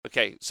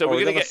Okay, so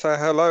we're gonna say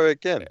hello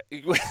again.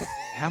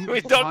 How We're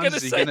many not times going to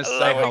is he say going to hello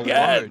say hello?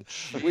 again.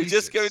 We're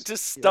just going to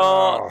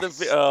start the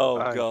Yes.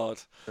 Oh God.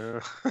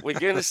 We're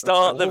going to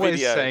start the Always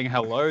video. saying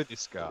hello,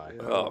 this guy.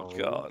 Oh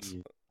God.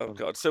 Oh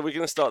God. So we're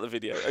going to start the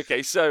video.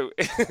 Okay, so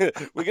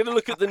we're going to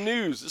look at the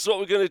news. That's what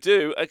we're going to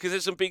do because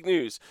there's some big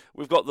news.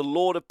 We've got the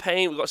Lord of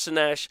Pain. We've got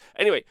Sinesh.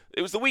 Anyway,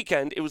 it was the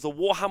weekend. It was the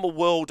Warhammer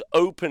World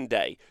Open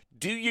Day.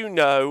 Do you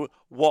know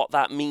what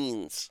that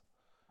means?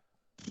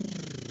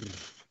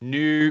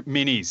 New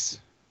minis.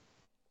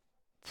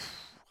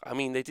 I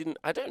mean, they didn't.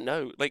 I don't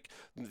know. Like,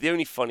 the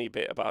only funny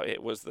bit about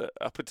it was that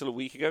up until a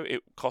week ago,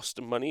 it cost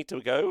money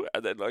to go,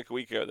 and then like a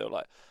week ago, they were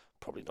like,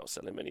 probably not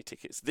selling many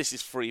tickets. This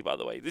is free, by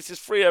the way. This is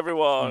free,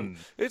 everyone.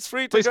 It's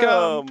free to Please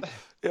come.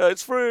 Yeah,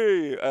 it's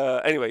free.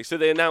 Anyway, so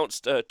they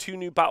announced 2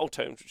 new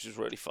Battletomes, which is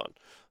really fun.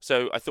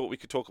 So I thought we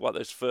could talk about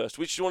those first.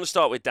 Which do you want to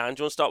start with, Dan?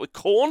 Do you want to start with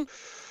Khorne,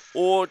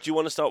 or do you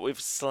want to start with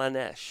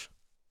Slaanesh?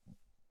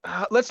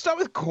 Let's start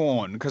with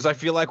Khorne, because I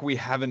feel like we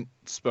haven't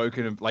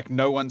spoken of, like,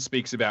 no one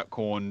speaks about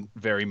Khorne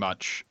very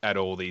much at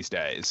all these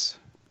days.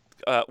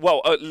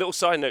 Well, a little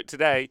side note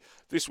today,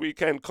 this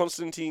weekend,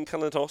 Konstantin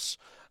Kalatos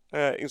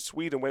in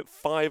Sweden went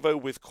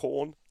 5-0 with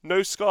Khorne, no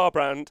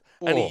Scarbrand,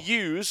 and he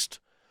used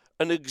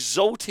an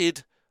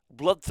exalted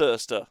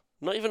Bloodthirster,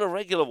 not even a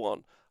regular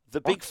one,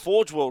 the big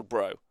Forge World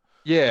bro.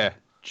 Yeah,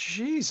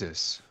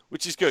 Jesus.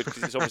 Which is good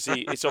because it's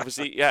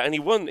obviously yeah, and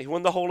he won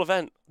the whole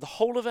event,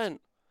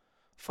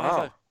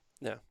 5-0.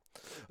 Yeah.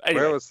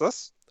 Anyway, where was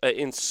this?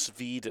 In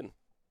Sweden.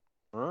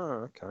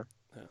 Oh, okay.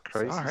 Yeah.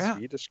 Crazy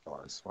Swedish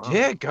guys. Wow.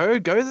 Yeah, go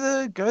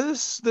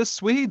the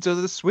Swedes or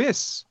the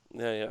Swiss.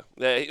 Yeah.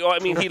 I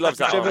mean, he loves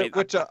that.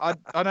 Which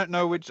I don't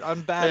know which.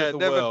 I'm bad at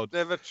the world.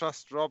 Never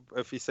trust Rob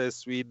if he says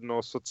Sweden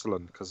or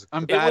Switzerland because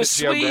I'm It bad was at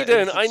geography.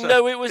 Sweden. I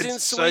know it was in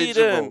Sweden.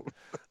 Interchangeable.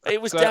 It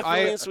was So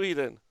definitely in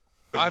Sweden.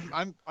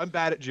 I'm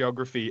bad at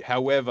geography.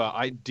 However,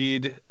 I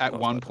did at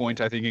one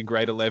point, I think in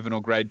grade 11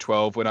 or grade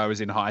 12 when I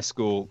was in high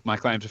school, my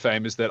claim to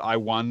fame is that I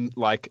won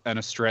like an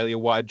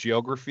Australia-wide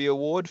geography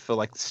award for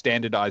like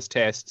standardized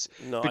tests.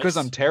 Nice. Because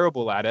I'm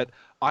terrible at it,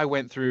 I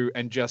went through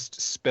and just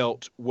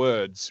spelt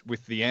words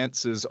with the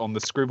answers on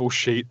the scribble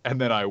sheet and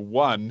then I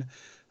won.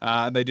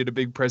 And they did a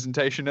big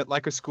presentation at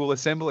like a school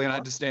assembly and I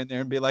had to stand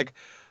there and be like,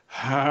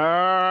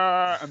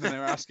 and then they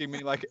were asking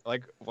me like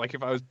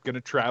if I was going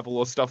to travel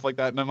or stuff like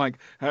that, and I'm like,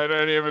 I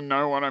don't even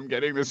know what I'm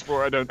getting this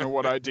for. I don't know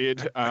what I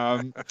did.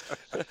 And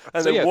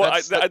so then yeah,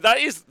 that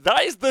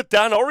is the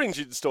Dan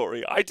Origin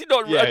story. I did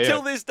not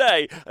until this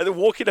day. And then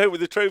walking home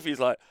with the trophy is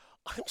like,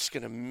 I'm just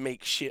gonna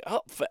make shit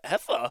up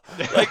forever.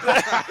 Like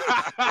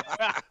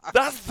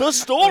that's the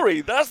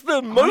story. That's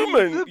the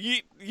moment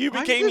you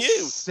became I'm the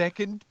you.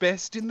 second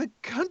best in the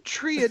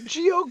country at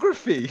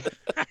geography.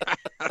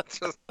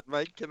 just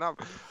making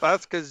up.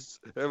 That's because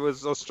it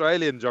was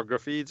Australian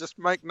geography. You just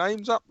make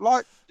names up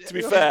like. To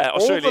be fair,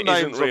 Australia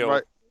isn't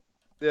real.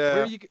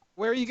 Yeah.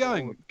 Where are you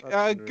going?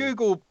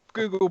 Google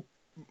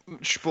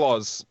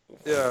Sploz.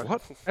 Yeah.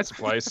 What? That's a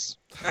place.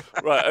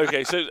 Right,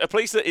 okay, so a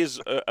place that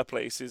is a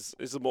place is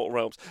the Mortal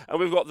Realms. And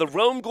we've got the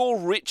Realm Gore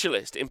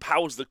Ritualist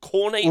empowers the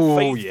Khornate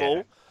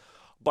faithful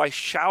by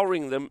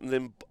showering them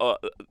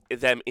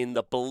in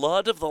the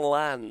blood of the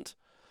land.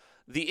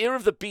 The ear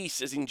of the beast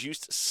has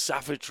induced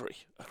savagery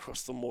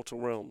across the mortal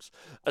realms,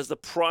 as the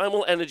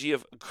primal energy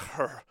of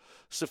Grr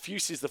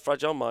suffuses the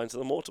fragile minds of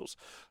the mortals.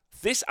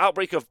 This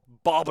outbreak of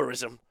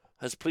barbarism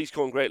has pleased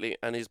Khorne greatly,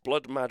 and his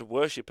blood-mad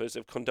worshippers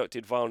have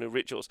conducted vile new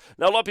rituals.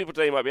 Now, a lot of people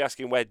today might be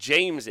asking where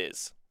James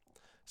is.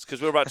 It's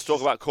because we're about to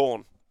talk about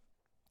Khorne.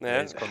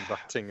 Yeah, he's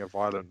conducting a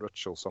violent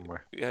ritual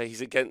somewhere. Yeah,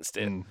 he's against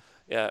it.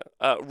 Yeah,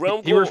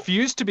 He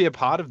refused to be a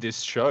part of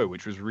this show,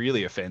 which was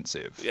really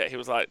offensive. Yeah, he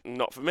was like,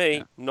 not for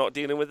me, not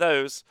dealing with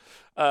those.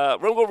 Realm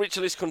Gore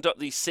Ritualists conduct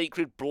the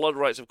sacred blood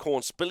rites of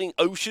Khorne, spilling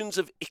oceans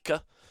of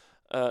Ichor,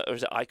 or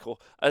is it Ichor,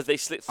 as they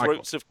slit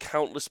throats of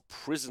countless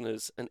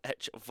prisoners and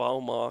etch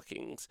vile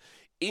markings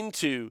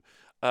into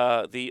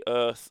the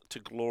earth to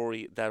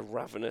glorify their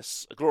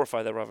ravenous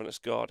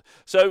god.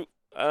 So,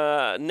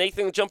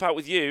 Nathan, I'll jump out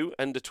with you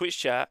and the Twitch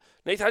chat.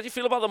 Nathan, how do you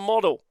feel about the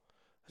model?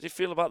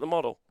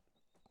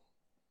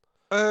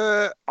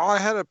 I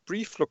had a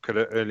brief look at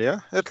it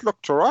earlier. It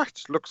looked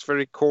alright. Looks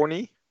very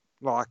corny,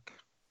 like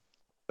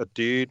a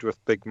dude with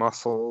big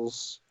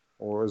muscles,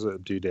 or is it a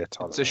dudette?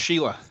 It's a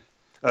Sheila.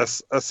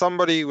 As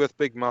somebody with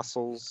big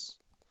muscles.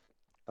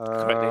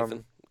 Correct,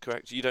 Nathan.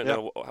 Correct. You don't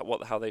know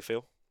how they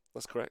feel.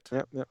 That's correct.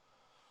 Yep.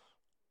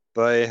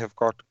 They have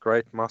got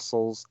great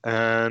muscles,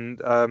 and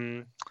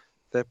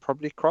they're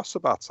probably cross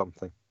about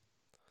something,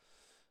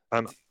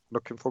 and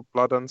looking for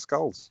blood and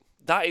skulls.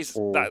 That is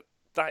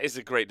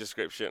a great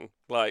description.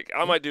 Like,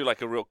 I might do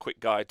like a real quick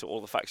guide to all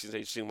the factions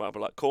Age of Sigmar. I'll be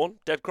like, Khorne,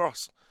 dead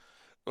cross.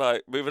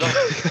 Like, moving on.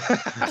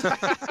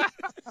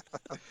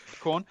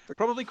 Khorne,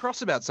 probably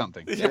cross about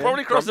something. You're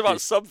probably cross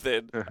about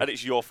something, and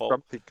it's your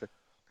fault.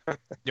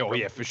 Oh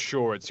yeah, for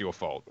sure, it's your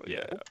fault.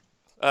 Yeah.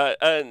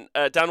 And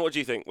Dan, what do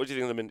you think? What do you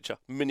think of the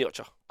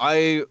miniature?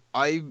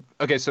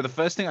 Okay, so the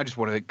first thing I just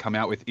wanted to come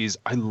out with is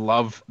I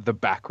love the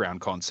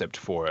background concept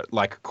for it.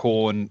 Like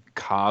Khorne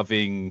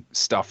carving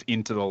stuff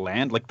into the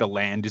land, like the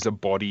land is a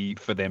body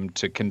for them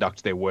to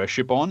conduct their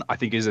worship on, I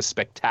think is a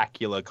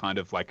spectacular kind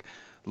of like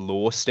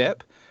lore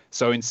step.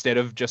 So instead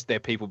of just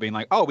their people being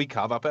like, oh, we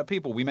carve up our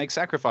people, we make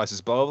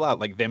sacrifices, blah, blah, blah,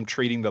 like them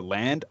treating the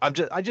land, I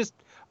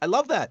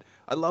love that.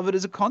 I love it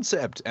as a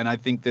concept, and I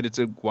think that it's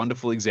a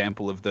wonderful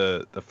example of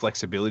the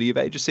flexibility of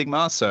Age of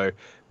Sigmar. So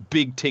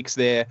big ticks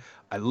there.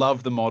 I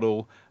love the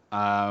model.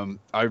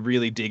 I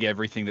really dig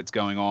everything that's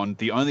going on.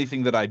 The only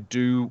thing that I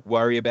do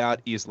worry about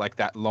is like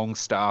that long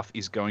staff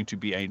is going to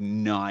be a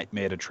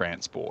nightmare to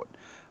transport.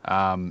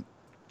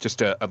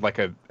 Just a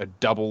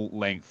double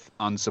length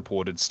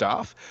unsupported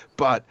staff,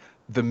 but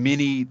the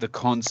mini, the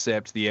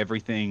concept, the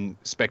everything,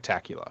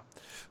 spectacular.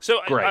 So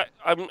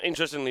I'm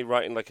interestingly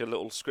writing like a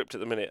little script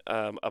at the minute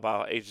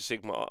about Age of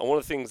Sigmar, and one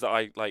of the things that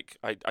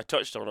I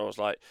touched on, I was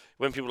like,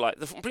 when people are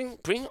like,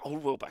 bring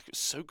Old World back, it's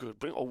so good,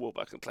 bring Old World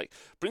back, and like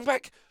bring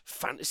back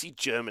fantasy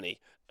Germany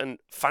and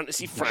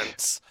fantasy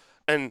France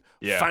and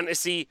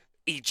fantasy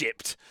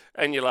Egypt,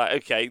 and you're like,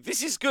 okay,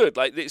 this is good.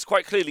 Like it's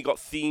quite clearly got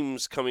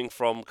themes coming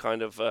from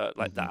kind of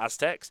like the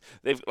Aztecs.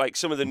 They've like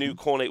some of the new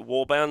Khornate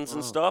war bands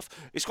and stuff.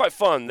 It's quite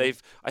fun.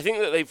 I think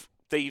that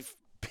they've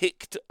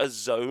picked a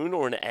zone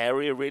or an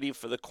area really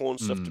for the Khorne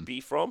stuff to be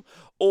from,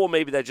 or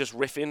maybe they're just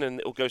riffing and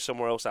it'll go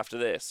somewhere else after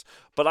this.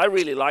 But I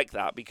really like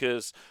that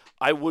because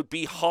I would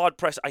be hard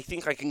pressed. I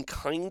think I can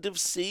kind of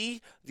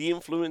see the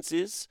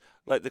influences,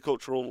 like the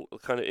cultural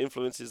kind of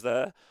influences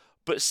there,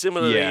 but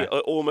similarly, it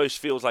almost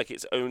feels like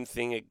its own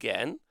thing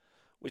again,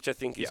 which I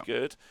think is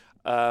good.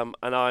 And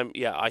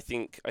I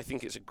think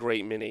it's a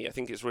great mini. I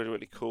think it's really,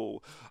 really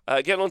cool.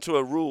 Getting onto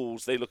her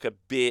rules, they look a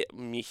bit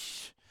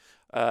mish.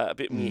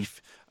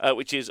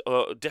 Which is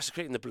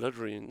desecrating the blood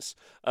runes.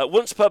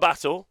 Once per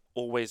battle,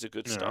 always a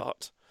good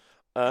start.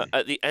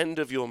 At the end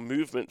of your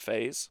movement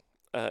phase,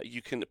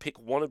 you can pick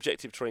one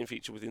objective terrain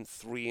feature within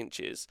 3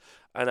 inches,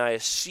 and I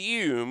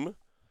assume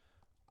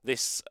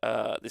this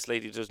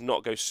lady does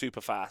not go super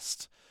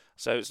fast,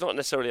 so it's not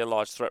necessarily a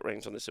large threat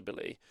range on this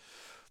ability.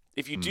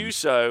 If you do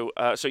so,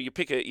 so you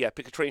pick a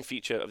terrain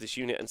feature of this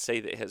unit and say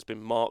that it has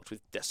been marked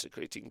with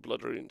desecrating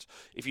blood runes.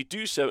 If you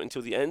do so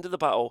until the end of the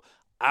battle,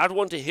 add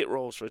 1 to hit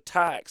rolls for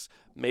attacks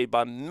made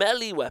by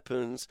melee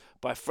weapons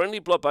by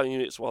friendly bloodbound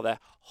units while they're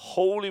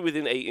wholly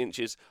within 8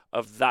 inches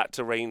of that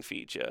terrain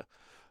feature.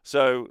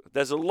 So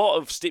there's a lot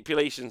of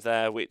stipulations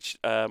there, which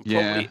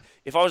probably,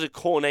 if I was a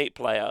Khornate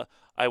player,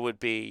 I would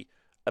be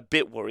a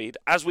bit worried.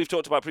 As we've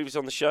talked about previously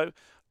on the show,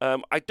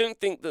 I don't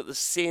think that the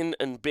Sin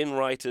and Bin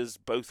writers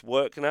both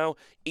work now.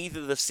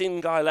 Either the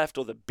Sin guy left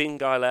or the Bin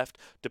guy left,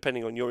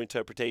 depending on your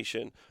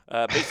interpretation.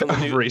 Based on the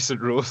new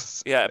recent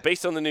rules. Yeah,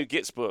 based on the new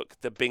Gits book,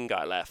 the Bin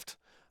guy left.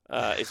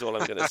 Is all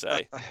I'm going to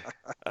say.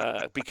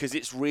 Because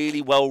it's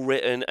really well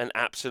written and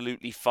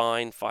absolutely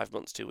fine. 5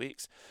 months, 2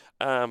 weeks.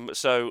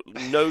 So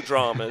no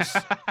dramas.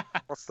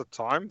 What's the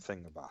time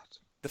thing about?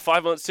 The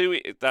 5 months, 2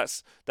 weeks.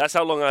 That's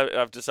how long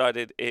I've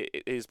decided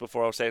it is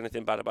before I'll say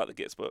anything bad about the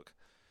Gits book.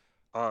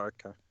 Oh,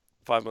 okay.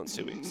 5 months,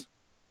 2 weeks.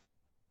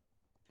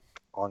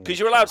 Because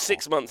you're allowed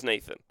 6 months,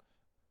 Nathan.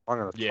 I'm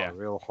going to try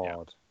real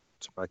hard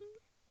to make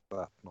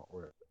that not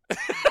work.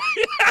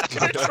 I'm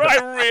going to try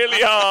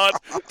really hard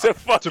to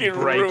fucking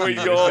ruin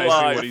your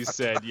life. What he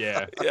said,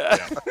 yeah.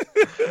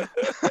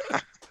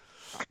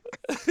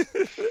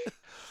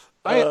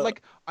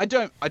 I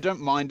don't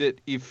mind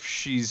it if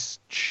she's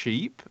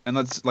cheap, and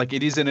that's like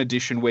it is an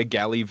edition where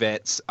galley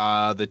vets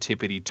are the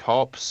tippity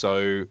top.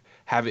 So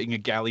having a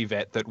galley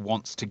vet that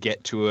wants to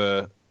get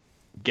the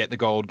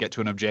gold, get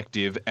to an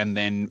objective, and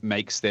then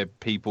makes their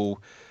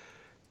people.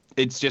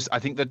 It's just, I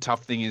think the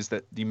tough thing is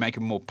that you make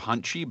them more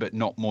punchy, but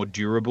not more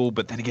durable.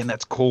 But then again,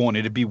 that's Khorne.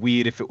 It'd be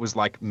weird if it was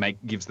like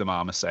gives them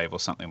armor save or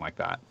something like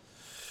that.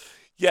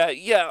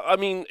 Yeah. I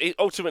mean,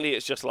 ultimately,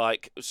 it's just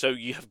like, so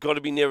you have got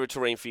to be near a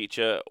terrain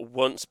feature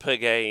once per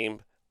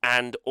game,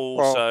 and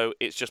also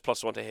it's just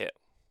 +1 to hit.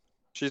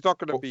 She's not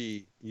going to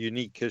be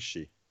unique, is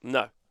she?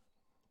 No.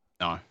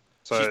 So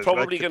she's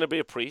probably going to be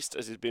a priest,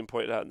 as is being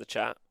pointed out in the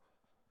chat.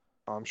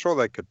 I'm sure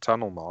they could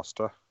tunnel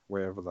master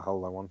wherever the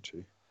hell they want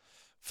to.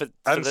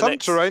 And some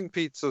terrain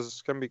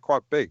pieces can be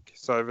quite big.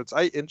 So if it's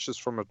 8 inches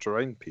from a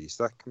terrain piece,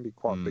 that can be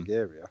quite a big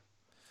area.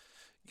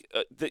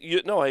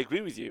 No, I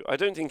agree with you. I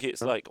don't think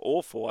it's like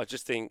awful. I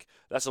just think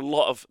that's a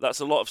lot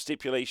of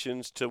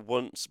stipulations to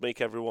once make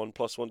everyone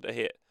 +1 to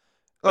hit.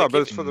 But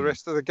it's for the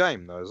rest of the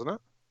game, though, isn't it?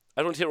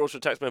 I don't hit rolls for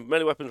attacks with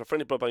melee weapons or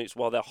friendly bloodbound units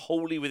while they're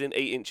wholly within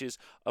 8 inches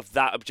of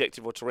that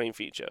objective or terrain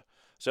feature.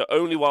 So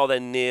only while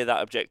they're near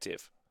that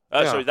objective.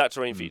 That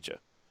terrain feature.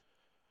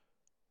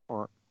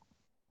 All right.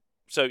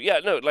 So I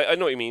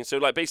know what you mean. So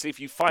like basically, if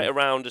you fight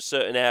around a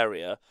certain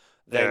area,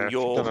 then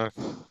you're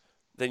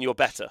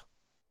better.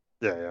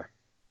 Yeah.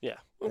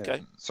 Okay.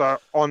 Yeah. So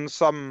on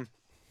some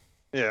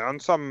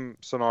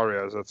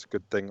scenarios that's a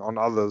good thing. On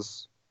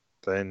others,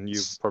 then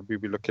you'd probably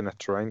be looking at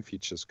terrain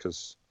features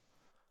because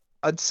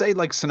I'd say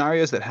like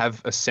scenarios that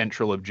have a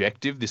central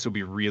objective, this will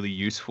be really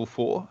useful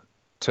for.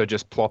 To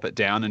just plop it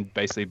down and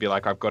basically be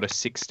like, I've got a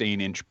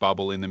 16-inch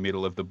bubble in the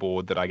middle of the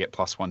board that I get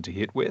 +1 to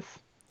hit with.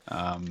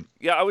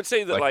 Yeah, I would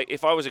say that like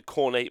if I was a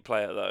Khorne 8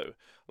 player though,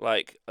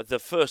 like the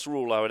first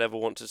rule I would ever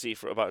want to see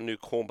about a new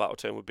Khorne battle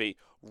tome would be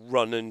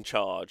run and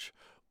charge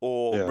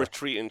or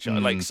retreat and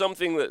charge, like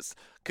something that's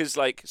because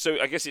like so.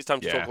 I guess it's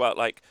time to talk about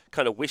like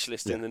kind of wish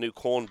listing the new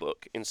Khorne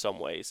book in some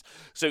ways.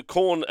 So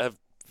Khorne have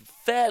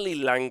fairly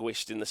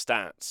languished in the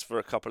stats for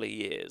a couple of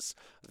years.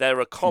 They're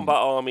a combat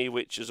army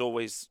which has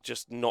always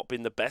just not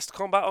been the best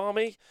combat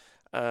army,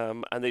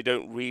 and they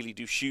don't really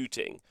do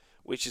shooting,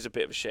 which is a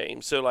bit of a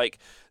shame. So like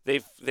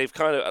they've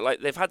kind of like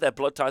they've had their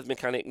blood tithe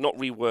mechanic not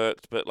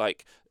reworked, but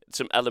like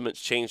some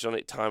elements changed on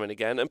it time and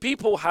again. And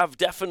people have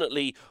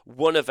definitely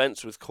won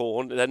events with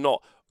Khorne. They're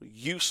not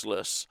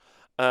useless.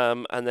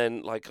 And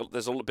then like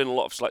there's been a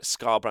lot of like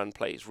Scarbrand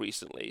plays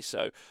recently.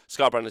 So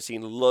Scarbrand has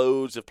seen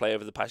loads of play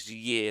over the past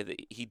year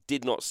that he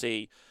did not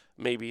see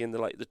maybe in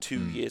the 2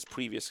 years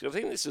previous. I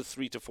think this is a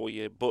 3 to 4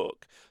 year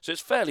book, so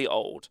it's fairly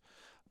old.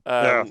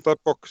 That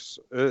book's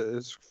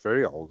is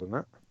very old, isn't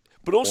it?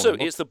 But also,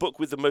 it's the book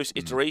with the most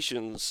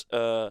iterations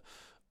other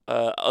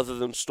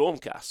than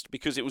Stormcast,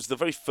 because it was the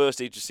very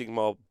first Age of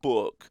Sigmar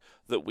book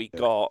that we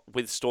got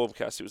with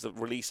Stormcast. It was the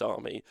release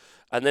army,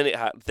 and then it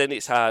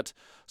had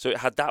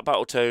that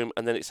battle tome,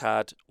 and then it's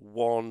had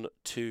 1,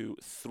 2,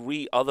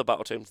 3 other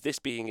battle tomes. This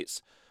being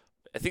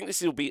I think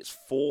this will be its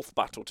 4th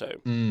battle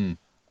tome.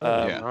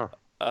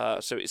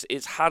 So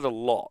it's had a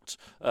lot,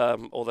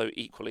 although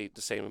equally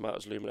the same amount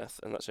as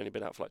Lumineth, and that's only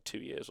been out for like 2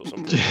 years or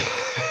something.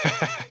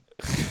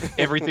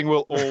 Everything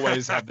will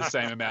always have the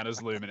same amount as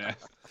Lumineth.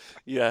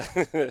 Yeah,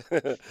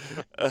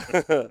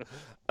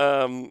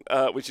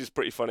 which is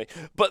pretty funny.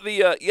 But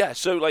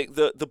so like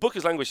the book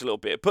has languished a little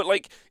bit, but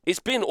like it's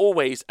been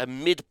always a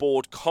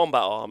mid-board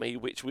combat army,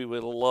 which we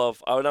would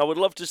love, and I would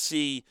love to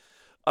see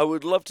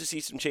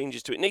some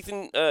changes to it.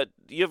 Nathan,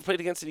 you ever played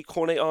against any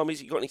Khorne 8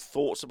 armies? You got any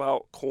thoughts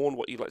about Khorne?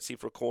 What you'd like to see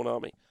for a Khorne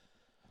army?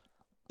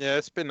 Yeah,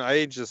 it's been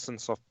ages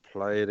since I've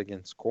played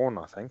against Khorne,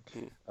 I think.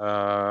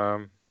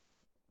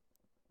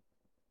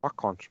 I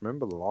can't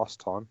remember the last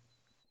time.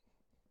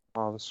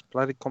 Oh, this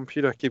bloody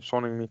computer keeps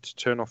wanting me to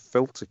turn off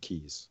filter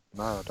keys.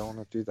 No, I don't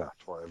want to do that,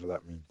 whatever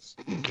that means.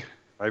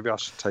 Maybe I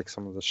should take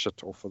some of the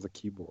shit off of the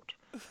keyboard.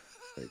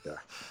 There you go.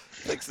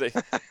 Thanks, Dave.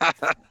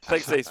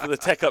 Thanks, Dave, for the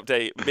tech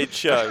update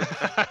mid-show.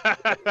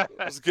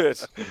 That's good.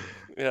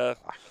 Yeah.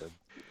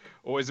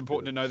 Always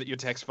important to know that your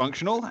tech's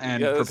functional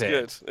and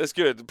prepared. That's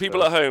good.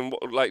 People at home,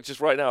 like just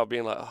right now, are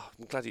being like, "Oh,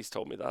 I'm glad he's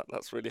told me that.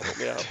 That's really helped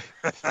me out."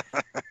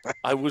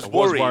 I was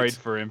worried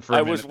for him.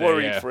 I was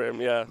worried for him.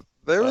 Yeah.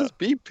 There was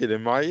beeping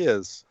in my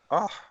ears.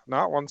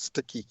 Now it wants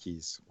sticky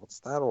keys. What's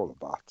that all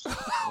about?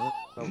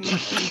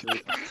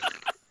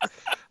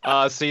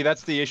 See,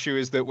 that's the issue,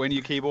 is that when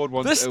your keyboard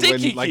wants the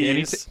sticky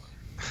keys.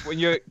 When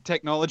your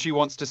technology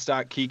wants to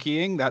start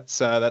keying,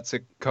 that's a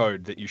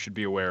code that you should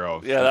be aware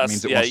of. Yeah, that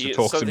means it wants to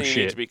talk something some shit.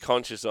 You need to be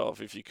conscious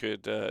of if you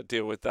could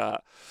deal with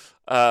that.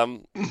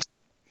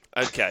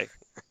 Okay.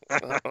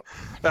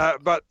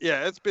 But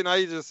yeah, it's been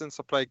ages since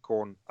I played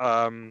Khorne.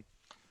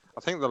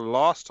 I think the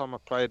last time I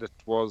played it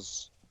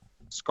was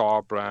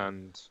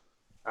Scarbrand,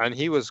 and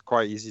he was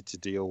quite easy to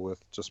deal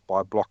with just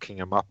by blocking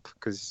him up,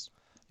 because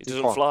he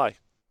doesn't fly.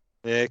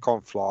 Yeah, he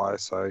can't fly,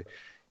 so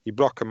you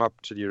block him up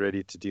till you're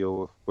ready to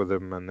deal with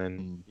him, and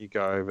then you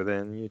go over there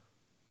and you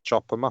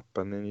chop him up,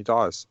 and then he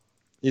dies.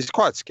 He's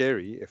quite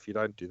scary if you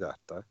don't do that,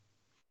 though.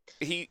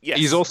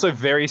 He's also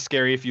very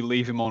scary if you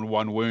leave him on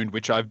 1 wound,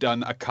 which I've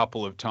done a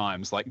couple of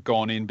times. Like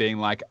gone in being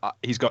like,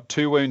 he's got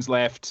 2 wounds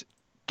left,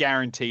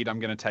 guaranteed I'm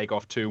going to take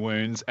off 2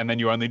 wounds, and then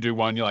you only do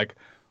 1. You're like,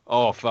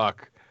 oh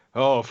fuck,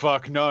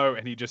 no,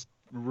 and he just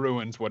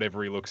ruins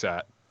whatever he looks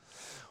at.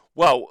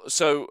 Well,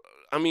 so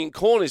I mean,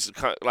 Khorne is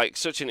kind of like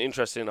such an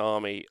interesting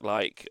army,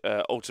 like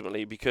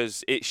ultimately,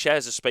 because it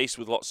shares a space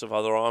with lots of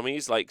other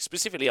armies, like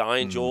specifically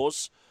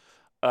Ironjaws.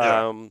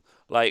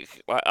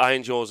 Like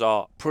Ironjaws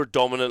are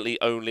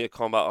predominantly only a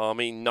combat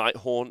army.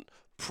 Nighthaunt,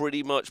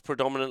 pretty much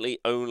predominantly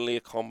only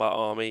a combat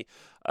army,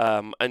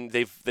 and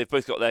they've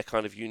both got their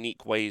kind of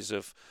unique ways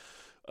of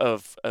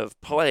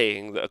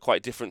playing that are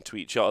quite different to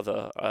each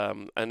other.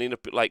 And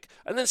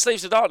then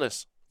Slaves of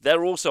Darkness,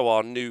 they're also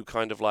our new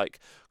kind of like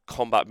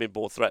combat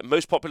mid-board threat.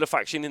 Most popular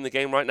faction in the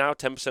game right now,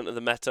 10% of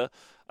the meta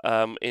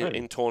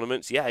in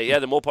tournaments. Yeah,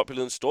 they're more popular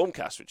than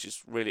Stormcast, which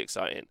is really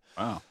exciting.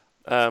 Wow.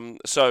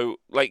 So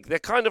like they're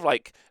kind of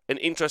like an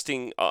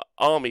interesting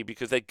army,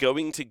 because they're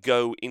going to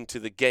go into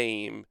the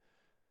game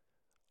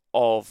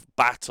of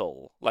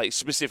battle, like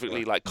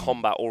specifically like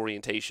combat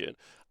orientation,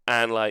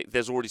 and like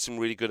there's already some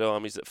really good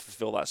armies that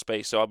fulfill that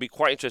space. So I'll be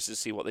quite interested to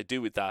see what they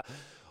do with that.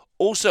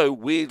 Also,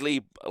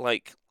 weirdly,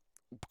 like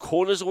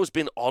Khorne's always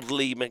been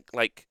oddly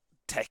like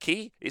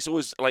techie. It's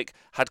always like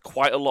had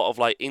quite a lot of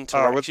like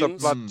interactions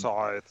with the blood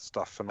tithe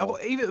stuff and all.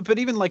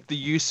 Even like the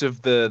use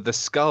of the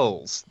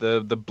skulls,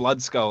 the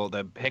blood skull,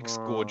 the hex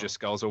gorger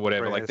skulls or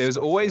whatever. Like there's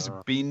always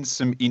been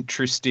some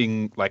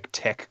interesting like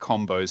tech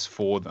combos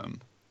for them.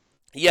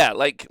 Yeah,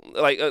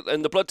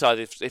 and the blood tithe.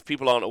 If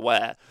people aren't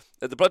aware,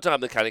 the blood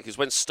tithe mechanic is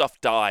when stuff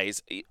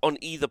dies on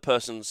either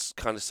person's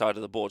kind of side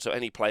of the board. So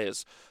any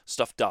player's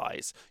stuff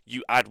dies,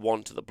 you add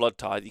one to the blood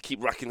tithe. You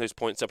keep racking those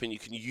points up, and you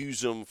can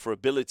use them for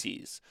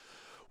abilities,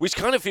 which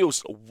kind of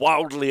feels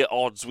wildly at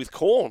odds with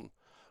Khorne.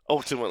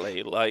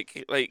 Ultimately,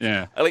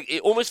 Yeah. like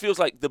it almost feels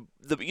like the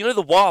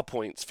the war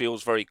points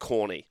feels very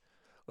corny.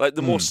 Like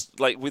the more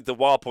like with the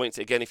war points,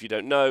 again, if you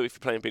don't know, if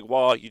you're playing big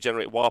war, you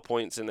generate war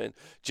points, and then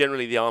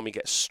generally the army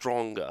gets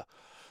stronger.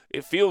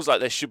 It feels like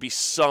there should be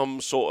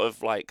some sort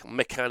of like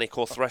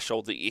mechanical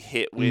threshold that you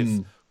hit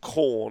with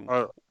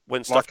Khorne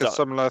when stuff like a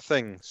similar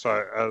thing.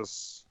 So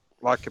as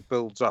like it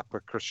builds up a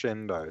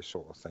crescendo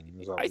sort of thing.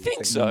 Is that what I you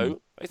think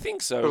so. I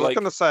think so. I was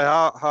going to say,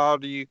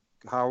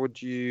 how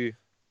would you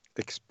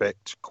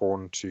expect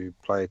Khorne to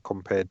play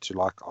compared to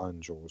like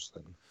Ironjaws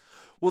then?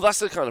 Well, that's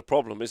the kind of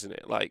problem, isn't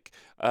it? Like,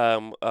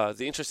 the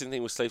interesting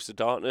thing with Slaves to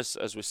Darkness,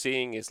 as we're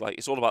seeing, is like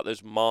it's all about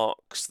those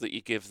marks that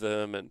you give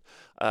them, and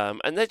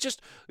they're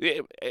just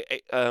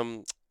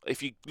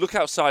if you look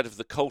outside of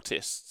the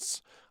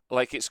cultists,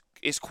 like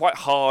it's quite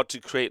hard to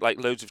create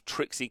like loads of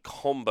tricksy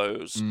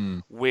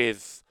combos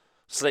with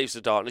Slaves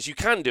to Darkness. You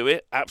can do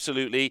it,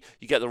 absolutely.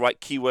 You get the right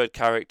keyword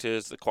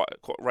characters, the quite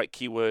right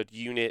keyword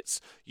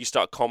units. You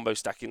start combo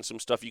stacking some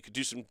stuff. You could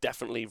do some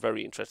definitely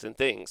very interesting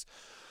things.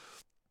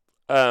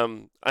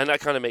 And that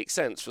kind of makes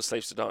sense for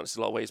Slaves to Darkness in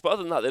a lot of ways. But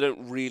other than that, they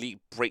don't really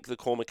break the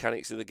core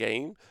mechanics of the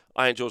game.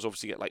 Ironjaws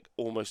obviously get like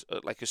almost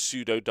like a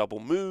pseudo double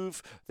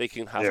move. They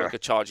can have like a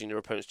charge in your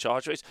opponent's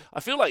charge phase. I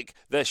feel like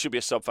there should be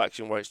a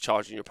sub-faction where it's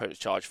charging your opponent's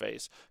charge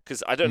phase.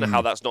 Because I don't know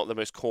how that's not the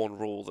most Khorne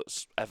rule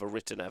that's ever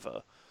written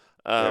ever.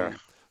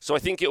 So I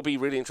think it'll be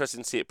really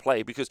interesting to see it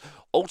play, because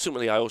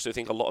ultimately I also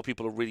think a lot of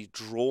people are really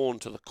drawn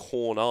to the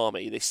Khorne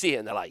army. They see it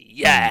and they're like,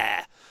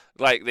 yeah!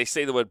 Like, they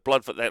say the word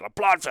blood for, they're like,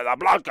 blood for the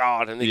blood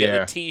god, and they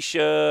get the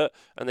t-shirt,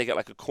 and they get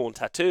like a Khorne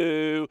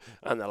tattoo,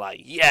 and they're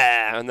like,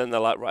 yeah! And then they're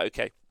like, right,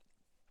 okay.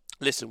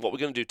 Listen, what we're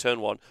going to do turn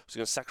one is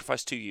we're going to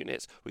sacrifice 2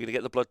 units. We're going to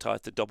get the blood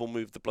tithe to double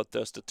move the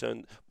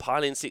bloodthirster,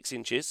 pile in 6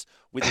 inches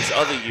with this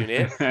other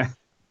unit.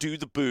 Do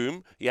the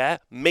boom, yeah?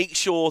 Make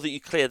sure that you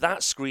clear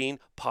that screen,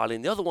 pile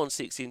in the other one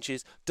 6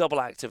 inches, double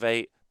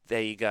activate,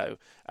 there you go.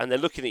 And they're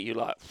looking at you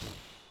like,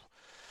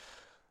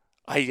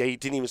 I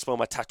didn't even spell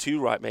my tattoo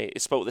right, mate.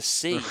 It's spelled with a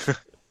C.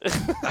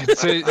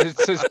 It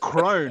says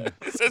crone.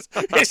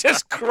 It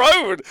says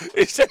crone.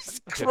 It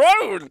says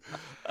crone.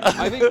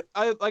 I think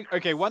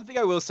okay, one thing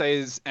I will say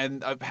is,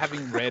 and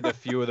having read a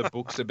few of the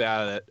books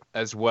about it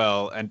as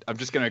well, and I'm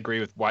just going to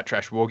agree with White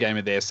Trash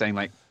Wargamer there, saying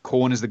like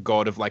Khorne is the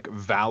god of like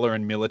valor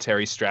and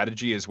military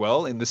strategy as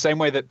well, in the same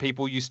way that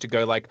people used to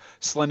go like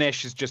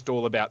Slanesh is just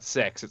all about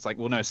sex. It's like,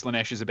 well, no,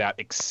 Slanesh is about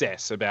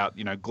excess, about,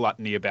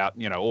 gluttony, about,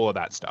 all of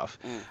that stuff.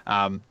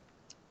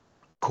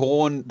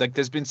 Khorne, like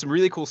there's been some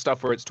really cool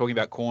stuff where it's talking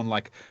about Khorne,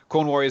 like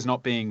Khorne warriors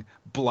not being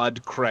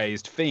blood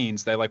crazed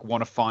fiends. They like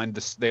want to find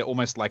this. They're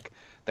almost like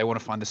they want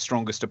to find the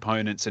strongest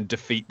opponents and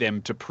defeat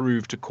them to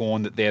prove to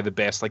Khorne that they're the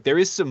best. Like there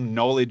is some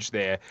knowledge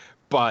there,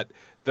 but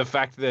the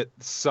fact that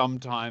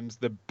sometimes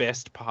the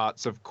best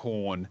parts of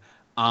Khorne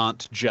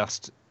aren't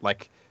just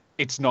like,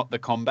 it's not the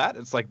combat.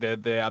 It's like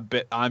their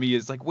army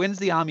is like,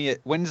 when's a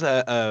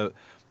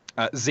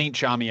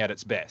Tzeentch army at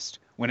its best?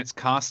 When it's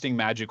casting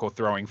magic or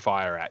throwing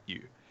fire at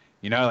you.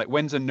 Like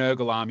when's a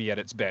Nurgle army at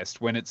its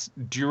best? When it's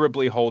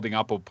durably holding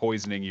up or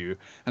poisoning you.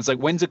 And it's like,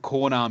 when's a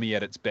Khorne army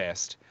at its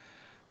best?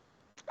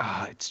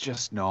 It's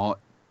just not.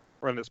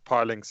 When it's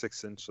piling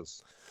 6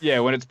 inches.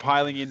 Yeah, when it's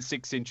piling in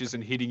 6 inches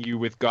and hitting you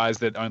with guys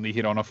that only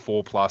hit on a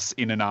 4+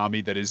 in an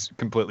army that is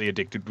completely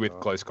addicted with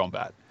close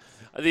combat.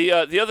 The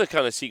other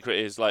kind of secret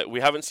is like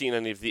we haven't seen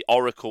any of the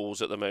oracles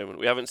at the moment.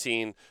 We haven't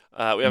seen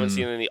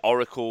any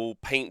oracle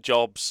paint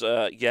jobs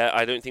yet.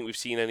 I don't think we've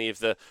seen any of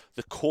the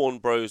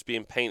Khorne bros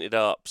being painted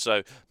up.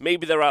 So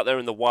maybe they're out there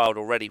in the wild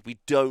already. We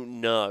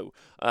don't know.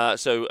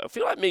 So I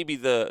feel like maybe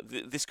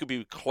this could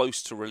be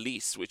close to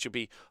release, which would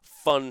be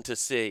fun to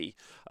see.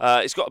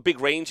 It's got a big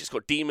range. It's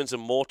got demons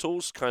and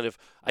mortals, kind of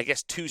I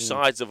guess 2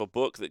 sides of a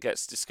book that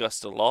gets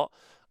discussed a lot.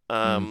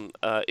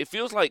 It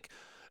feels like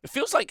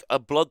a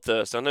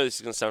bloodthirster. I know this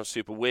is going to sound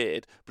super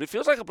weird, but it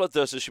feels like a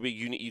bloodthirster should be a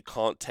unit you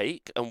can't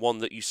take and one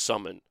that you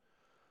summon.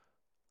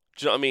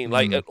 Do you know what I mean?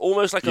 Like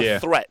almost like a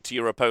threat to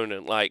your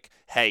opponent. Like,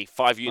 hey,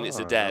 5 units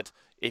are dead.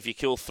 If you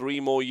kill 3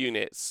 more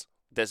units,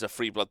 there's a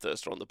free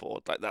bloodthirster on the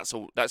board. Like that's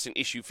an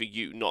issue for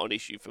you, not an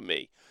issue for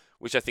me,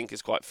 which I think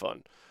is quite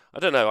fun. I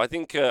don't know. I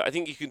think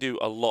you can do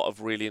a lot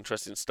of really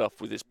interesting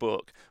stuff with this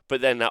book, but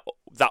then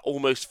that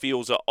almost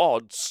feels at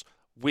odds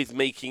with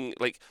making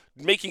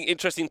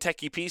interesting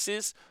techie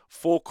pieces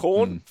for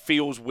Khorne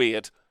feels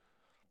weird.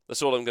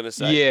 That's all I'm going to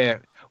say. Yeah.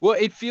 Well,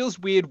 it feels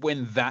weird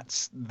when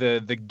that's the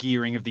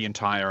gearing of the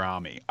entire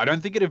army. I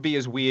don't think it'd be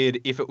as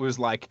weird if it was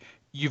like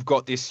you've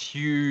got this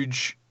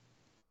huge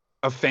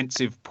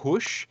offensive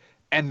push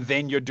and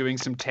then you're doing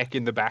some tech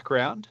in the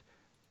background.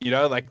 You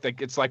know, like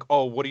it's like,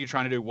 oh, what are you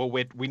trying to do? Well,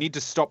 we need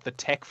to stop the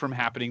tech from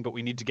happening, but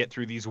we need to get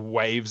through these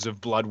waves of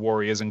blood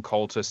warriors and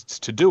cultists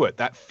to do it.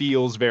 That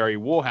feels very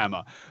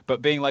Warhammer.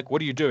 But being like, what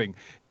are you doing?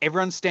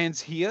 Everyone stands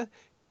here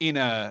in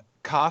a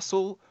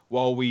castle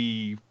while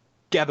we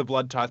gather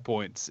blood tithe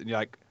points. And you're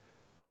like,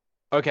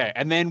 okay.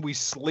 And then we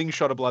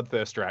slingshot a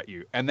bloodthirster at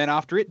you. And then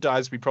after it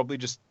dies, we probably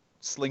just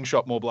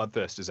slingshot more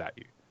bloodthirsters at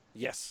you.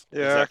 Yes,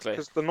 Yeah, exactly.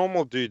 because the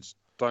normal dudes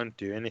don't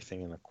do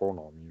anything in a corn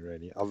army,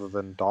 really, other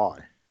than die.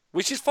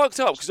 Which is fucked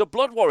up, because a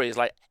blood warrior is,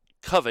 like,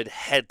 covered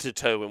head to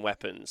toe in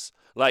weapons,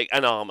 like,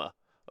 and armor.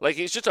 Like,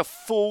 it's just a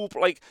full,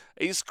 like,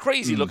 it's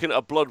crazy looking at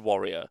a blood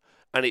warrior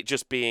and it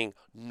just being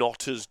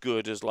not as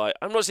good as, like,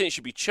 I'm not saying it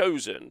should be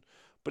chosen,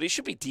 but it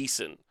should be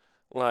decent,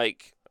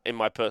 like, in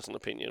my personal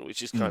opinion,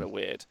 which is kind of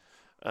weird.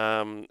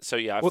 So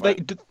yeah.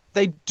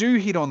 They do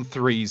hit on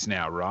 3s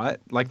now, right?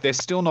 Like, they're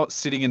still not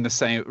sitting in the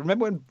same.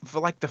 Remember when, for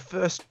like the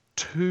first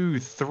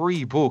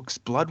 2-3 books,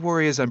 Blood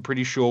Warriors, I'm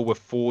pretty sure, were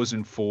 4s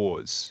and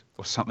 4s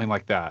or something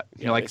like that.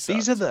 Yeah, You're like,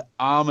 these are the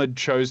armored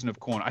chosen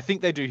of Khorne. I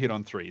think they do hit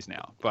on 3s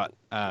now, but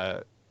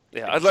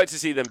yeah, I'd like to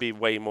see them be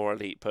way more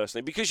elite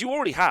personally, because you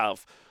already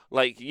have the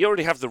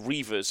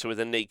Reavers, who are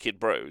the naked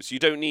bros. You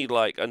don't need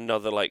like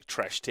another like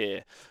trash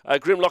tier.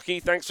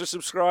 Grimlocky, thanks for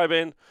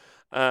subscribing.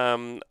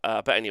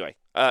 But anyway,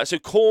 so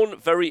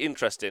Khorne, very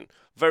interesting.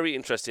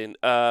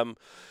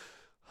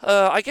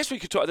 I guess we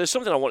could talk. There's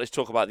something I wanted to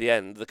talk about at the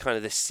end, the kind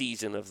of the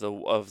season of the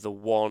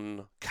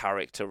one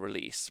character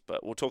release,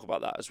 but we'll talk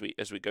about that as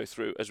we go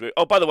through.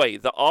 Oh, by the way,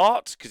 the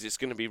art, because it's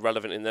going to be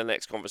relevant in the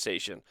next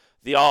conversation.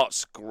 The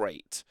art's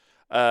great.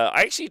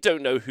 I actually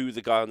don't know who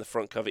the guy on the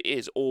front cover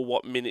is or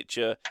what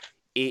miniature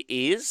it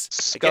is.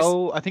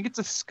 I think it's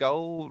a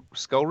Skull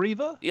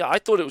Reaver. Yeah, I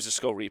thought it was a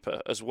Skull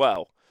Reaper as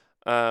well.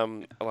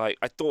 Like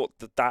I thought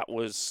that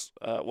was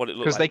what it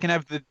looked like. Because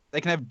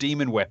they can have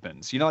demon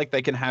weapons. You know, like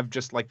they can have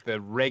just like the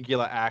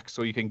regular axe,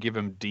 or you can give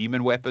them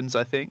demon weapons,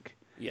 I think.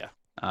 Yeah.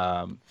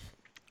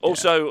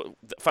 Also,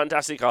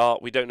 fantastic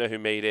art. We don't know who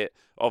made it.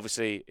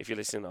 Obviously, if you're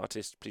listening,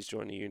 artist, please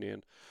join the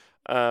union.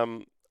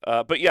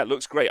 But yeah,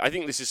 looks great. I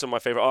think this is some of my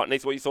favorite art.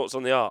 Nathan, what are your thoughts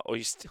on the art? Or are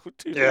you still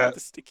doing the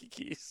sticky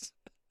keys?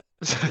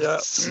 Yeah,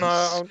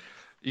 no.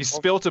 You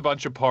spilt a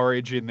bunch of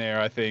porridge in there,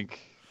 I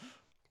think.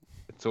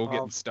 It's all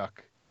getting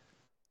stuck.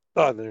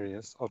 Oh, there he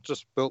is. I've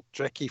just built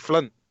Trekkie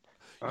Flint.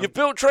 You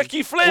built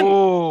Trekkie Flint?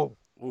 Oh!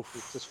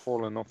 He's just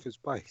fallen off his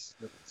base.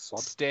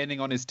 Standing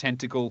on his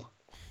tentacle.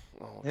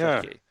 Oh,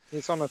 yeah, Trekkie.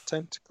 he's on a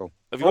tentacle.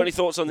 Have you got any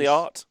thoughts on the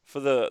art for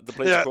the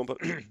Blades of Khorne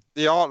book?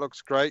 The art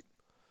looks great.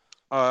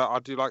 I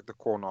do like the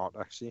Khorne art,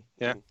 actually.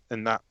 Yeah,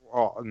 in that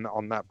art,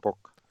 on that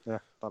book. Yeah,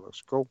 that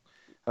looks cool.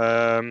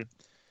 Yeah,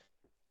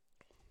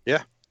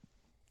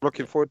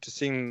 looking forward to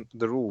seeing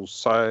the rules.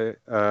 So,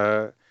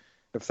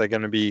 if they're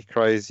going to be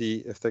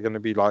crazy, if they're going to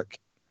be like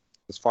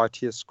as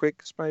fighty as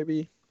Squigs,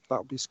 maybe that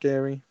would be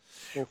scary.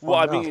 Well,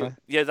 I mean,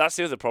 yeah, that's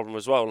the other problem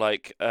as well.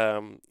 Like,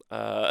 that's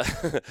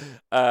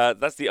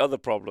the other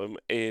problem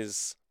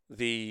is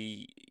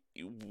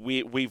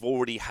we've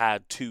already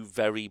had 2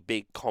 very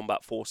big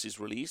combat forces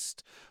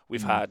released.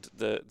 We've had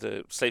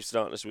the Slaves to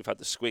Darkness, we've had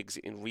the Squigs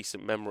in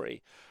recent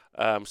memory.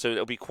 So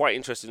it'll be quite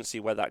interesting to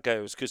see where that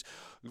goes, because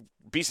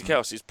Beast of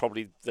Chaos is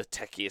probably the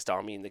techiest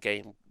army in the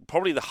game.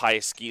 Probably the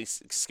highest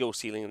skill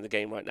ceiling in the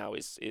game right now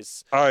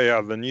is Oh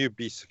yeah, the new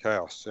Beast of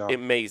Chaos. Yeah.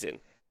 Amazing.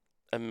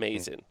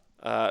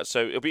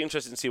 So it'll be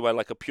interesting to see where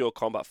like a pure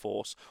combat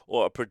force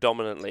or a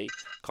predominantly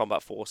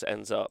combat force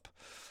ends up.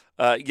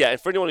 Yeah,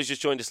 and for anyone who's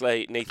just joined us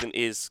late, Nathan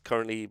is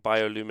currently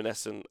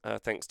bioluminescent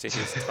thanks to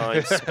his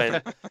time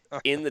spent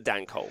in the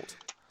dank hold.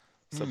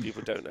 Some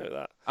people don't know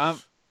that.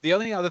 The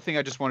only other thing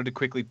I just wanted to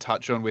quickly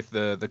touch on with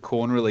the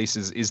Khorne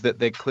releases is that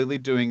they're clearly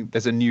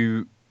there's a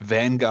new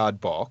Vanguard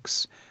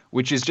box,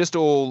 which is just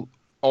all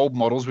old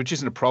models, which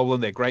isn't a problem.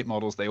 They're great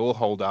models. They all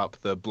hold up,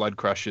 the Blood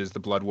Crushers, the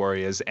Blood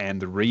Warriors,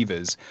 and the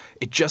Reavers.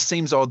 It just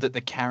seems odd that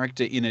the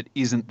character in it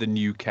isn't the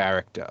new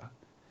character.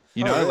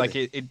 You know, really? Like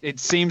it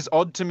seems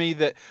odd to me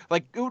that,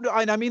 like,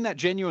 and I mean that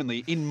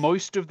genuinely, in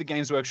most of the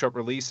Games Workshop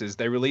releases,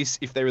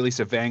 if they release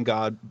a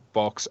Vanguard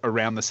box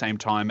around the same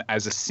time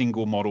as a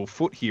single model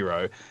foot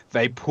hero,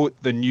 they put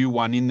the new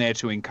one in there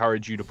to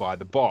encourage you to buy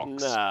the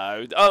box.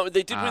 No. Oh,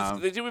 they did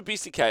with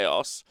Beast of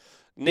Chaos.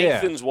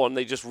 Nathan's one,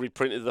 they just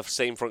reprinted the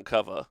same front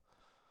cover.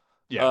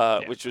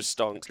 Which was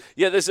stonks.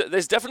 Yeah,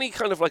 there's definitely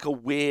kind of like a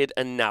weird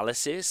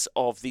analysis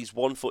of these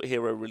 1 foot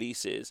hero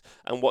releases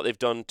and what they've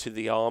done to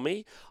the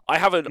army. I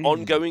have an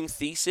ongoing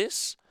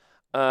thesis,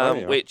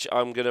 which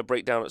I'm going to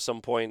break down at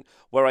some point,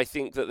 where I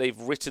think that they've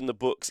written the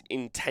books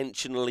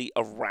intentionally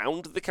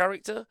around the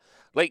character.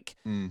 Like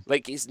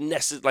it's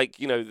necessary. Like,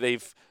 you know,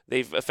 they've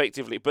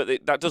effectively,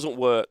 but that doesn't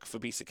work for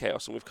Beast of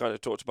Chaos, and we've kind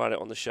of talked about it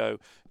on the show,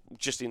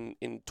 just in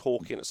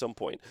talking at some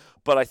point.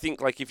 But I think,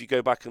 like, if you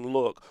go back and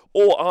look,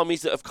 or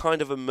armies that have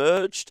kind of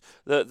emerged,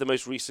 the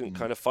most recent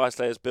kind of Fire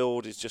Slayers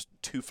build is just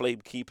 2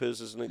 Flame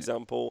Keepers as an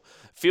example.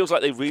 Feels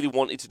like they really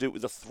wanted to do it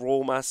with a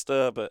Thrall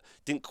Master, but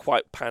didn't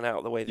quite pan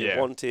out the way they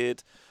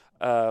wanted.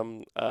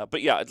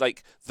 But yeah,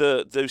 like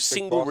those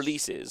single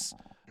releases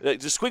The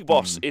Squig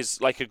Boss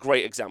is like a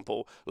great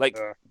example. Like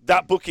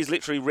that book is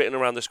literally written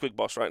around the Squig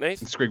Boss, right, Nate?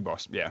 The Squig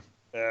Boss, yeah.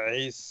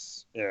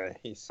 He's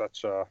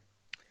such a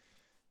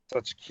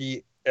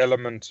key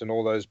element in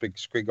all those big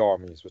Squig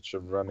armies which are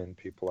running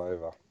people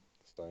over.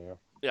 So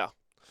yeah.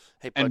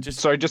 Hey, and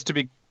sorry, just to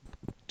be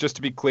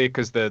clear,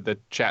 because the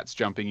chat's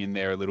jumping in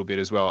there a little bit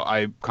as well.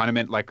 I kind of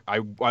meant like I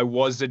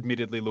was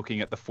admittedly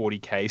looking at the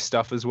 40k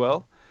stuff as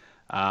well.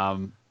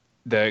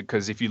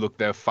 Because if you look,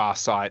 the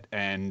Farsight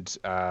and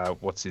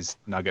what's his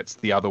Nuggets,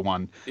 the other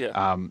one,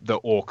 the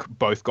Orc,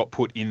 both got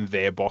put in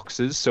their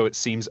boxes. So it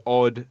seems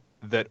odd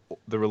that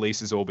the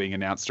releases all being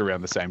announced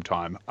around the same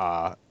time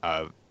are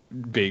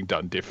being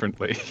done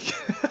differently.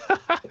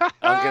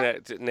 I'm gonna,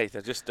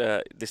 Nathan, just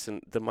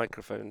listen the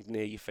microphone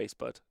near your face,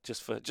 bud.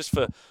 Just for. It's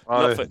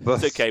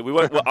okay. We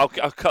won't. I'll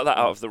cut that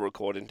out of the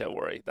recording. Don't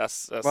worry.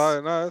 That's.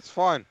 No, it's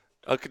fine.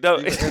 Okay, no,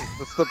 it's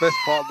the best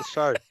part of the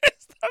show.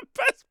 It's the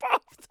best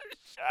part of the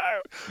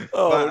show.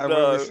 Oh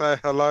no! When we say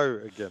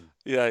hello again.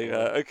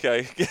 Yeah.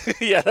 Okay.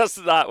 Yeah, that's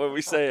that when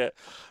we say it.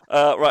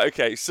 Right.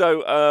 Okay.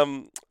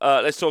 So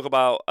let's talk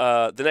about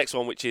the next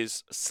one, which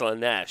is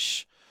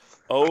Slanesh.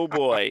 Oh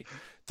boy,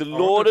 the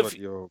Lord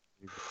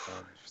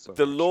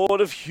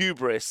of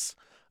Hubris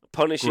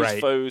punishes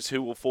foes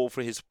who will fall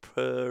for his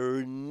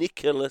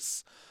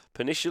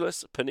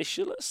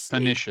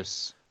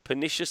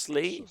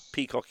perniciously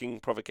peacocking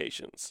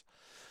provocations.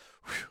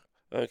 Whew.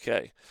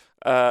 Okay.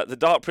 The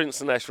Dark Prince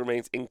Slanesh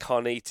remains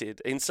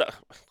incarnated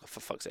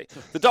for fuck's sake.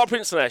 The Dark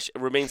Prince Slanesh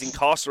remains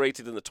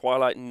incarcerated in the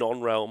twilight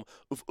non-realm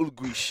of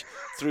Ulguish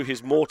through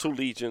his mortal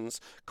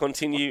legions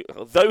continue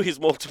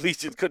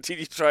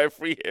to try and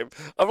free him.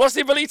 I've lost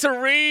the ability to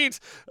read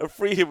and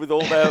free him with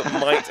all their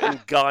might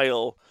and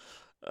guile.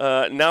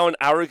 Now an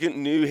arrogant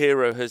new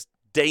hero has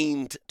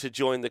deigned to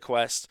join the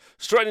quest,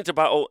 strutting into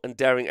battle and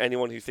daring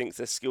anyone who thinks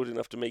they're skilled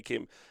enough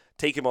to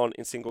take him on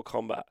in single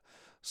combat.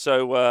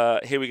 So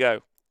here we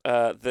go.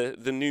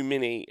 The new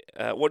mini.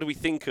 What do we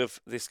think of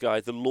this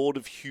guy, the Lord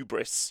of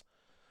Hubris?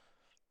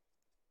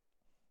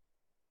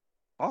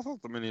 I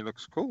thought the mini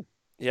looks cool.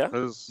 Yeah?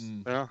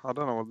 Yeah, I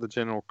don't know what the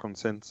general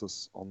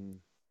consensus on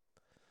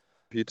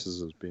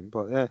computers has been,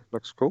 but yeah, it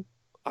looks cool.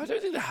 I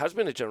don't think there has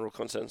been a general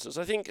consensus.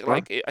 I think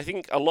I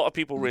think a lot of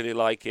people really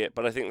like it,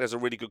 but I think there's a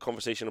really good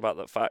conversation about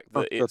the fact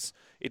that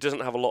it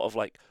doesn't have a lot of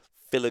like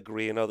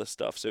filigree and other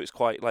stuff, so it's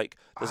quite like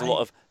there's a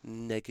lot of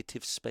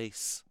negative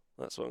space.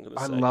 That's what I'm going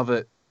to say. I love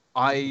it.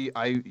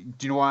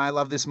 Do you know why I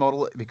love this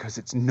model? Because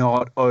it's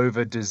not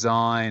over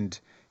designed.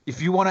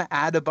 If you want to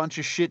add a bunch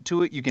of shit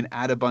to it, you can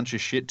add a bunch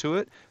of shit to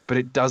it, but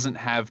it doesn't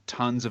have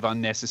tons of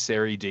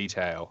unnecessary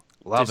detail.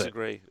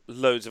 Disagree.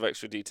 Loads of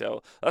extra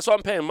detail. That's what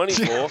I'm paying money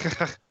for.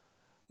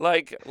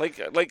 Like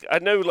I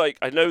know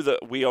that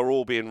we are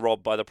all being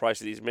robbed by the price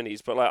of these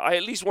minis, but like I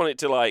at least want it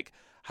to like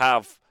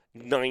have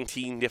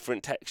 19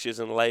 different textures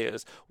and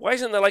layers. Why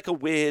isn't there like a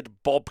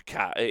weird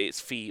bobcat at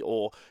its feet,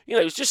 or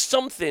it's just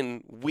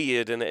something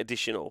weird and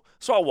additional?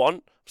 That's what I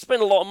want.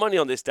 Spend a lot of money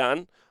on this,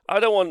 Dan. I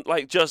don't want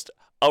like just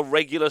a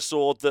regular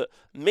sword that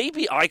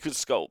maybe I could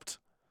sculpt.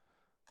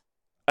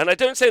 And I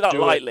don't say that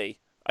lightly.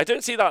 I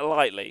don't see that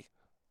lightly.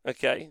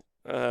 Okay.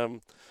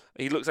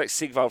 He looks like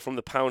Sigval from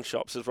the Pound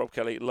Shop, says Rob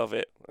Kelly. Love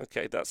it.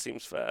 Okay, that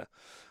seems fair.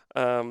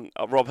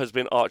 Rob has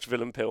been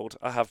arch-villain pilled.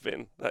 I have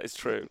been. That is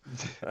true.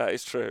 That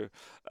is true.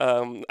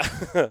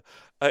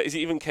 Is it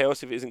even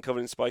chaos if it isn't covered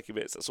in spiky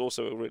bits? That's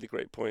also a really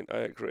great point. I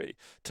agree.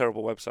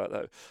 Terrible website,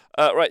 though.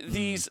 Right,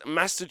 these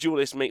master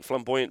duelists make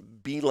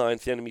flamboyant beeline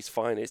to the enemy's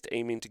finest,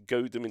 aiming to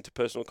goad them into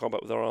personal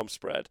combat with their arms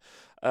spread.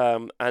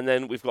 And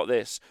then we've got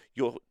this.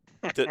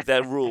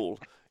 Their rule.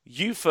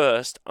 You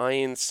first, I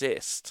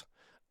insist.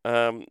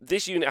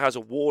 This unit has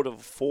a ward of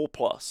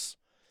 4+.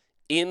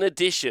 In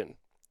addition,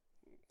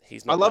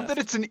 he's not. I love that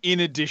it's an in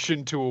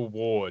addition to a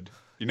ward.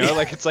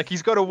 Like it's like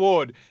he's got a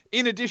ward.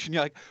 In addition,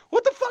 you're like,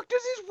 what the fuck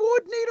does his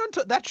ward need on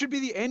top? That should be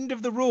the end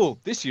of the rule.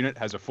 This unit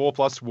has a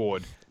 4+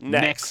 ward.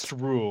 Next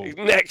rule.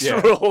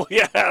 Rule,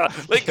 yeah.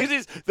 Like,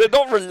 because they're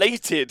not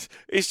related.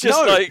 It's just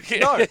no.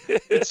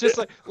 It's just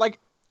like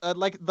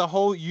the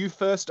whole "you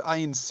first, I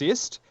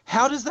insist."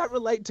 How does that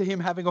relate to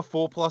him having a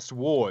 4+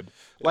 ward?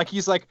 Like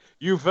he's like,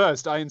 "You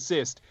first, I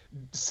insist."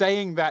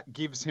 Saying that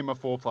gives him a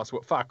 4+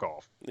 ward. Fuck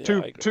off.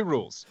 Yeah, two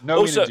rules.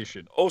 No in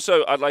addition.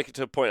 Also, I'd like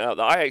to point out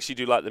that I actually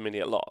do like the mini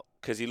a lot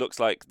because he looks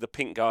like the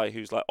pink guy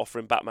who's like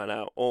offering Batman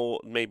out, or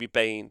maybe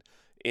Bane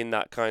in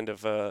that kind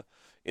of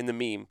in the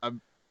meme.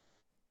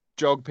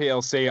 Jog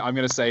PLC, I'm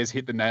going to say, has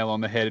hit the nail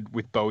on the head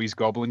with Bowie's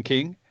Goblin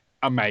King.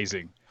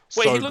 Amazing.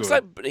 Wait, so he looks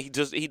good. like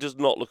he does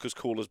not look as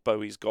cool as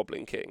Bowie's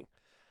Goblin King.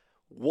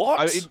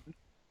 What?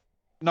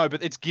 No,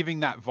 but it's giving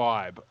that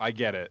vibe. I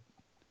get it.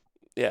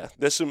 Yeah,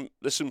 there's some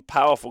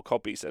powerful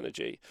copies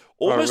energy.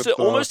 Almost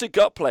a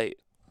gut plate.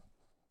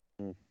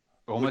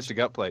 Almost a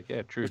gut plate.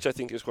 Yeah, true. Which I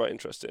think is quite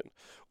interesting.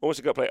 Almost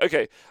a gut plate.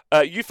 Okay,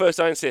 you first,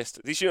 I insist.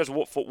 These units have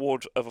a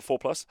ward of a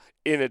 4+.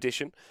 In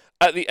addition,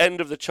 at the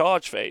end of the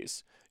charge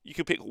phase, you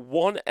can pick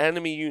one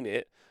enemy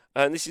unit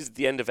and this is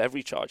the end of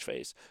every charge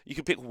phase, you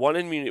can pick one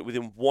enemy unit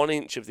within 1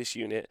 inch of this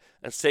unit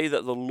and say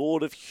that the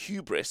Lord of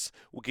Hubris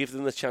will give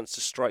them the chance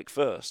to strike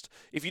first.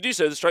 If you do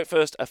so, the strike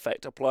first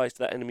effect applies to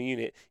that enemy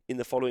unit in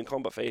the following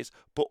combat phase,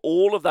 but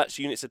all of that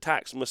unit's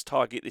attacks must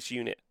target this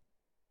unit.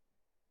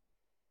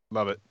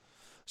 Love it.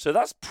 So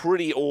that's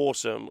pretty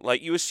awesome.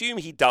 Like, you assume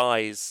he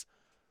dies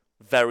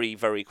very,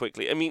 very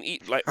quickly. I mean,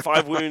 like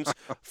 5 wounds,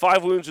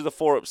 5 wounds with a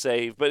 4-up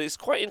save, but it's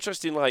quite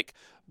interesting, like,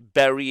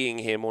 burying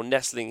him or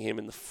nestling him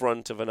in the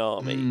front of an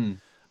army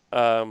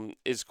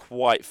is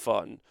quite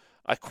fun.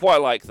 I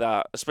quite like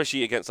that,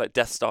 especially against, like,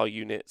 Death Star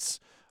units.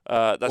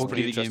 That's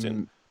pretty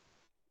interesting.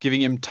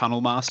 Giving him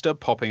Tunnel Master,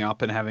 popping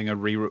up and having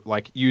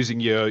a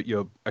using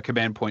a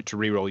command point to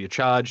reroll your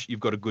charge. You've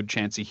got a good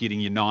chance of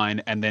hitting your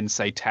 9, and then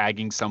say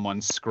tagging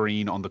someone's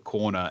screen on the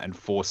corner and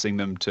forcing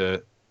them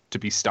to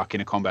be stuck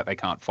in a combat they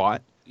can't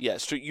fight. Yeah,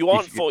 it's true. You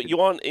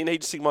aren't in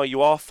Age of Sigmar.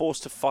 You are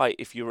forced to fight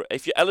if you're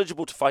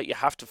eligible to fight. You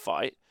have to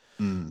fight.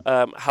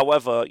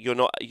 However,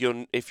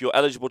 if you're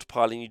eligible to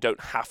pile in, you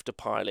don't have to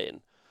pile in.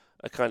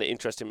 A kind of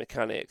interesting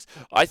mechanics.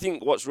 I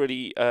think what's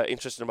really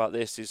interesting about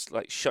this is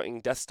like shutting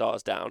Death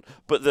Stars down.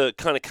 But the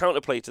kind of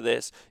counterplay to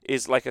this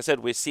is, like I said,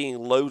 we're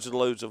seeing loads and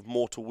loads of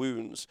mortal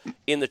wounds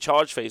in the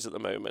charge phase at the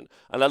moment.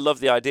 And I love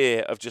the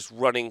idea of just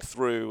running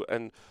through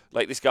and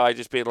like this guy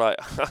just being like,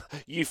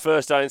 "You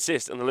first, I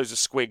insist," and then loads of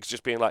squigs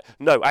just being like,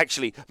 "No,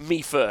 actually,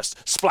 me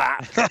first."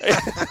 Splat.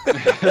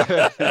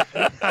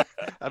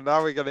 And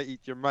now we're gonna eat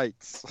your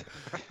mates.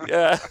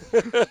 Yeah.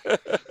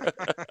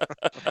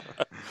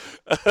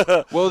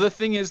 Well, the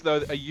thing is,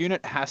 though, a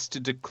unit has to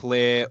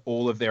declare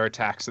all of their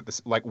attacks at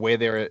like where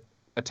their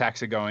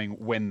attacks are going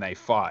when they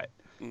fight.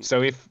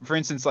 So if, for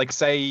instance, like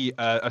say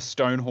a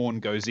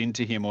Stonehorn goes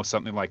into him or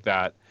something like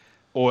that,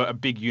 or a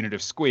big unit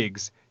of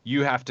squigs,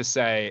 you have to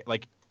say,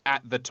 like,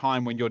 at the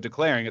time when you're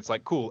declaring, it's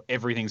like, cool,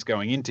 everything's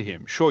going into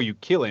him. Sure, you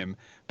kill him,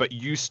 but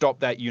you stop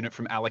that unit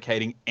from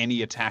allocating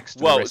any attacks to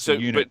the rest of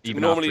the unit,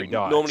 even after he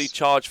dies. Normally,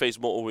 charge phase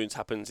mortal wounds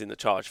happens in the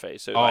charge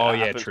phase. So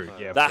true.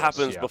 Yeah, that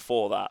happens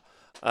before that.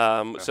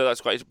 So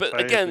that's quite. But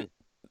again,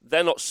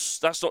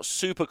 that's not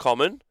super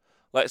common.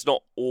 Like, it's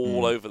not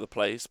all over the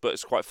place, but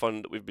it's quite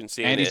fun that we've been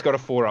seeing. And he's got a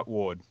 4-up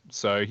ward,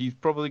 so he's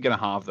probably going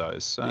to halve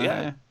those. So,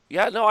 yeah.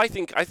 No, I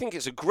think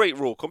it's a great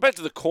rule compared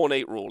to the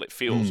Cornate rule. It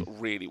feels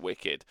really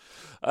wicked.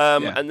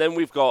 And then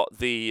we've got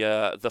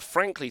the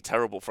frankly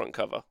terrible front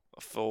cover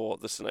for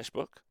the Sinesh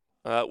book,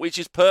 which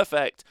is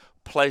perfect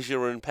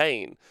pleasure and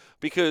pain,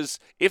 because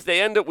if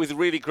they end up with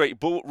really great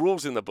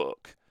rules in the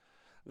book,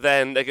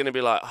 then they're going to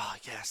be like, "Oh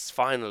yes,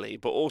 finally,"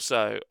 but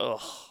also,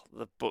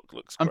 the book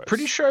looks gross. I'm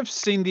pretty sure I've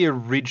seen the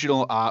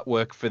original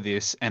artwork for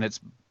this, and it's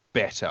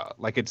better.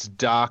 Like, it's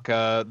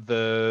darker.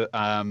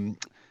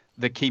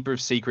 The Keeper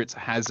of Secrets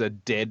has a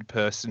dead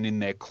person in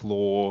their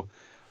claw.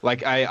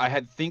 Like,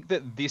 I think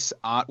that this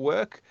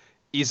artwork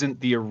isn't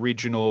the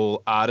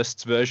original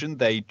artist's version.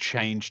 They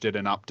changed it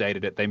and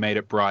updated it. They made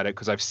it brighter,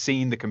 because I've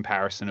seen the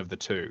comparison of the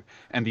two,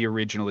 and the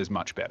original is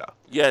much better.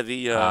 Yeah,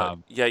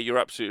 you're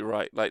absolutely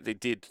right. Like, they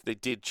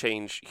did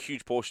change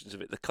huge portions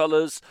of it. The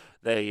colors,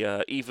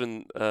 they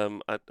even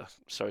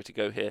sorry to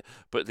go here,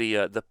 but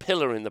the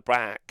pillar in the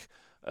back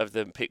of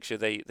the picture,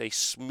 they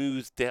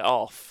smoothed it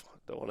off. I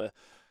don't want to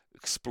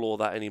explore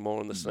that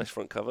anymore on the Sinesh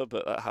front cover,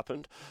 but that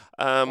happened.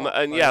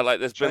 And yeah, like,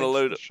 there's been a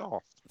load of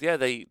shaft. Yeah,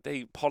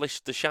 they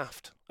polished the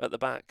shaft at the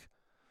back.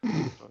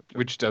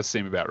 Which does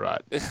seem about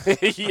right.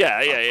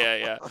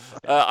 Yeah.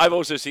 I've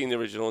also seen the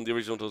original, and the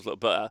original does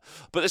look better.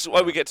 But this is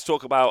why we get to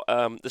talk about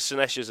the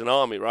Sinesh as an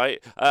army,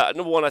 right?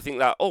 Number one, I think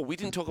that... Oh, we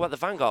didn't talk about the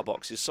Vanguard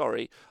boxes,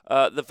 sorry.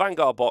 The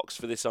Vanguard box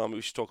for this army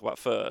we should talk about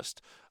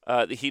first.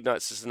 The Heat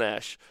Knights of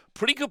Sinesh.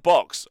 Pretty good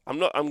box. I'm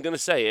going to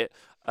say it.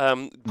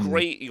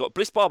 Great. You got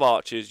Bliss Barb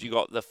Archers, you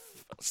got the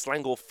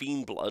Slangor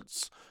Fiend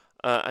Bloods,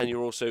 and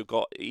you also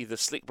got either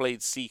Slick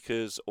Blade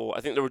Seekers, or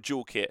I think they're a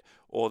dual kit,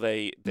 or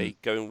they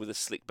go in with a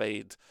Slick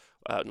Blade,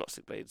 not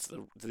Slick Blades,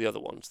 the other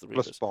ones, the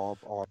Bliss Reapers. Barb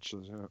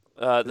Archers,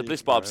 yeah. The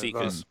Bliss Barb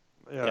Seekers.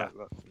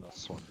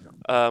 That's one.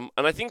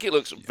 And I think it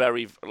looks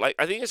very, like,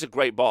 I think it's a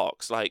great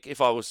box. Like, if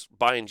I was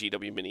buying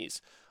GW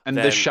minis. And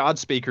the Shard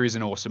Speaker is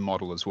an awesome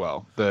model as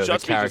well. The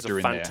character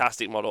in there.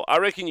 Fantastic model. I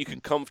reckon you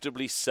could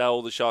comfortably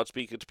sell the Shard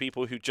Speaker to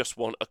people who just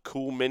want a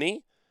cool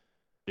mini.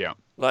 Yeah.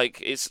 I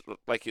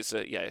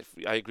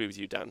agree with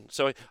you, Dan.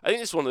 So I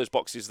think it's one of those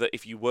boxes that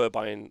if you were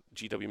buying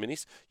GW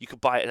minis, you could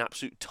buy an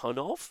absolute ton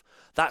of.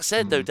 That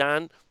said, though,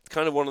 Dan,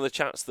 kind of one of the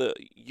chats that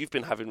you've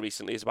been having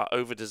recently is about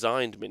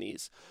over-designed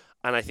minis.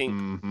 And I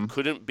think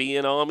couldn't be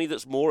an army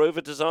that's more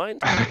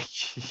over-designed.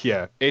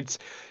 Yeah, it's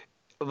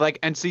like,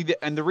 and see,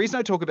 the reason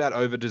I talk about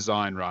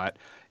over-design, right,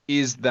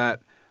 is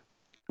that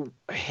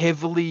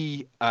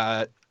heavily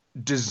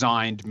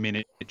designed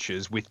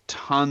miniatures with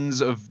tons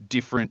of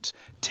different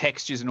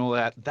textures and all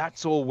that,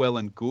 that's all well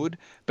and good,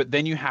 but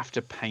then you have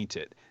to paint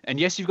it. And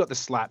yes, you've got the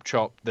slap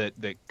chop that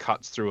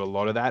cuts through a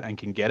lot of that and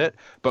can get it,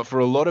 but for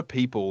a lot of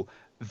people,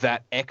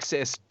 that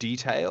excess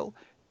detail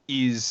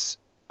is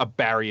a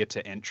barrier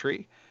to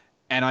entry.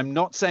 And I'm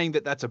not saying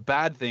that that's a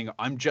bad thing.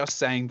 I'm just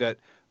saying that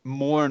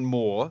more and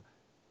more,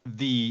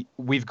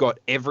 we've got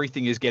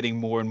everything is getting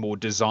more and more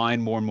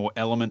design, more and more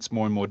elements,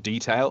 more and more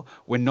detail.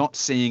 We're not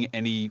seeing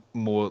any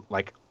more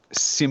like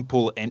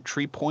simple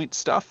entry point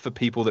stuff for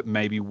people that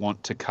maybe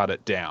want to cut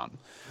it down.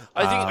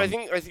 I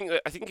think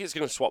it's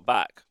going to swap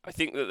back. I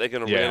think that they're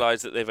going to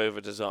realize that they've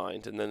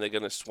over-designed, and then they're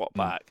going to swap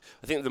back.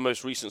 I think the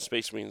most recent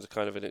Space Marines are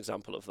kind of an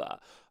example of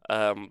that.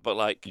 But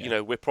like you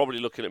know, we're probably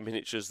looking at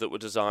miniatures that were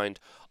designed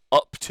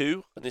up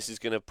to, and this is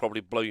going to probably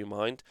blow your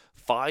mind,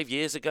 5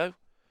 years ago.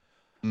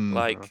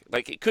 Like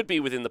it could be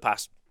within the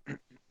past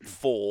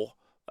 4.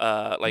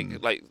 But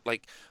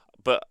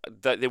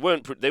they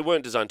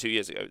weren't designed 2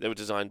 years ago. They were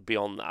designed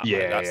beyond that.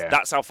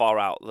 That's how far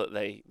out that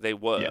they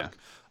work.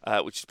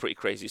 Which is pretty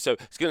crazy. So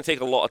it's going to take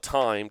a lot of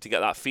time to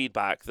get that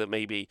feedback that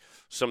maybe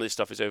some of this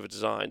stuff is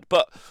over-designed.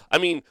 But I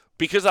mean,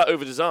 because that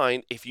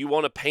over-design, if you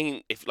want to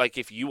paint,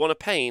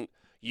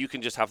 you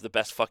can just have the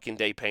best fucking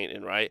day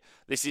painting, right?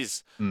 This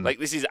is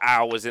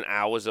hours and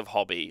hours of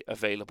hobby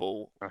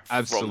available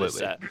from the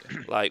set.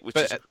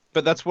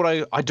 But that's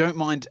what I don't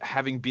mind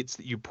having bits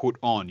that you put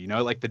on, you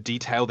know, like the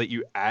detail that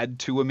you add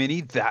to a mini,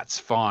 that's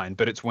fine.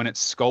 But it's when it's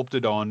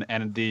sculpted on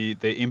and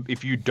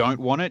if you don't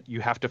want it, you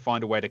have to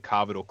find a way to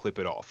carve it or clip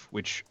it off,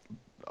 which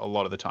a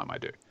lot of the time I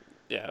do.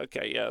 Yeah,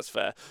 okay, yeah, that's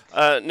fair.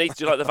 Nate,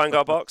 do you like the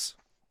Vanguard box?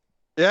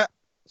 Yeah,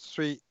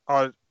 sweet.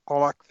 I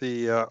like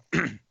the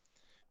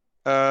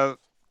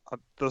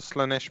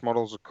Slanesh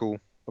models are cool.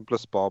 The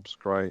Bliss Barb's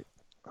great.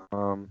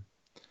 But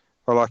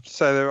like you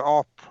say, they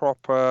are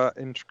proper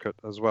intricate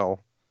as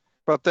well.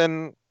 But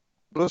then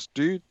this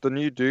dude, the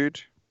new dude,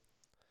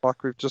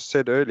 like we've just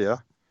said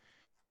earlier,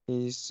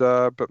 he's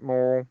a bit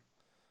more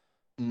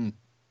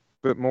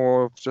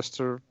of just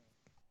a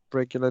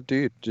regular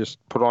dude. Just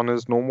put on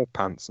his normal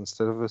pants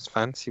instead of his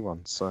fancy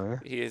ones. So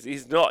he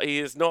is not,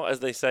 as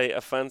they say,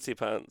 a fancy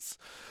pants.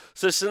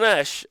 So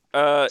Slanesh,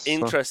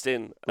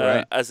 interesting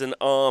as an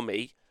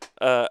army.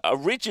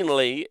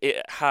 Originally,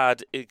 it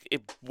had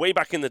way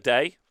back in the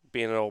day,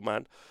 being an old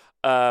man,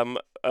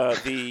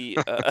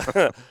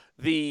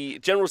 the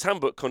General's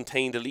Handbook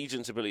contained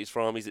allegiance abilities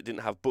for armies that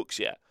didn't have books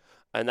yet,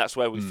 and that's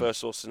where we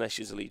first saw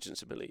Slanesh's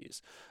allegiance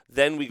abilities.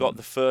 Then we got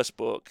the first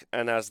book,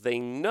 and as they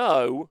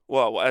know,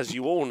 well, as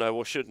you all know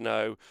or should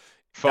know,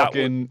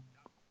 fucking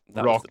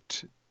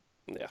rocked.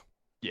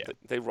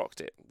 They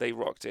rocked it. They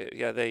rocked it.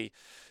 Yeah,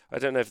 I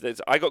don't know if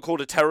I got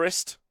called a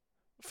terrorist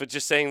for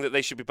just saying that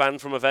they should be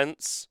banned from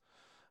events.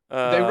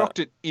 They rocked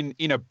it in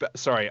a.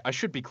 Sorry, I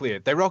should be clear.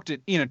 They rocked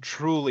it in a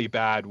truly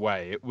bad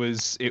way. It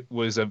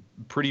was a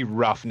pretty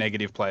rough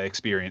negative player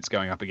experience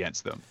going up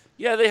against them.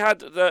 Yeah, they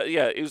had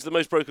it was the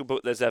most broken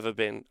book there's ever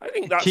been. I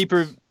think that's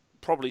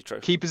probably true.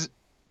 Keepers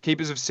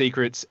of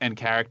secrets and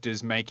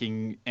characters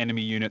making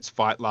enemy units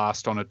fight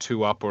last on a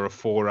 2-up or a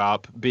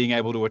 4-up, being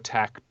able to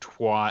attack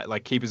twice,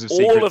 like Keepers of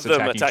Secrets all of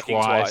them attacking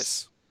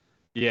twice.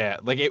 Yeah,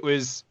 like it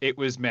was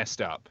messed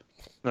up.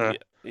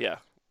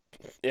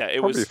 Yeah, it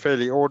probably was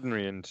fairly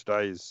ordinary in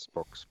today's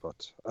books,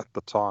 but at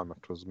the time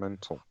it was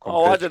mental.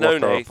 I don't know,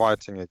 They were Nate.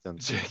 fighting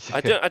against.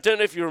 I don't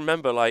know if you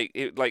remember, like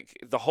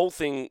the whole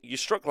thing. You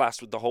struck last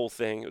with the whole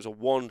thing. It was a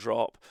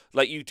 1-drop.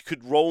 Like you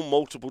could roll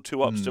multiple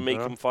 2-ups to make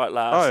them fight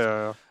last. Oh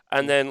yeah.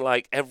 And then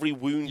like every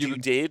wound you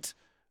did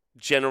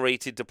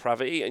generated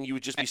depravity, and you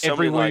would just be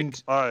every summoning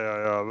wound.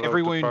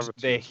 Every wound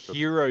depravity their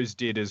heroes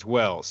did as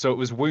well. So it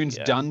was wounds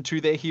done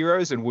to their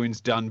heroes and wounds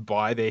done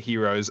by their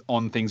heroes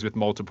on things with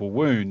multiple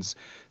wounds.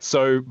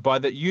 So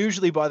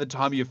usually by the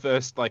time your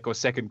first or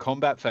second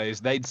combat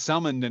phase, they'd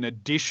summoned an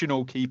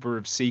additional Keeper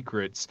of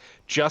Secrets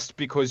just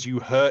because you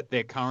hurt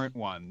their current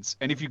ones.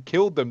 And if you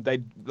killed them, they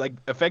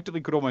effectively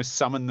could almost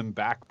summon them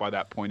back by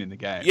that point in the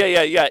game.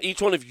 Yeah.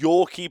 Each one of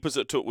your keepers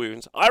that took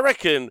wounds, I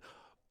reckon.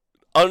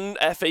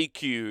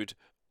 Un-FAQ'd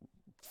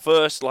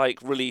first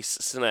release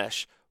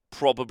Slanesh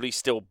probably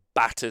still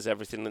batters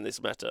everything in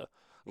this meta.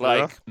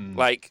 I'm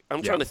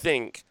trying to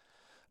think.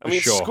 I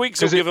mean, sure.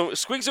 Squigs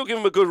will give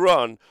him a good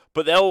run,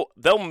 but they'll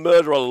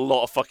murder a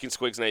lot of fucking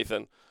Squigs,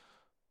 Nathan.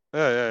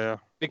 Yeah.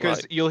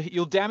 Because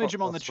you'll damage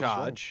them on the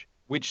charge,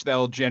 which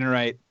they'll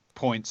generate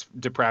points,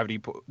 depravity.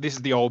 This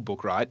is the old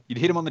book, right? You'd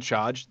hit them on the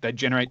charge, they'd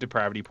generate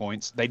depravity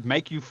points, they'd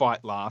make you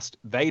fight last,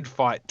 they'd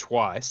fight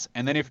twice,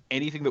 and then if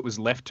anything that was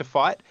left to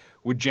fight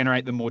would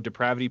generate them more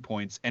depravity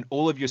points, and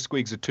all of your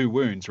Squigs are 2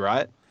 wounds,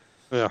 right?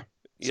 Yeah.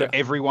 So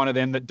every one of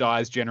them that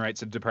dies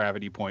generates a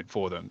depravity point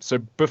for them. So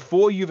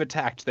before you've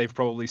attacked, they've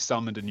probably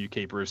summoned a new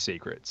Keeper of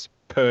Secrets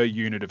per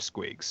unit of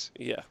Squigs.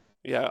 Yeah.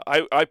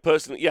 I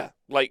personally,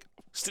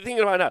 thinking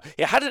about it now,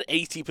 it had an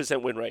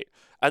 80% win rate,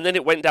 and then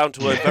it went down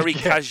to a very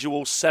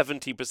casual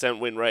 70%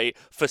 win rate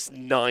for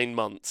 9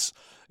 months.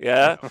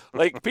 Yeah,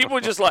 people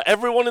were just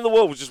everyone in the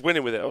world was just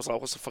winning with it. I was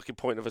like, what's the fucking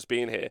point of us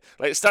being here?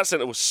 Stat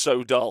Center was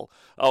so dull.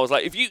 I was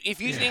like, if you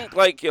think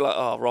you're like,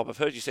 oh Rob, I've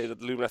heard you say the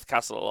Lumineth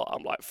Castle a lot.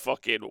 I'm like,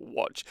 fucking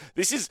watch.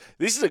 This is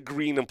a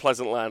green and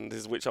pleasant land,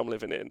 is which I'm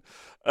living in.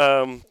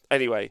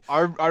 Anyway,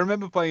 I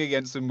remember playing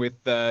against them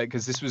with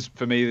because this was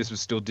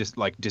still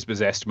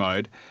dispossessed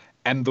mode,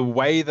 and the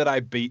way that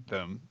I beat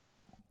them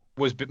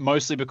was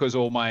mostly because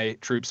all my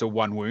troops are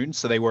 1 wound,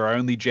 so they were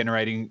only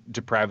generating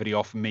depravity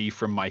off me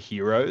from my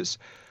heroes.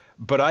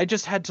 But I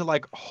just had to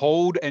like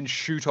hold and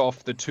shoot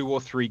off the 2 or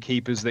 3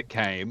 keepers that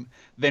came,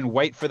 then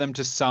wait for them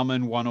to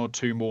summon 1 or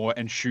 2 more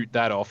and shoot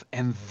that off,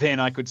 and then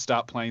I could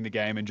start playing the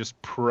game and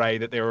just pray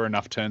that there were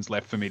enough turns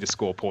left for me to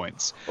score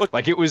points. Well,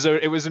 like it was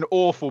an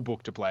awful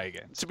book to play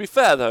against. To be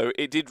fair, though,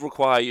 it did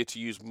require you to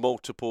use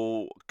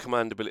multiple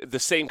command ability, the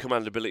same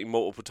command ability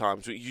multiple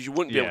times, which you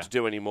wouldn't be able to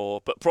do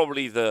anymore. But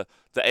probably the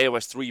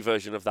AOS 3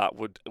 version of that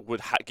would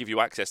give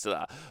you access to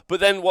that. But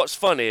then what's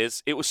fun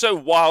is it was so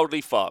wildly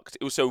fucked,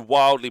 it was so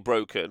wildly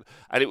broken,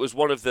 and it was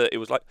it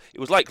was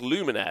like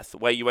Lumineth,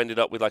 where you ended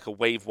up with like a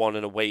wave 1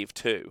 and a wave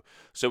 2.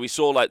 So we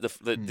saw like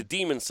the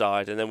demon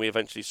side, and then we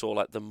eventually saw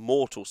like the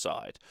mortal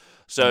side.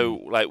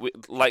 So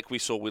like we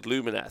saw with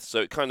Lumineth, so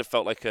it kind of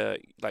felt like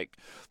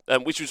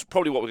which was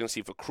probably what we're going to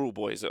see for Cruel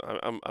Boys.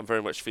 I'm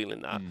very much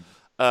feeling that.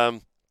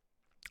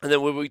 And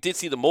then when we did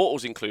see the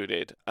Mortals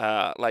included,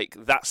 like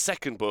that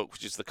second book,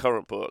 which is the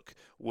current book,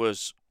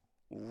 was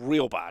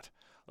real bad.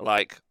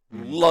 Like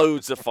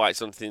loads of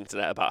fights on the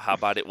internet about how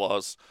bad it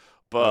was,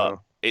 but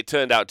it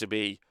turned out to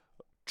be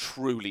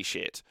truly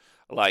shit.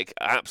 Like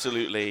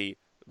absolutely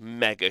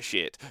mega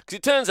shit. Because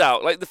it turns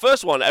out, like the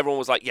first one, everyone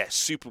was like, yes,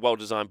 super well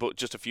designed, but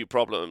just a few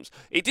problems.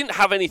 It didn't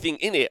have anything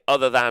in it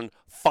other than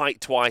fight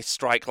twice,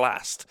 strike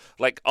last,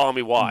 like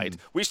army wide,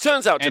 which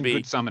turns out to be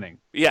good summoning.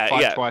 Yeah,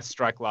 fight twice,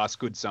 strike last,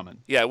 good summon.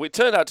 Yeah, which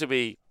turned out to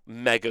be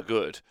mega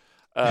good.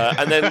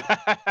 And then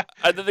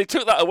they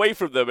took that away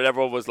from them, and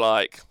everyone was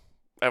like,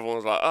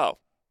 oh,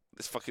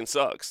 this fucking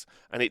sucks.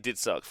 And it did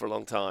suck for a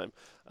long time.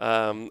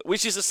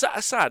 Which is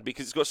sad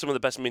because it's got some of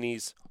the best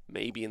minis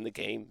maybe in the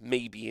game,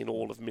 maybe in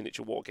all of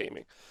miniature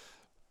wargaming.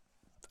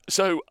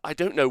 So I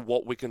don't know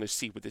what we're going to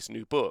see with this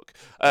new book.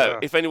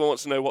 If anyone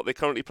wants to know what they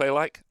currently play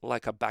like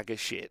a bag of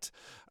shit.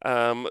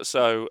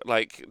 So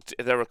like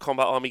they're a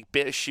combat army,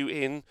 bit of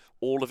shooting,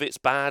 all of it's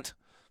bad.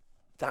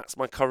 That's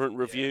my current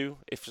review.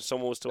 If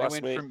someone was to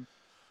ask me.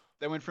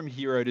 They went from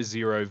hero to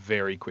zero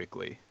very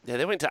quickly. Yeah,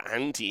 they went to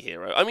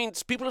anti-hero. I mean,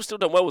 people have still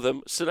done well with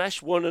them.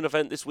 Sinesh won an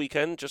event this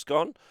weekend, just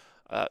gone.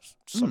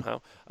 Somehow.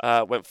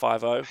 Went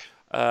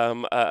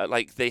 5-0.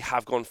 Like, they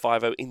have gone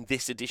 5-0 in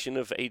this edition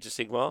of Age of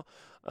Sigmar.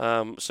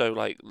 So,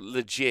 like,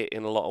 legit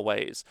in a lot of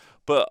ways.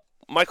 But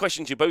my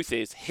question to you both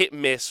is hit,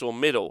 miss, or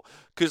middle?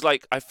 Because,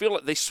 like, I feel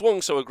like they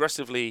swung so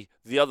aggressively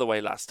the other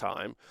way last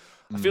time.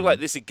 I feel like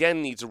this,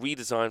 again, needs a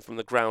redesign from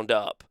the ground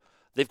up.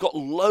 They've got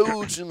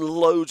loads and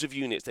loads of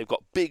units. They've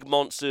got big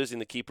monsters in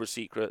the Keeper of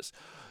Secrets.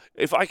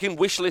 If I can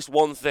wish list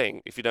one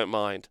thing, if you don't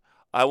mind,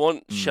 I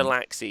want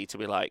Shalaxi to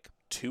be like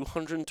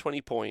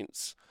 220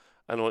 points,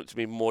 and I want it to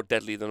be more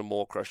deadly than a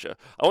Maw Crusher.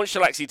 I want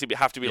Shalaxi to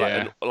have to be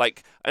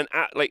like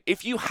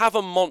if you have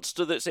a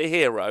monster that's a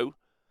hero,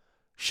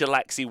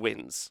 Shalaxi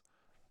wins.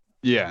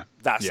 Yeah,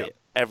 that's it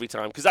every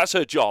time because that's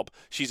her job.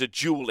 She's a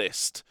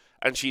duelist,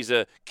 and she's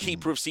a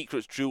Keeper of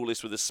Secrets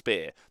duelist with a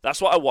spear.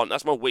 That's what I want.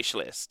 That's my wish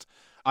list.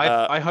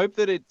 I hope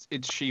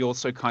that she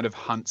also kind of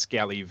hunts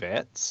galley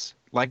vets.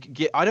 Like,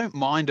 I don't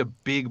mind a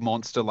big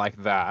monster like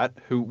that.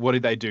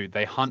 What do?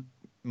 They hunt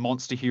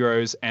monster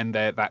heroes, and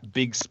that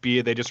big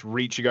spear, they're just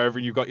reaching over,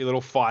 and you've got your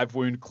little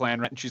 5-wound clan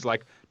rat, and she's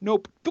like,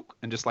 nope,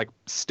 and just like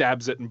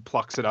stabs it and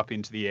plucks it up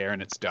into the air,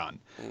 and it's done.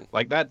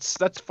 Like, that's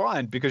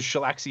fine, because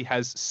Shalaxi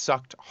has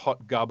sucked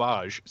hot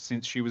garbage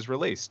since she was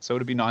released, so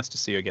it'd be nice to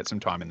see her get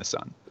some time in the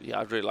sun. Yeah,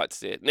 I'd really like to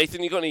see it.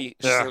 Nathan, you got any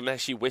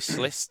Slaneshi wish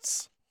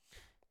lists?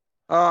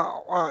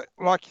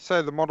 Like you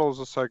say, the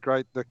models are so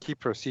great. The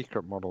Keeper of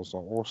Secret models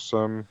are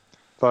awesome.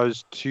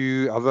 Those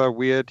 2 other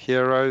weird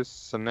heroes,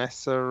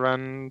 Sinessa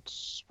and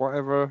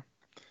whatever,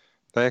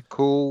 they're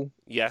cool.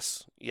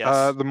 Yes.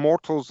 The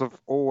Mortals have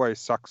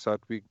always sucked, so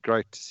it'd be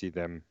great to see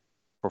them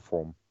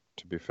perform,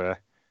 to be fair.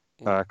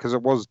 Because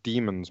it was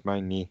demons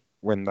mainly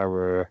when they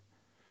were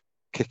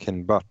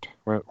kicking butt,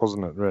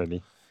 wasn't it,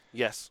 really?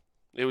 Yes.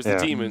 It was the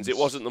demons. It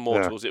wasn't the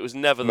Mortals. It was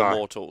never the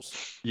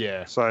Mortals.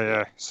 Yeah. So,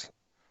 yeah.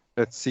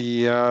 Let's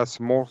see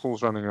some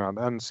Mortals running around,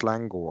 and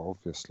Slangor,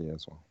 obviously,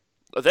 as well.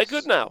 They're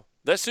good now.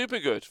 They're super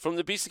good. From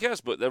the Beast of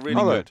Chaos book, they're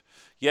really good.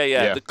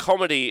 Yeah. The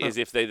comedy is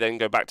if they then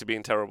go back to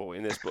being terrible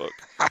in this book.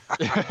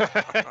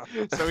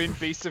 So in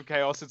Beast of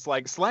Chaos, it's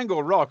like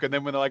Slangor rock, and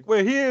then when they're like,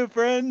 we're here,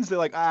 friends, they're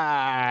like,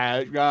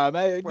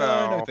 mate,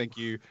 no, thank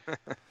you.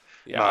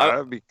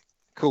 That'd be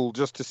cool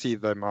just to see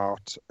them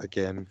out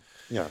again.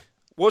 Yeah.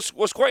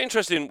 What's quite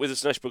interesting with the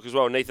Slanesh book as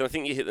well, Nathan, I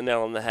think you hit the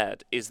nail on the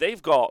head, is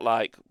they've got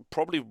like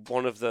probably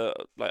one of the,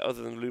 like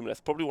other than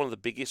Lumineth, probably one of the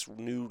biggest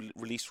new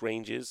release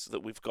ranges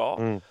that we've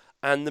got.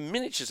 And the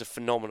miniatures are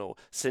phenomenal.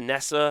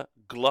 Sinessa,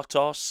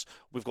 Gluttos,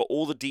 we've got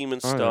all the demon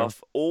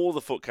stuff, all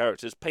the foot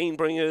characters,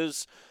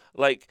 Painbringers.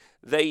 Like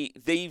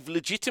they've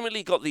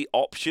legitimately got the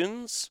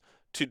options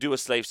to do a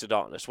Slaves to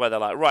Darkness where they're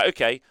like, right,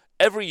 okay,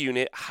 every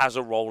unit has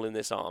a role in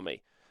this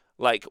army.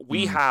 Like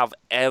we have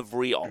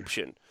every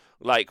option.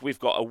 Like, we've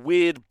got a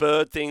weird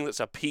bird thing that's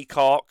a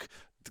peacock.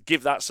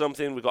 Give that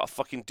something. We've got a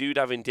fucking dude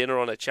having dinner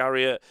on a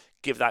chariot.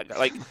 give that guy.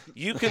 Like,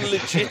 you can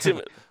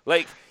legitimate,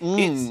 like,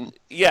 it's,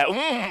 yeah,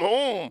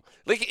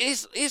 like,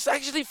 it's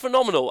actually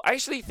phenomenal.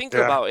 Actually, thinking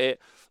about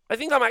it, I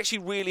think I'm actually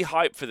really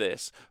hyped for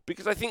this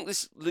because I think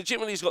this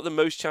legitimately has got the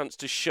most chance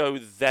to show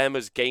them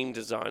as game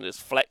designers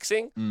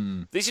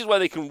flexing. This is where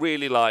they can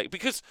really, like,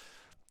 because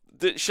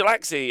the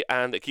Shalaxi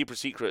and A Keeper of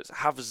Secrets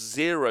have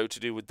zero to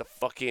do with the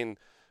fucking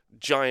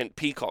giant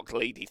peacock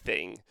lady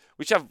thing,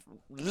 which have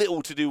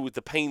little to do with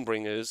the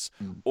Painbringers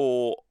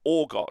or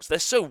Orgots. They're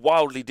so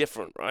wildly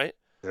different, right?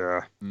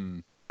 Yeah.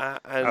 And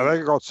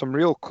they got some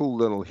real cool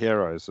little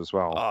heroes as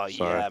well. Oh,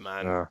 so, yeah,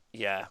 man.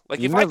 Yeah. Like,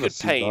 you if I never could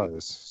see paint...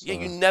 those, so, yeah,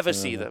 you never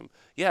see them.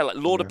 Yeah, like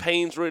Lord of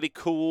Pain's really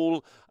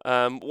cool.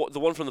 The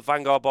one from the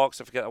Vanguard box,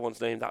 I forget that one's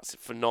name. That's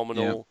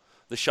phenomenal.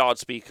 The Shard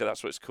Speaker,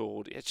 that's what it's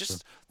called. It's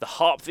just the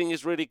harp thing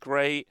is really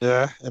great.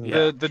 Yeah,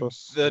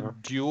 the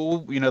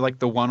dual, like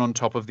the one on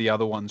top of the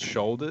other one's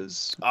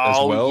shoulders. Oh,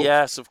 as well.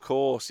 Yes, of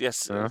course.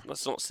 Yes,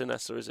 that's not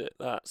Sinessa, is it?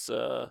 That's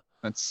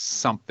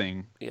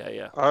something.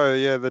 Yeah. Oh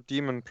yeah, the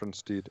Demon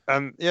Prince dude,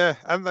 and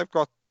they've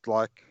got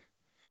like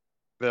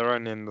their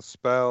own in the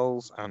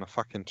spells and a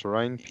fucking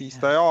terrain piece.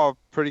 They are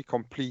pretty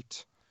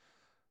complete.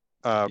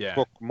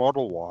 Book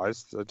model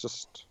wise, they're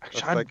just.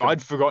 Actually,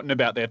 I'd forgotten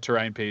about their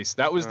terrain piece.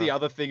 That was the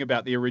other thing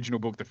about the original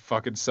book that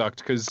fucking sucked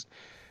because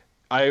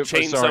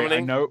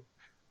summoning.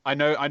 I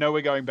know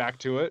we're going back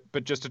to it,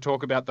 but just to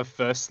talk about the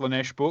first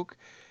Slanesh book,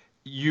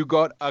 you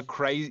got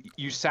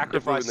you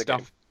sacrifice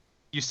stuff.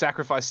 You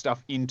sacrifice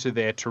stuff into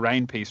their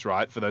terrain piece,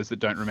 right? For those that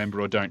don't remember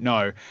or don't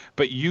know.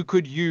 But you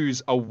could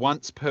use a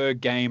once per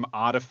game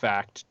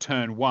artifact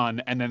turn 1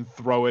 and then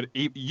throw it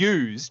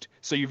used.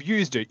 So you've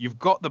used it, you've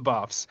got the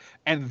buffs,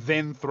 and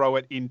then throw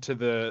it into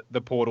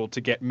the portal to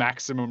get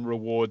maximum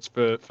rewards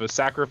for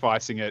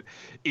sacrificing it.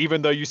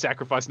 Even though you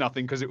sacrifice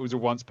nothing because it was a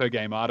once per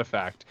game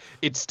artifact.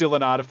 It's still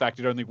an artifact,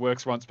 it only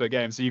works once per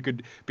game. So you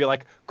could be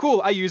like,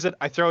 cool, I use it,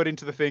 I throw it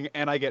into the thing,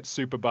 and I get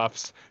super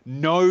buffs.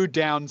 No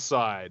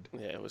downside.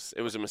 Yeah,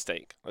 it was a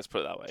mistake. Let's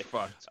put it that way.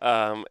 Fucked.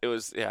 It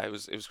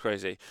was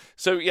crazy.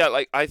 So yeah,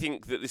 like I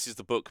think that this is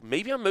the book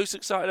maybe I'm most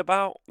excited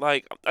about.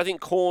 Like I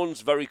think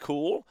Khorne's very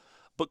cool,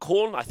 but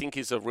Khorne I think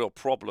is a real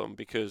problem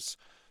because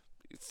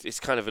it's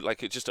kind of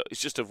like it's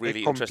just a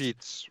really interesting. It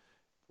competes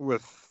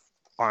with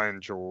Iron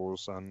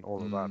Jaws and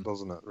all of that,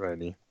 doesn't it?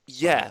 Really.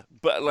 Yeah,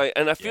 but like,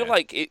 and I feel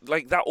like it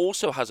like that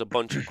also has a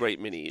bunch of great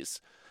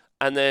minis,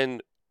 and then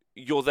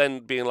you're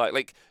then being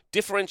like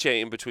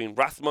differentiating between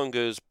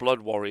Wrathmongers, Blood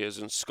Warriors,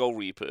 and Skull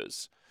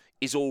Reapers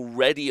is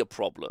already a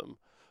problem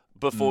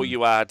before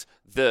you add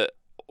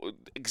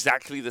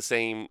exactly the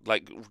same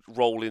like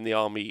role in the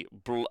army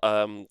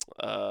bloodletters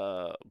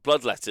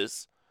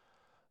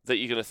that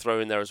you're going to throw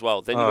in there as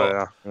well. Then you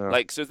got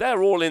like so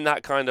they're all in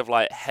that kind of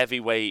like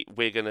heavyweight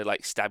we're going to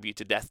like stab you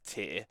to death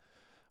tier,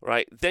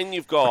 right? Then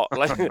you've got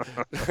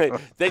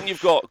then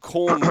you've got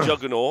Khorne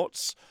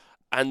Juggernauts.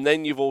 And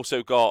then you've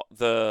also got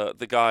the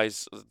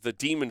guys, the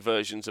demon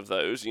versions of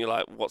those, and you're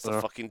like, what's the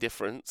fucking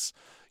difference?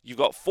 You've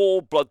got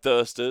 4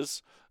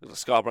 Bloodthirsters,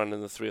 Scarbrand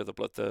and the 3 other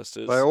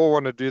Bloodthirsters. They all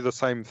want to do the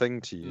same thing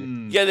to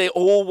you. Yeah, they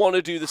all want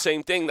to do the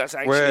same thing. That's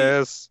actually...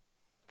 Whereas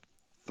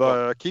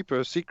the Keeper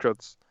of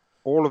Secrets,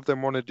 all of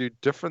them want to do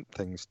different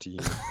things to you.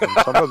 And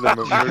some of them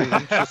are very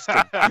interesting.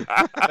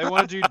 They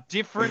want to do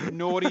different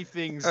naughty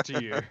things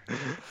to you.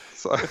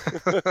 So,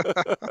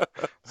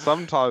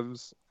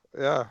 sometimes,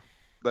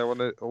 they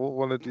all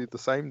want to do the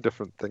same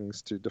different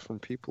things to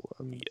different people,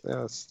 and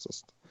it's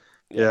just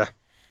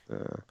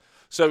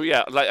So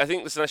like I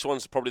think the Slanesh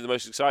one's probably the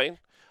most exciting,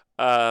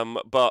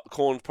 but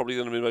Khorne's probably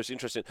going to be the most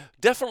interesting.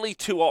 Definitely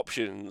 2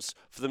 options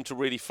for them to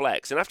really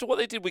flex, and after what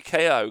they did with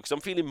KO, because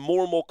I'm feeling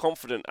more and more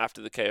confident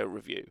after the KO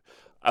review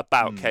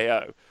about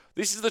KO.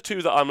 This is the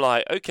 2 that I'm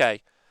like,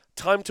 okay,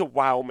 time to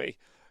wow me.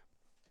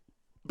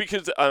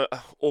 Because,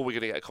 or we're going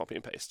to get a copy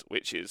and paste,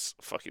 which is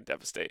fucking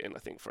devastating, I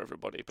think, for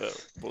everybody,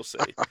 but we'll see.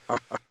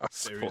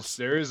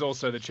 There is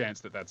also the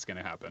chance that that's going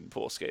to happen.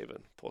 Poor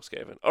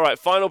Skaven. All right,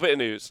 final bit of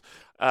news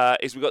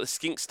is we've got the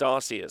Skink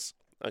Starseers,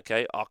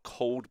 okay, our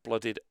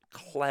cold-blooded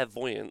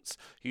clairvoyants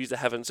who use the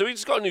heavens. So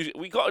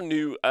we got a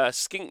new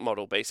Skink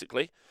model,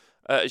 basically,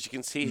 as you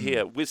can see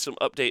here, with some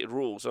updated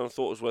rules, and I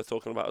thought it was worth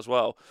talking about as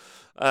well.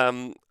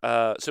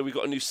 So we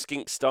got a new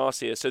Skink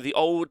Starseer. So the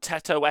old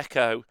Teto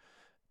Echo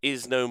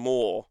is no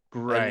more.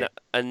 Great.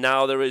 And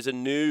now there is a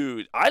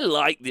new... I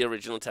like the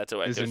original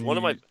Teto Echo. It's one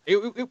of my...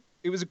 It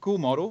was a cool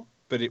model,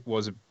 but it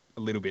was a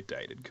little bit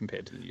dated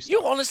compared to the new stuff.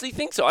 You honestly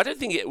think so? I don't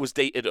think it was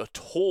dated at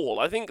all.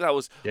 I think that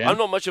was... I'm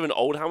not much of an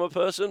old Hammer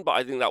person, but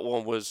I think that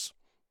one was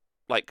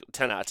like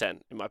 10 out of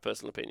 10, in my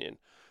personal opinion.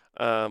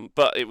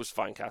 But it was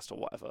fine cast or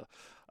whatever.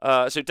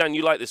 So, Dan,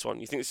 you like this one?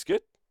 You think this is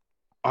good?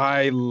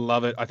 I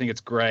love it. I think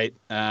it's great.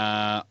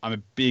 I'm a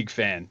big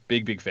fan.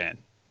 Big fan.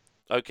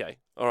 Okay.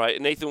 All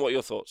right. Nathan, what are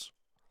your thoughts?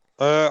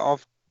 I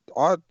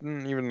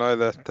didn't even know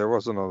that there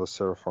was another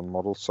Seraphon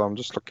model, so I'm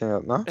just looking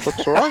at it now.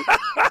 Looks all right.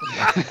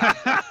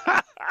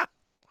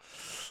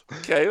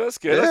 Okay, that's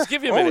good. Yeah. Let's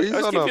give you a minute.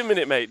 Let's give you a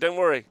minute, mate. Don't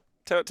worry.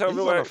 Tell me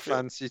He's on a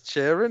fancy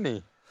chair, isn't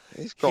he?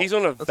 He's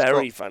on a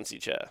very fancy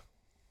chair.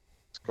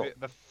 He's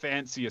the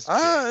fanciest.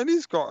 And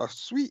he's got a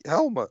sweet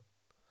helmet.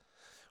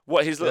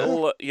 What his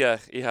little? Yeah,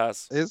 he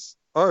has.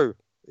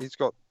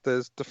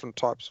 There's different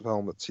types of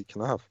helmets he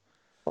can have.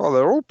 Oh,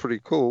 they're all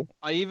pretty cool.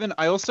 I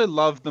also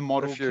love the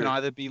model can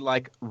either be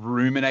like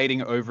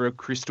ruminating over a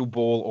crystal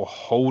ball or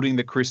holding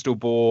the crystal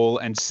ball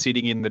and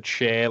sitting in the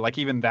chair. Like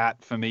even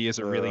that for me is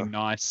a really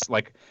nice,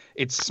 like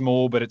it's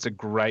small, but it's a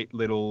great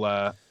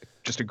little,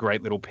 just a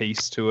great little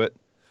piece to it.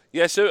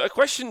 Yeah, so a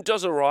question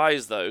does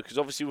arise though, because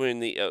obviously we're in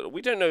the,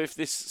 we don't know if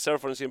this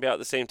Seraphon is going to be out at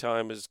the same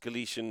time as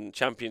Galician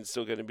Champion's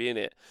still going to be in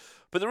it.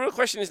 But the real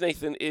question is,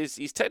 Nathan,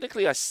 he's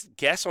technically, I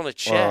guess, on a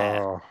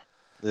chair.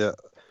 Yeah.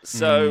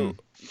 So,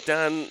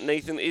 Dan,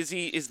 Nathan, is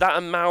that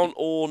a mount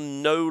or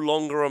no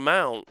longer a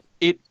mount?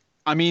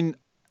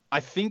 I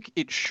think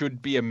it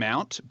should be a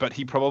mount, but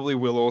he probably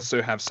will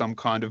also have some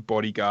kind of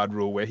bodyguard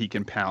rule where he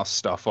can power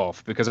stuff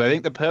off. Because I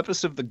think the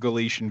purpose of the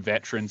Galician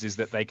veterans is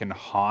that they can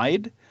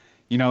hide.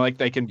 You know, like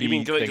they can be... You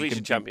mean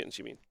Galician champions,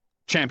 you mean?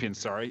 Champions,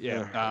 sorry,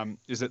 yeah.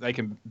 Is that they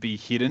can be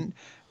hidden,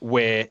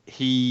 where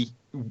he's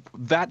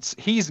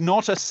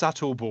not a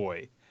subtle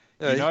boy.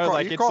 Yeah,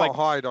 you can't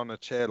hide on a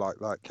chair like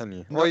that, can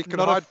you? Well, you can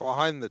hide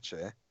behind the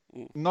chair.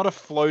 Not a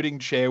floating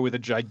chair with a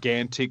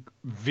gigantic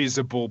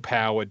visible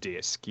power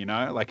disc, you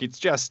know? Like, it's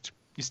just,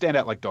 you stand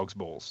out like dog's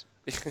balls.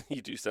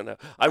 You do stand out.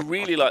 I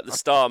really like the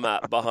star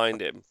map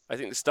behind him. I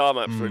think the star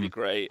map's really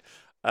great.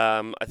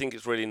 I think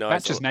it's really nice.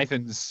 Matches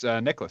Nathan's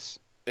necklace.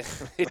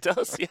 It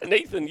does, yeah.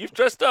 Nathan, you've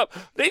dressed up.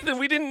 Nathan,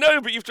 we didn't know,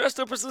 but you've dressed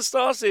up as the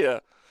Starseer.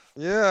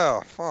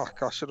 Yeah, fuck,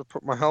 I should have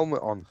put my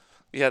helmet on.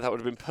 Yeah, that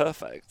would have been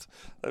perfect.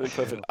 That would be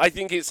perfect. I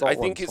think it's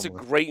a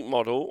great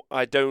model.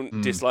 I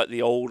don't dislike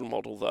the old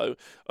model though.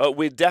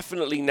 We're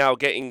definitely now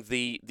getting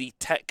the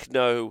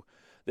techno.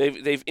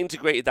 They've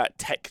integrated that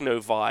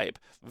techno vibe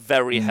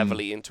very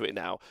heavily into it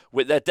now.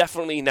 They're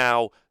definitely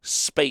now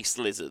space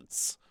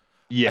lizards.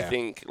 Yeah, I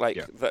think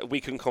that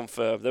we can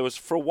confirm. There was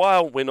for a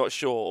while we're not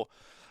sure.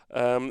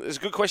 There's a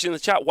good question in the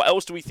chat. What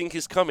else do we think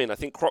is coming? I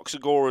think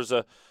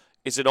Croxagora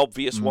is an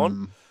obvious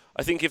one.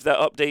 I think if they're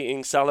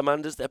updating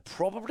Salamanders, they're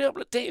probably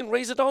updating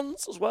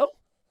Razordons as well.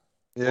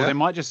 Yeah.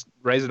 Well,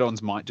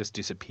 Razordons might just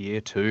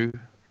disappear too.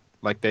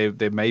 Like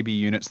there may be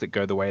units that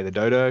go the way of the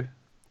Dodo.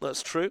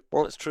 That's true.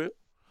 Well, that's true.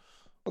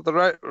 But the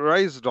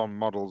Razordon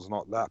model's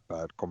not that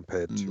bad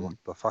compared to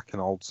the fucking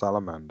old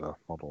Salamander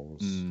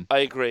models. I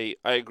agree.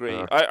 I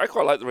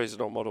quite like the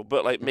Razordon model,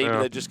 but like maybe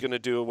they're just going to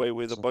do away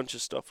with a bunch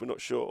of stuff. We're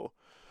not sure.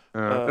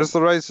 Is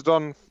the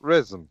Razordon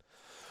resin?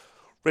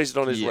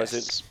 Razordon is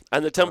resin.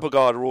 And the Temple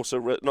Guard are also...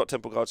 not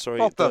Temple Guard, sorry.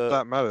 Not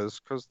that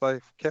matters, because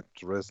they've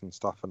kept resin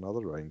stuff in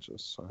other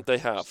ranges. So they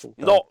have.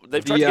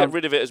 They've tried to get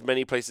rid of it as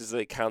many places as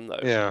they can,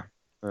 though. Yeah.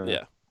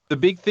 The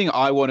big thing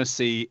I want to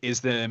see is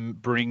them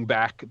bring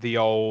back the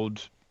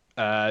old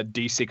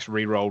D6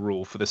 reroll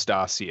rule for the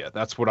Starseer.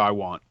 That's what I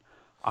want.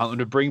 I want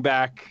to bring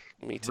back...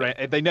 Me too.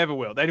 They never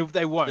will. They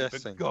won't.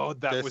 Guessing. But God,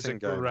 that was a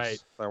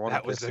great.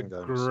 That was a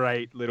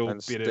great little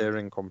and bit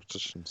staring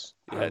competitions.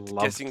 Yeah,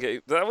 guessing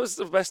game. That was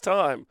the best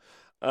time.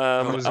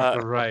 That was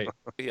great.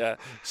 Yeah.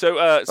 So.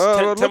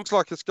 It looks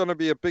like it's going to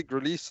be a big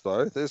release,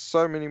 though. There's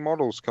so many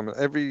models coming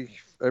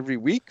every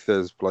week.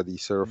 There's bloody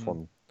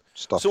Seraphon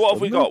stuff. So what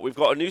have we got? We've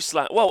got a new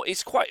slant. Well,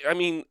 it's quite. I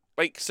mean,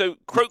 like, so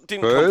Croak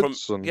didn't come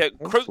from. Yeah,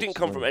 Croak didn't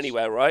come from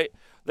anywhere, right?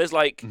 There's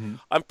like,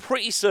 I'm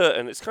pretty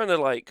certain it's kind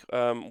of like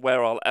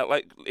where I'll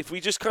like if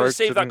we just kind of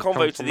save that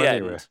convo to the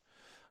end.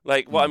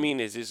 Like what I mean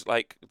is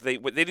like they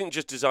didn't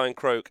just design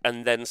Croak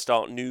and then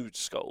start nude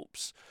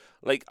sculpts.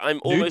 Like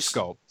I'm almost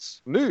sculpts.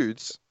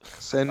 Nudes.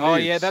 Oh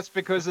yeah, that's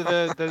because of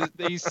the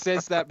he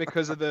says that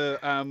because of the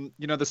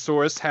the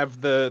Saurus have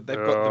they've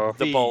got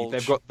the bulge.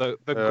 They've got the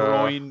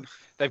groin,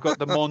 they've got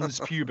the mons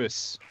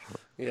pubis.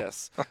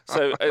 Yes.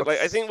 So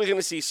I think we're going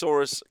to see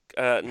Saurus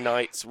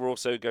Knights. We're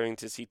also going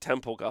to see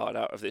Temple Guard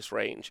out of this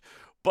range.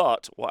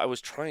 But what I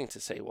was trying to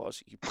say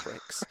was, you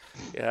pricks.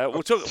 Yeah,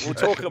 we'll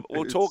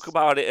talk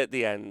about it at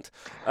the end.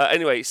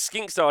 Anyway,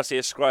 Skink Starseer,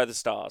 Scry the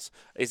Stars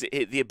is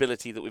the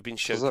ability that we've been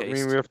showcased. Does that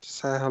mean we have to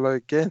say hello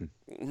again?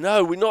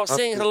 No, we're not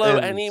saying hello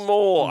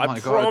anymore. I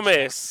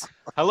promise.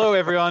 Hello,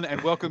 everyone,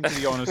 and welcome to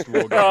the Honest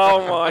War Game.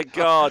 Oh my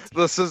God!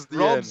 This is the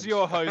Rob's end.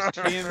 your host,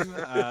 Tim.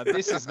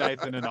 This is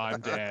Nathan, and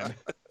I'm Dan.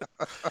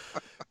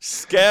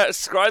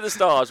 Scry the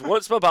Stars.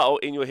 Once per battle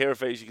in your hero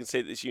phase, you can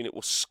say that this unit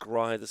will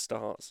scry the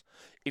stars.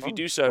 If you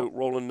do so,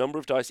 roll a number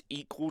of dice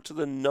equal to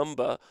the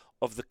number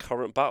of the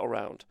current battle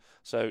round.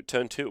 So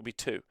turn 2 will be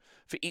 2.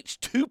 For each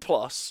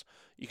 2+,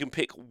 you can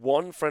pick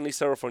one friendly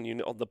Seraphon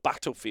unit on the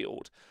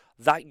battlefield.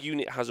 That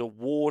unit has a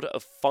ward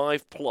of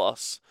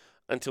 5+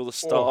 until the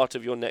start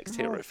of your next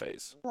hero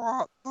phase.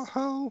 What the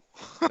hell?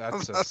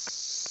 That's a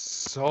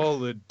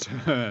solid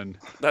turn.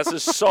 That's a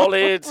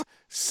solid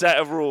set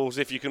of rules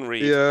if you can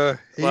read. Yeah,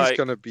 he's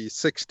gonna be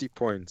 60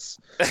 points.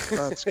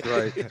 That's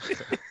great.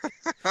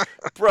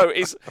 Bro,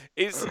 it's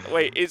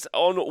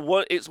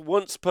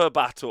once per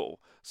battle.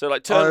 So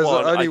like turn is it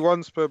one, only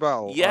once per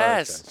battle?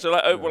 yes. Oh, So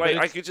like, okay.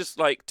 I could just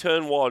like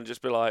turn one,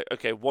 just be like,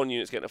 okay, one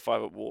unit's getting a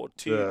 5-up ward.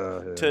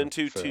 Turn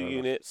two, fair 2 enough,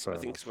 units. fair I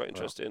think it's quite enough,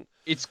 interesting.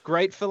 It's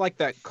great for like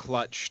that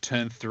clutch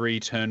turn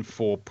 3, turn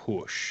 4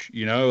 push.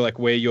 You know, like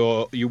where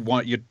you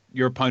want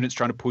your opponent's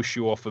trying to push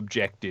you off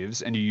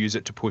objectives, and you use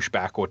it to push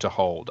back or to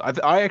hold.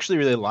 I actually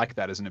really like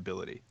that as an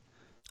ability.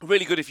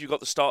 Really good if you've got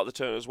the start of the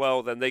turn as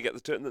well. Then they get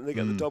the turn, then they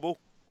get the double.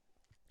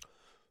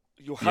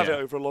 You'll have it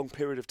over a long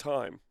period of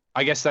time.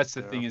 I guess that's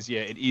the thing is,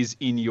 it is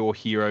in your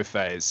hero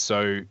phase,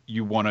 so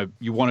you want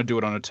to do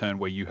it on a turn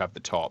where you have the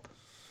top.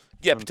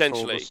 Yeah, Until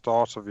potentially. the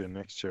start of your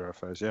next hero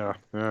phase. Yeah,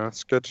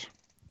 that's good.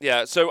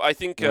 Yeah, so I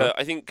think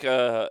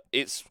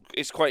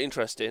it's quite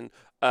interesting.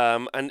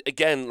 And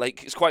again,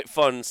 like it's quite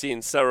fun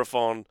seeing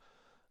Seraphon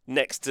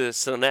next to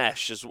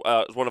Slanesh as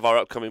one of our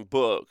upcoming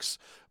books,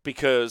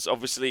 because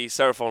obviously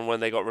Seraphon,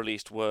 when they got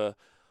released, were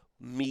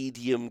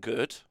medium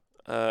good.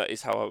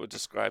 Is how I would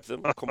describe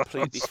them.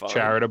 Completely fine.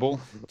 Charitable.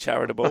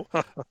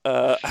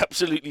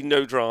 Absolutely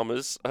no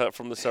dramas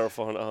from the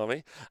Seraphon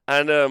army.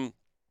 And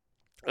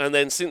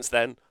then since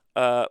then,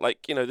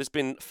 there's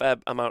been a fair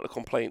amount of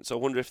complaints. So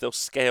I wonder if they'll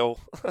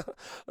scale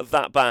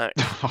that back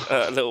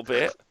a little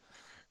bit.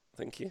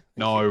 Thank you.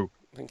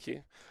 Thank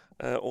you.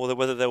 Or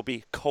whether they'll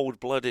be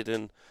cold-blooded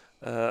and...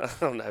 oh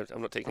no,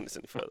 I'm not taking this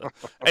any further.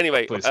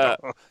 Anyway,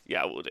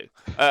 yeah, we'll do.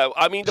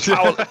 I mean,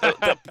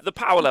 the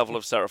power level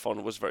of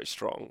Seraphon was very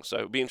strong, so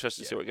it'll be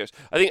interesting to see where it goes.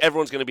 I think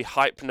everyone's going to be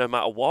hyped no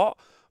matter what,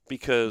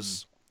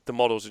 because the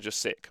models are just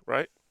sick,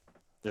 right?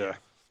 Yeah,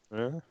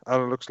 and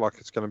it looks like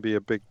it's going to be a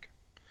big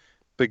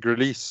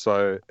release.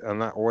 So, and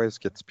that always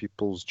gets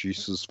people's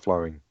juices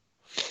flowing.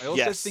 I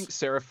also think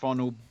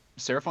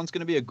Seraphon's going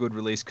to be a good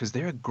release because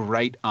they're a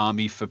great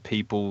army for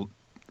people.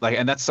 Like,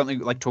 and that's something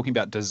like talking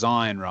about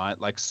design, right?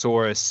 Like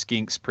Saurus,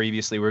 Skinks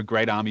previously were a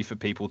great army for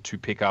people to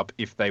pick up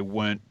if they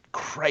weren't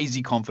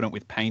crazy confident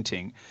with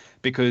painting,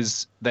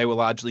 because they were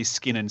largely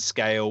skin and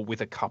scale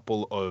with a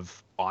couple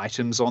of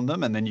items on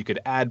them, and then you could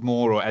add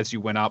more, or as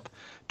you went up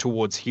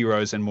towards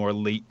heroes and more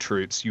elite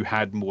troops, you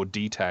had more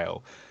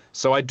detail.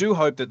 So I do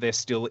hope that they're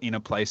still in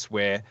a place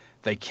where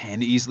they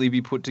can easily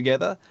be put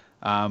together.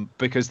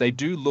 Because they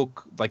do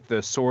look like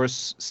the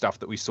Saurus stuff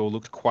that we saw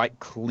looked quite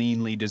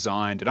cleanly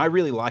designed, and I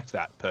really liked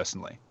that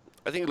personally.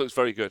 I think it looks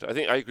very good.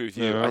 I agree with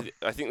you. Yeah.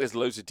 I think there's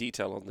loads of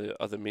detail on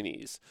the other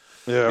minis.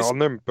 Yeah, on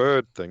them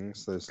bird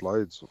things, there's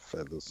loads of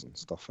feathers and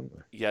stuff, isn't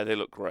there? Yeah, they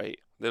look great.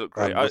 And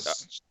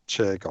this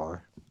chair guy.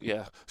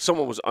 Yeah,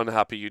 someone was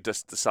unhappy you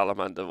dissed the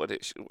salamander when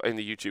in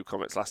the YouTube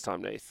comments last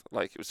time, Nath.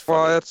 Like, it was funny.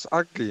 Well, it's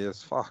ugly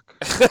as fuck.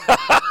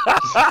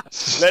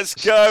 Let's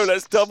go.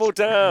 Let's double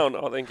down.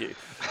 Oh, thank you.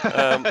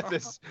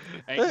 This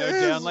ain't no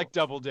down like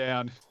double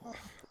down.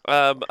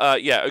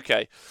 Yeah,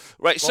 okay.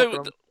 Right,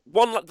 so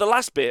the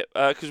last bit,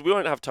 because we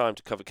won't have time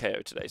to cover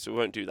KO today, so we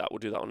won't do that. We'll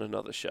do that on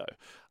another show.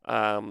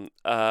 I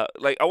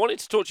wanted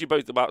to talk to you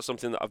both about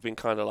something that I've been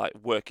kind of like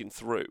working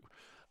through.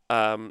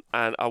 And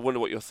I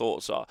wonder what your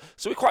thoughts are.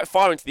 So we're quite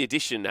far into the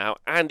edition now,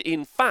 and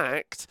in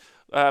fact,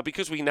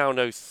 because we now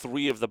know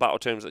 3 of the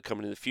Battletomes that are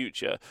coming in the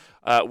future,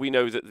 we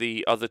know that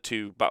the other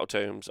 2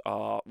 Battletomes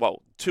are,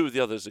 2 of the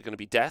others are going to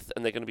be Death,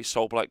 and they're going to be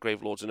Soulblight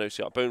Gravelords and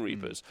OCR Bone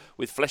Reapers,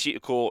 with Flesh Eater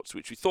Courts,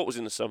 which we thought was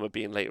in the summer,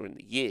 being later in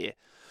the year.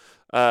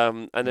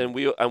 And then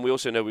we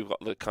also know we've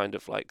got the kind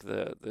of like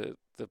the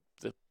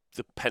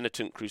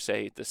Penitent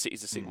Crusade, the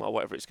Cities of Sigmar,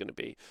 whatever it's going to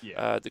be,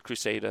 the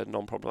Crusader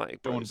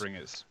non-problematic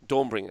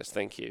Dawnbringers,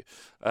 thank you,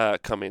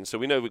 come in. So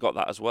we know we got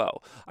that as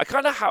well. I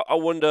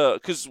wonder,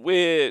 because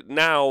we're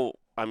now,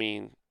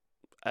 18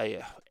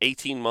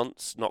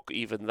 months, not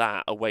even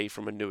that, away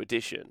from a new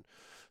edition.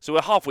 So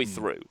we're halfway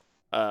through,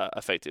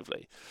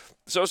 effectively.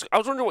 So I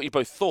was wondering what you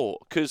both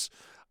thought, because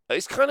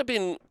it's kind of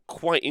been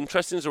quite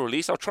interesting as a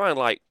release. I'll try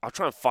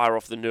and fire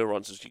off the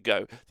neurons as you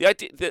go.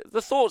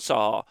 The thoughts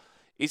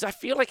is I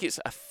feel like it's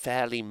a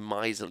fairly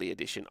miserly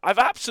edition. I've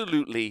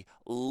absolutely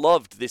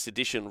loved this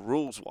edition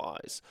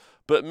rules-wise,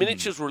 but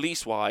miniatures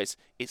release-wise,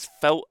 it's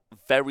felt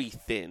very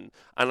thin.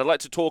 And I'd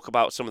like to talk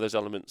about some of those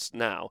elements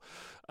now.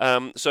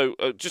 So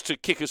just to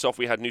kick us off,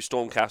 we had new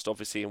Stormcast,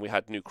 obviously, and we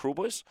had new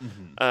Kruleboyz.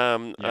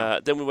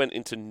 Then we went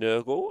into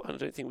Nurgle, and I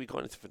don't think we got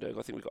anything for Nurgle.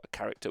 I think we got a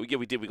character. Yeah,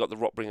 we did. We got the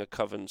Rotbringer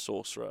Coven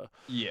Sorcerer.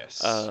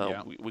 Yes.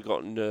 We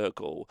got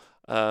Nurgle.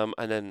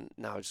 And then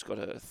now I just got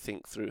to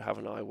think through,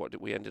 haven't I? What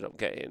did we ended up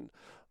getting?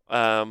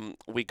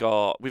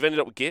 We've ended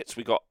up with Gitz.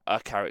 We got a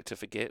character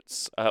for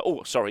Gitz.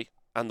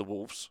 And the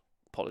Wolves.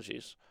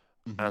 Apologies.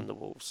 And the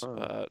Wolves.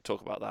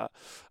 Talk about that.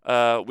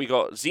 We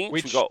got Tzeentch.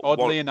 Which,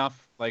 oddly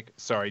enough,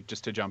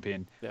 just to jump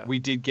in, we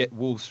did get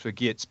Wolves for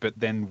Gitz, but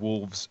then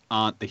Wolves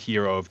aren't the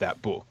hero of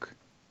that book.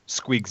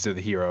 Squigs are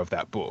the hero of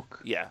that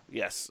book. Yeah,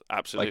 yes,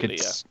 absolutely.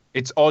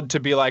 It's odd to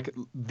be like,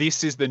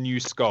 this is the new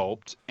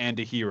sculpt and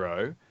a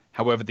hero.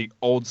 However, the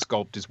old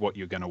sculpt is what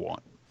you're going to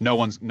want. No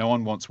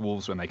one wants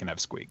Wolves when they can have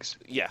Squigs.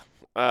 Yeah.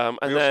 We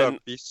also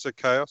have Beasts of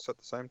Chaos at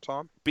the same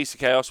time. Beasts of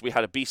Chaos, we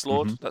had a Beast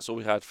Lord. That's all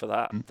we had for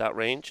that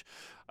range.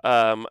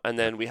 And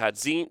then we had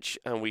Tzeentch,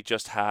 and we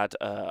just had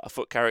a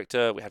foot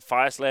character. We had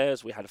Fire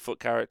Slayers, we had a foot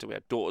character. We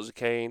had Daughters of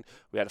Cain,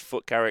 we had a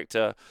foot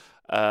character.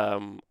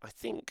 I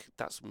think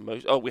that's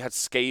most. Oh, we had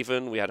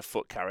Skaven, we had a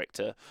foot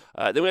character.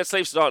 Then we had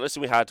Slaves to Darkness,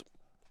 and we had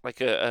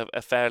like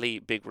a fairly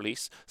big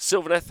release.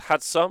 Sylvaneth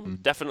had some,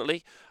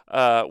 definitely.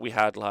 We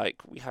had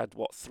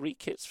 3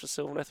 kits for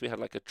Sylvaneth. We had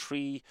like a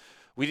tree.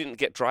 We didn't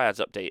get Dryads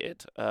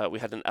updated. We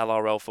had an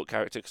LRL foot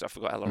character because I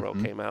forgot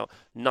LRL came out.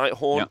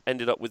 Nighthorn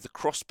ended up with the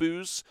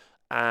crossbows.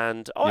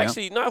 And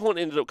actually, Nighthorn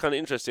ended up kind of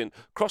interesting.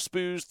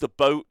 Crossbows, the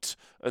boat,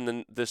 and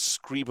then the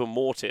Screeber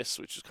Mortis,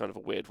 which is kind of a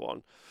weird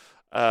one.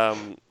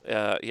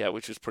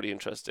 Which was pretty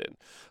interesting.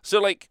 So,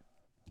 like,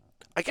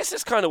 I guess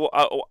that's kind of what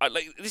I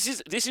like. This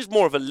is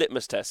more of a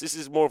litmus test. This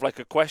is more of like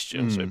a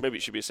question. So maybe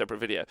it should be a separate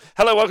video.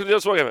 Hello, welcome to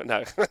Warhammer.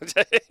 No,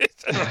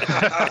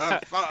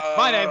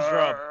 my name's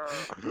Rob.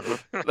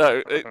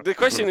 No, the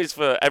question is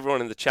for everyone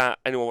in the chat,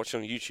 anyone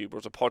watching on YouTube or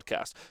as a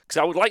podcast, because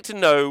I would like to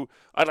know.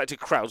 I'd like to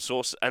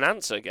crowdsource an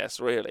answer. I guess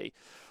really,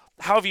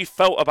 how have you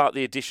felt about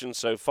the edition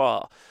so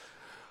far?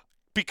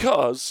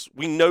 Because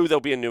we know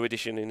there'll be a new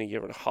edition in a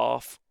year and a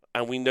half.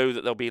 And we know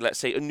that there'll be, let's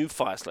say, a new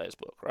Fire Slayers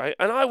book, right?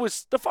 And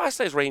the Fire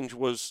Slayers range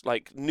was,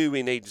 like, new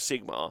in Age of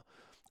Sigmar.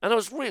 And I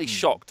was really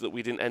shocked that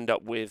we didn't end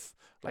up with,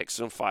 like,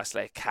 some Fire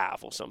Slayer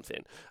Cav or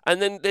something.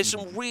 And then there's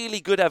some really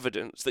good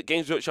evidence that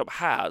Games Workshop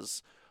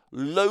has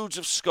loads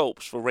of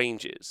sculpts for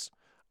ranges.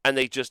 And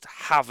they just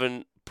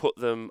haven't put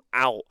them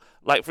out.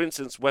 Like, for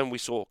instance, when we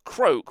saw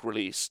Croak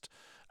released,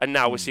 and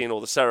now we're seeing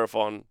all the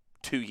Seraphon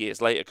 2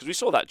 years later. Because we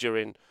saw that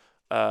during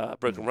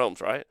Broken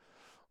Realms, right?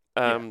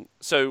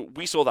 So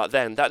we saw that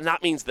then.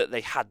 That means that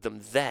they had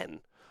them then.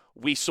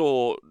 We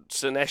saw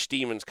Slaanesh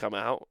Demons come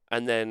out,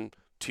 and then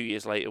 2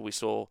 years later we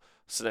saw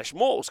Slaanesh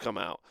Mortals come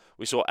out.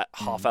 We saw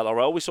half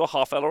LRL, we saw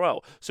half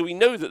LRL. So we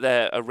know that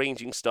they're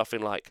arranging stuff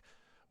in like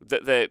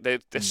that they're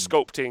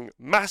sculpting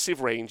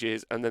massive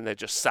ranges, and then they're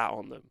just sat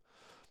on them.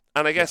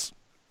 And I guess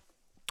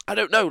I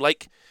don't know.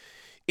 Like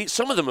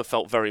some of them have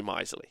felt very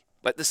miserly.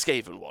 Like the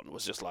Skaven one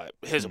was just like,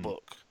 here's a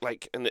book,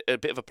 like, and a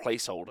bit of a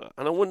placeholder.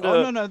 And I wonder.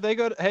 Oh no, they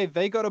got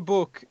a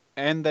book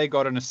and they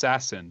got an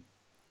assassin.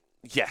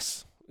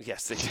 Yes,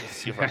 they did.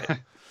 You're right.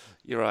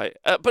 You're right.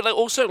 But like,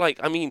 also, like,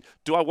 I mean,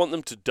 do I want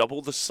them to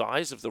double the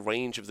size of the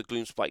range of the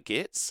Gloomspite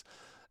Gits?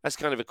 That's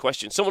kind of a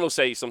question. Someone will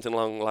say something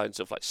along the lines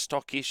of like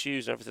stock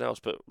issues and everything else,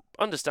 but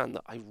understand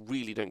that I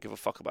really don't give a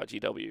fuck about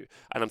GW,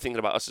 and I'm thinking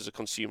about us as a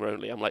consumer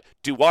only. I'm like,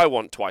 do I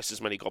want twice as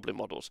many Goblin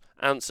models?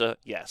 Answer: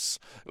 yes.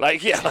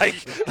 Like, yeah,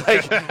 like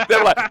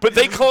they're like, but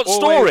they can't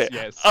store it.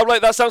 Yes. I'm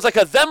like, that sounds like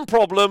a them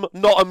problem,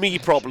 not a me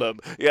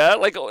problem. Yeah,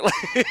 like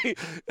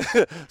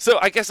so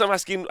I guess I'm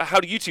asking, how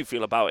do you two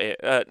feel about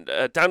it?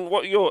 Dan,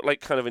 what are your like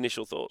kind of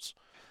initial thoughts?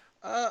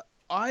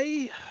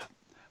 I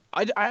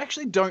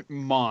actually don't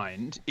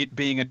mind it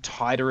being a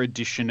tighter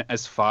edition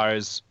as far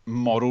as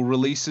model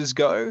releases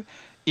go.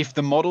 If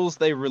the models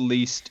they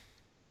released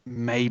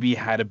maybe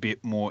had a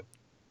bit more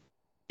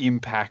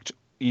impact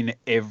in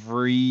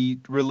every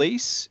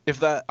release, if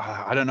that,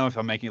 I don't know if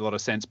I'm making a lot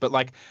of sense, but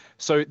like,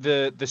 so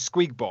the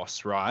Squig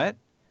boss, right?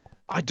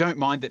 I don't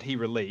mind that he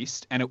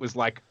released and it was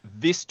like,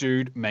 this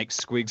dude makes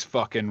Squigs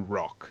fucking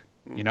rock.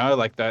 You know,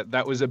 like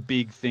that was a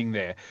big thing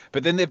there.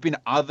 But then there've been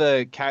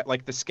other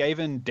like the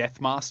Skaven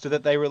Deathmaster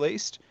that they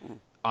released.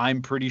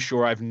 I'm pretty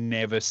sure I've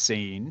never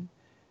seen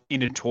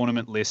in a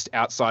tournament list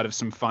outside of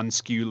some fun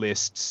skew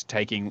lists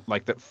taking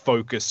like that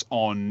focus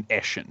on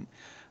Eshin.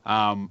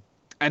 And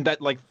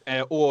that like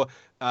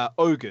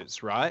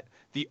ogres, right?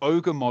 The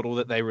ogre model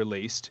that they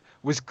released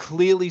was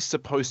clearly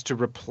supposed to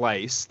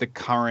replace the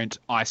current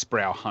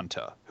Icebrow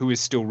Hunter, who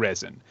is still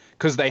resin,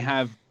 because they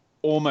have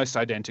almost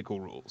identical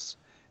rules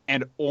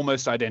and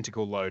almost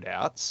identical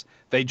loadouts.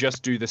 They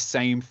just do the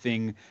same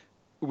thing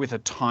with a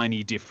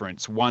tiny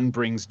difference. One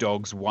brings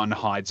dogs, one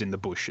hides in the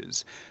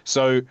bushes.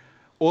 So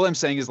all I'm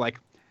saying is, like,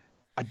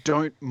 I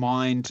don't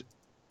mind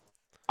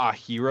our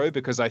hero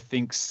because I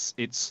think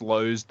it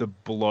slows the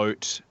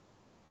bloat,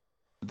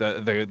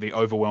 the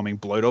overwhelming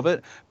bloat of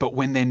it. But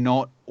when they're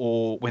not,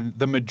 or when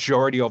the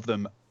majority of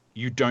them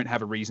you don't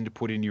have a reason to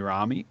put in your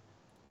army,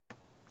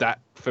 that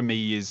for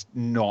me is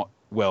not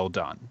well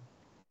done.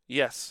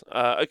 Yes.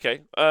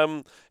 Okay.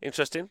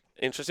 Interesting.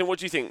 What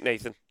do you think,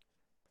 Nathan?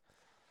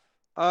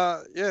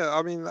 Yeah,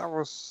 I mean, that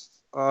was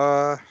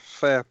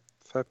fair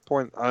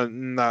point.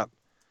 And that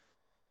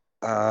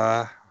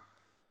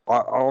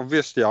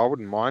obviously I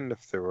wouldn't mind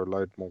if there were a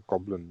load more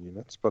goblin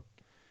units, but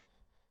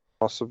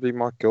possibly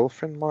my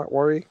girlfriend might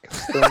worry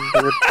because then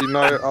there would be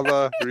no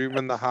other room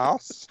in the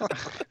house.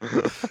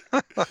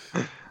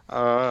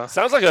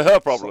 Sounds like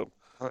her problem.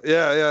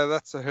 Yeah,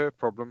 that's her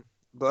problem.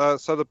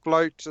 So the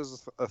bloat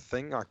is a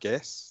thing, I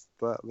guess.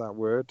 That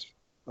word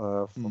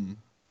from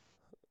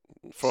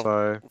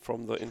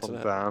the internet.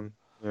 From down.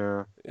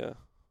 Yeah.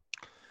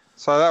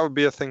 So that would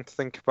be a thing to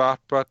think about.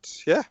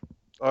 But yeah,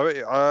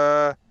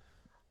 I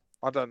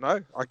don't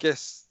know. I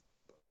guess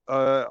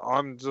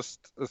I'm just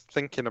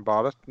thinking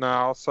about it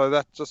now. So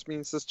that just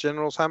means this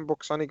General's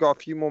Handbook's only got a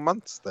few more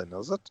months then,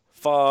 is it?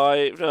 4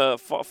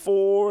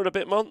 and a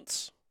bit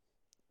months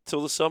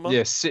till the summer.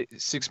 Yeah,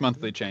 six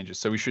monthly changes.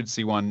 So we should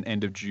see one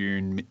end of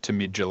June to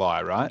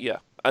mid-July, right? Yeah.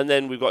 And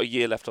then we've got a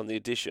year left on the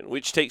edition,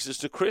 which takes us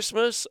to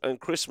Christmas. And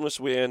Christmas,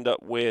 we end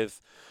up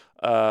with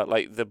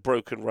like the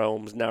Broken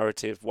Realms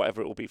narrative,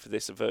 whatever it will be for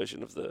this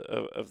version of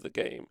the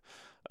game.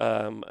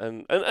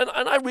 And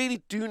I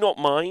really do not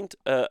mind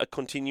a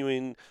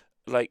continuing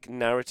like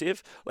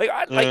narrative. Like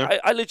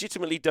I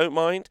legitimately don't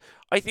mind.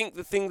 I think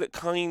the thing that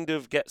kind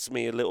of gets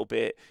me a little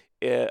bit,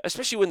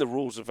 especially when the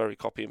rules are very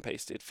copy and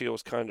pasted,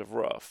 feels kind of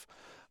rough.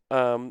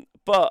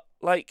 But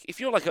like if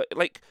you're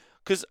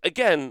because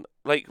again,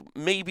 like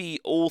maybe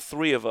all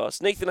three of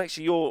us, Nathan,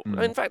 actually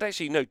in fact,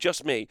 actually no,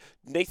 just me,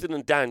 Nathan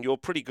and Dan, you're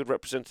pretty good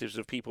representatives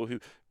of people who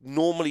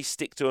normally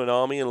stick to an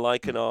army and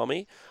like an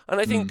army. And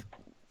I think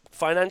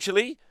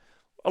financially,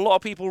 a lot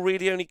of people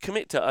really only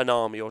commit to an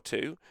army or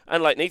two.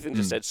 And like Nathan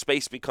just said,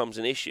 space becomes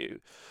an issue.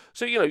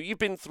 So, you've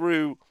been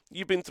through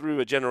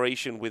a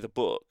generation with a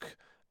book,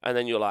 and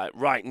then you're like,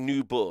 right,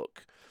 new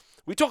book.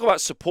 We talk about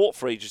support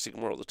for Age of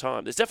Sigmar all the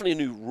time. There's definitely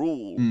a new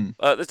rule.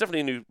 There's definitely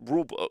a new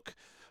rule book.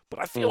 But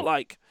I feel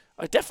like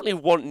I definitely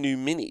want new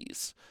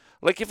minis.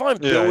 Like if I'm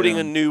building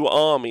a new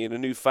army and a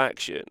new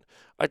faction,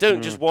 I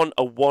don't just want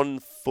a 1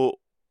 foot,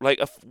 like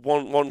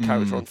one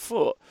character on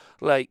foot.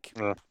 Like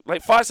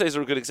Fireslayers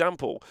are a good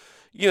example.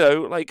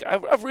 Like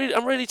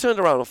I'm really turned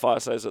around on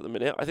Fireslayers at the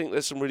minute. I think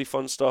there's some really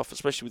fun stuff,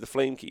 especially with the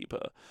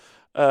Flamekeeper.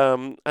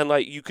 And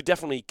like you could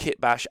definitely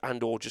kit bash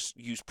and or just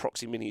use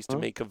proxy minis to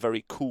make a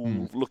very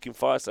cool looking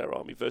Fireslayer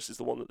army versus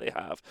the one that they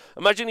have.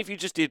 Imagine if you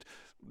just did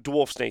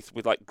Dwarf Snaith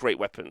with like great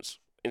weapons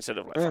instead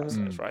of like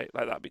Fireslayers, right?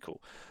 Like that'd be cool.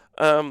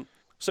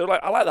 So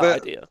like I like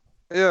that idea.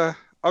 Yeah.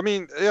 I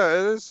mean, yeah,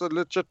 it is a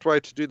legit way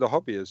to do the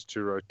hobby is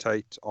to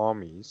rotate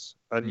armies.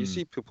 And you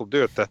see people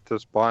do it, that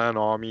just buy an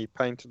army,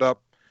 paint it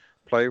up,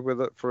 play with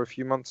it for a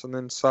few months and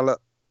then sell it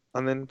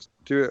and then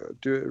do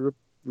it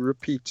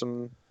repeat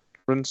and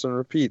rinse and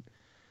repeat.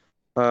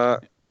 And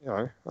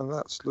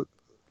that's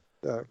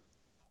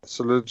it's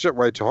a legit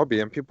way to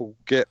hobby, and people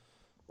get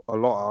a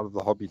lot out of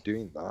the hobby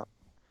doing that.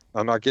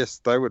 And I guess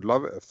they would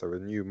love it if there were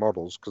new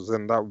models, because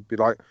then that would be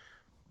like,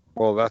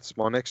 well, that's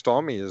my next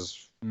army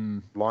is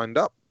lined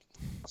up,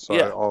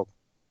 so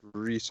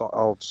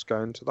I'll just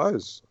go into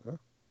those.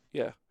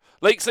 Yeah.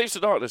 Like Slaves to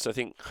Darkness, I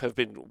think, have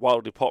been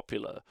wildly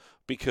popular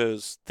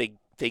because they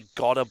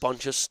got a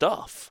bunch of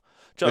stuff.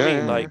 Do you know what I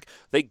mean? Like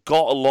they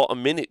got a lot of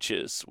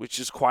miniatures, which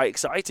is quite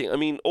exciting. I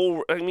mean,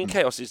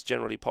 Chaos is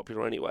generally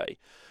popular anyway.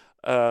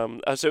 So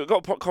I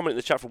got a comment in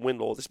the chat from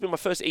Winlaw. This has been my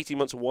first 18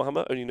 months of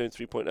Warhammer, only known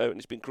 3.0, and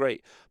it's been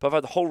great. But I've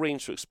had the whole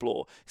range to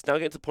explore. It's now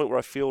getting to the point where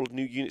I feel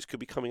new units could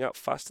be coming out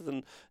faster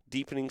than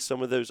deepening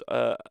some of those.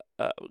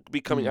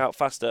 Out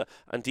faster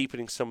and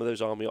deepening some of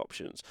those army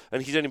options.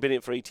 And he's only been in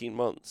it for 18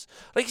 months.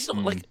 Like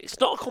it's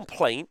not a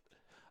complaint.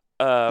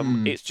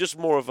 It's just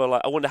more of a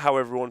like, I wonder how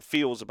everyone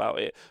feels about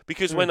it,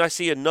 because when I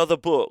see another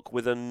book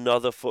with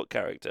another foot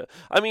character,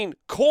 I mean,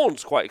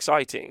 Khorne's quite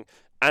exciting,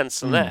 and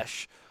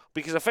Slaanesh.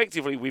 Because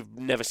effectively, we've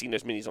never seen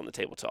those minis on the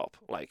tabletop,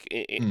 like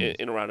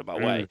in a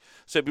roundabout way.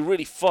 So it'd be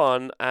really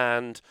fun,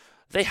 and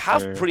they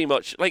have pretty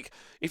much like.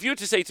 If you were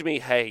to say to me,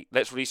 "Hey,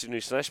 let's release some new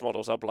Slaanesh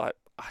models," I'd be like,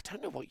 "I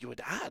don't know what you would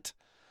add."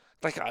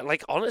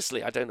 Like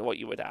honestly, I don't know what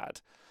you would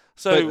add.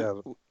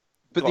 So,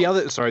 but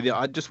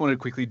I just wanted to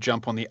quickly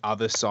jump on the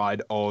other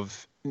side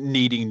of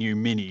needing new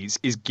minis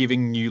is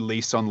giving new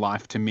lease on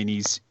life to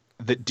minis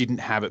that didn't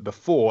have it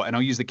before. And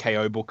I'll use the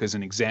KO book as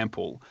an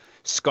example.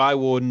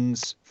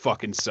 Skywardens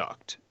fucking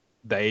sucked.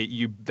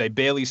 They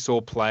barely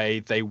saw play.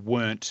 They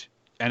weren't,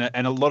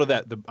 and a lot of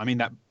that.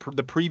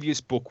 The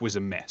previous book was a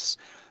mess.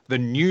 The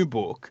new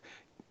book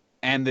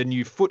and the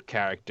new foot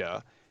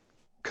character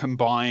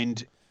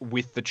combined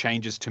with the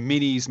changes to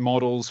minis,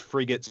 models,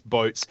 frigates,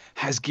 boats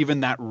has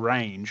given that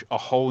range a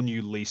whole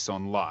new lease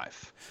on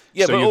life.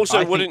 Yeah, so but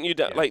also wouldn't you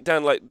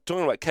Dan, like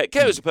talking about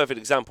KO is a perfect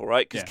example,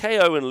 right? Because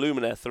KO and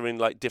Lumineth are in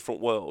like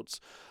different worlds.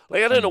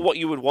 Like, I don't know what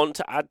you would want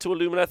to add to a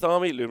Lumineth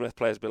army. Lumineth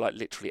players be like,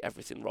 literally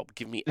everything, Rob.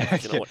 Give me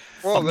everything I want.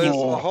 Well, there's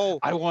the whole...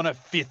 I want a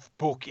 5th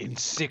book in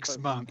 6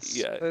 months.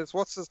 Yeah. There's,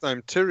 what's his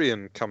name?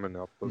 Tyrion coming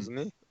up, wasn't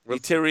he?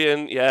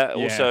 Tyrion, yeah.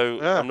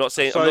 Also, I'm not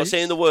saying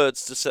the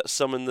words to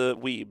summon the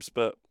weebs,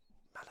 but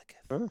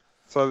Malekith.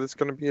 So there's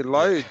going to be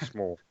loads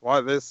more.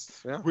 Like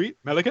this,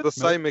 Malekith? The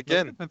same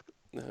again.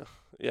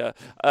 Yeah.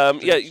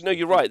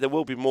 You're right. There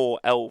will be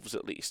more elves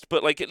at least.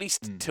 But, like, at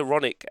least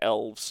Tyronic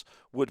elves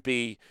would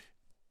be...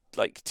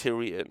 like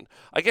Tyrion.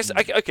 I guess,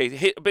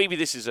 maybe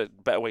this is a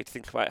better way to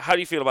think about it. How do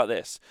you feel about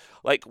this?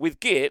 Like, with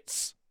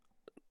Gitz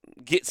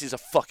is a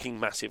fucking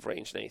massive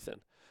range,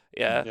 Nathan.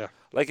 Yeah?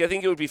 Like, I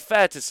think it would be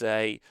fair to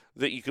say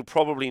that you could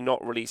probably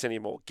not release any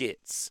more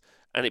Gitz,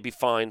 and it'd be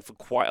fine for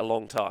quite a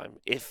long time,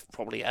 if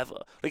probably ever.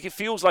 Like, it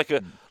feels like I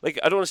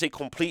don't want to say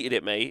completed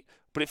it, mate,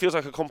 but it feels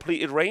like a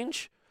completed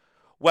range.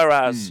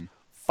 Whereas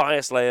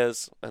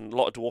Fireslayers, and a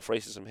lot of dwarf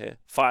racism here,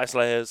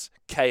 Fireslayers,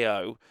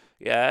 KO,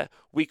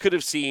 we could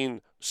have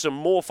seen some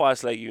more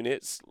Fireslayer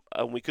units,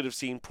 and we could have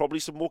seen probably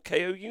some more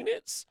KO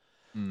units,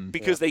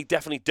 because they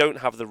definitely don't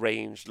have the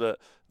range that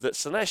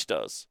Slaanesh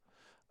does.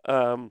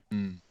 So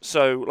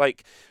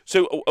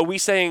are we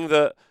saying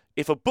that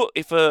if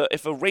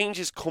a range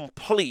is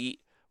complete,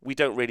 we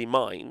don't really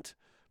mind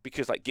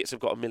because like Gits have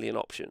got a million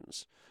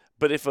options.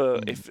 But if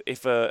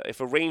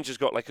a range has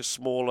got like a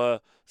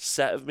smaller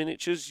set of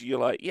miniatures, you're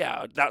like,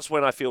 yeah, that's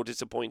when I feel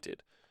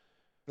disappointed.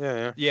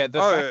 Yeah. The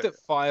fact that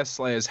Fire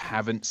Slayers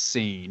haven't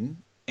seen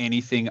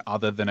anything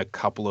other than a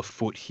couple of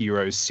foot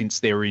heroes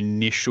since their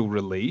initial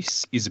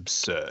release is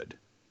absurd.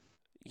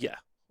 Yeah.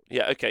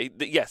 Okay.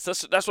 Yes,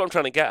 that's what I'm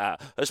trying to get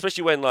at.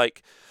 Especially when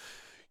like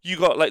you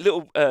got like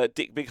little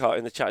Dick Bigheart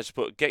in the chat just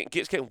put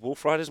getting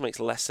Wolf Riders makes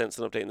less sense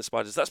than updating the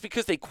spiders. That's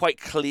because they quite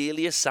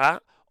clearly are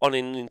sat on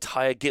an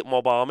entire Git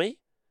mob army.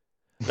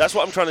 That's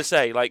what I'm trying to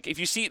say. Like if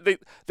you see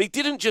they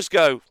didn't just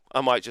go,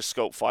 I might just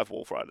sculpt 5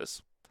 Wolf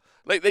Riders.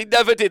 Like they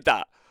never did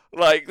that.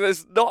 Like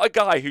there's not a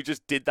guy who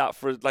just did that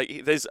for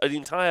like there's an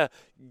entire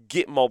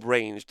Git mob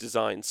range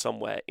designed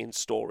somewhere in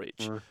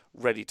storage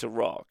ready to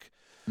rock.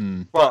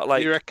 But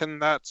like, do you reckon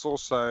that's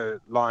also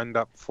lined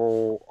up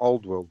for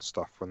old world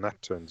stuff when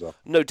that turns up?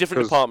 No,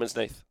 different departments,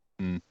 Nath.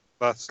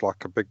 That's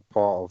like a big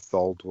part of the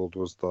old world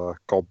was the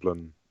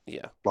goblin.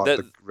 Yeah. Like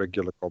the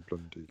regular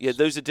goblin dudes. Yeah,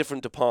 those are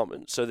different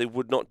departments, so they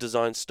would not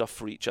design stuff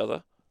for each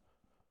other.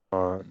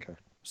 Oh, okay.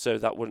 So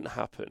that wouldn't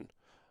happen.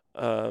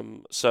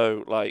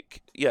 So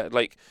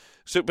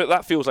but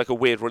that feels like a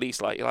weird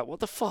release. Like you're like, what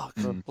the fuck?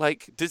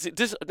 Like,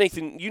 does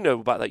Nathan? You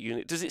know about that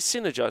unit? Does it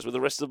synergize with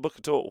the rest of the book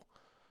at all?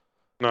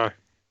 No.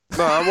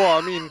 Well,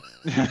 I mean,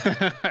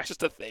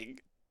 just a thing.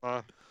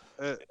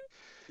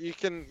 You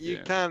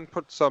can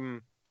put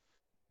some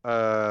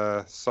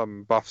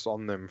buffs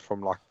on them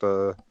from like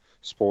the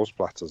spore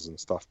splatters and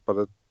stuff,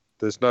 but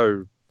there's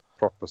no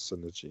proper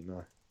synergy.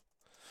 No.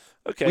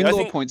 Okay.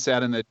 Winlaw points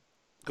out in the.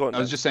 Go on, I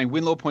was just saying,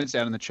 Winlaw points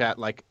out in the chat,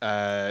 like,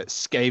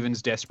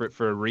 Skaven's desperate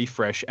for a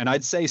refresh. And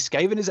I'd say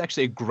Skaven is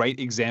actually a great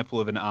example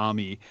of an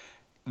army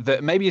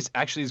that maybe is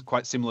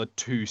quite similar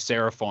to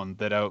Seraphon,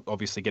 that are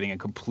obviously getting a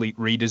complete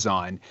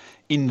redesign,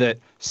 in that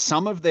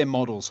some of their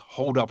models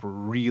hold up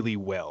really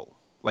well.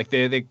 Like,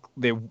 they're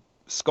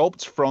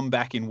sculpts from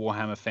back in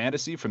Warhammer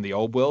Fantasy, from the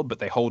old world, but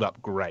they hold up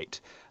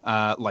great.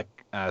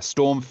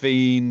 Storm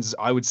Fiends,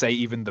 I would say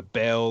even the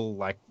Bell,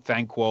 like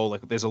Thanquol,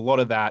 like there's a lot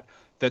of that.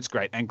 That's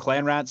great. And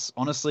Clan Rats,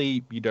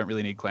 honestly, you don't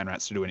really need Clan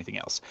Rats to do anything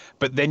else.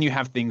 But then you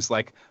have things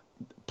like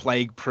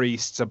Plague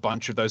Priests, a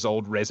bunch of those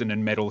old resin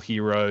and metal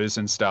heroes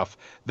and stuff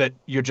that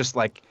you're just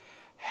like,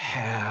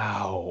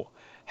 how?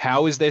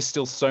 How is there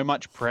still so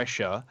much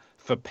pressure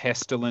for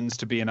Pestilens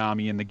to be an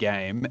army in the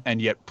game,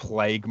 and yet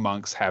Plague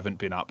Monks haven't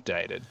been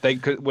updated? They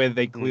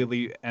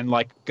clearly, and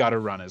like Gutter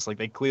Runners, like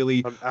they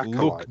clearly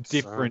look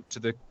different to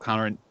the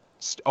current.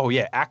 Oh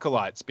yeah,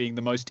 Acolytes being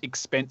the most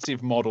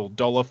expensive model,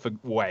 $1 for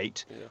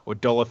weight or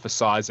 $1 for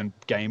size and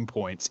game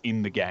points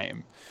in the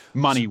game,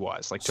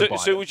 money-wise. Like to buy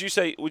them. Would you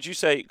say?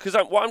 Because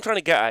what I'm trying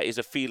to get at is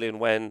a feeling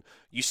when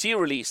you see a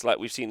release like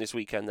we've seen this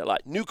weekend, that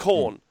like new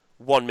Khorne,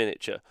 1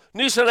 miniature,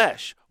 new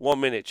Slanesh, 1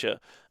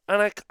 miniature,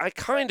 and I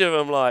kind of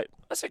am like,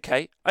 that's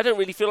okay. I don't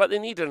really feel like they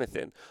need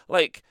anything.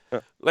 That's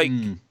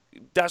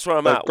where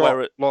I'm at.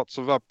 Got lots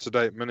of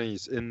up-to-date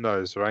minis in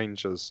those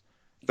ranges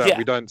that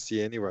we don't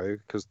see anyway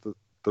because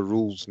the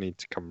rules need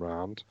to come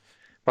around.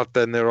 But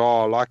then there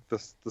are, like the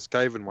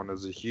Skaven one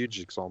is a huge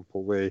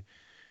example where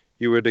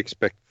you would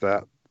expect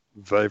that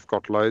they've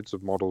got loads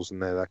of models in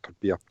there that could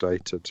be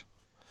updated.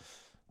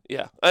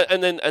 Yeah,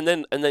 and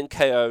then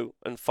KO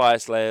and Fire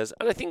Slayers,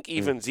 and I think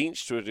even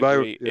Tzeentch to a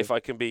degree, if I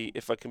can be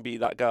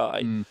that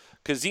guy,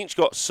 because Tzeentch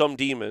got some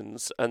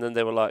demons, and then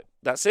they were like,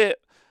 that's it,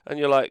 and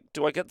you're like,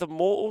 do I get the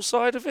mortal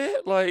side of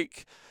it?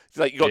 Like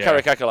you got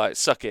Carrick Acolyte,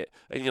 suck it.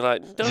 And you're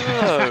like, no.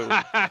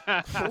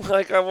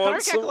 Like, I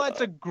want Carrick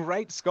Acolyte's a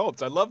great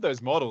sculpt. I love those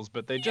models,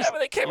 but they just... Yeah, but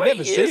they came out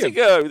years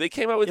ago. They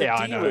came out with the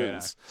demons. I know.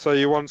 So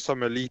you want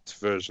some elite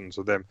versions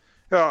of them.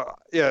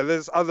 Yeah,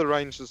 there's other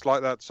ranges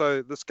like that.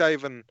 So the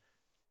Skaven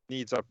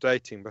needs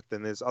updating, but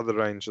then there's other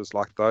ranges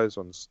like those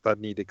ones that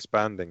need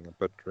expanding a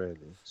bit,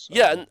 really. So.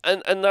 Yeah,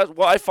 and that's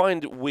what I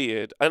find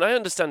weird, and I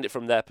understand it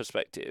from their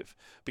perspective,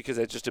 because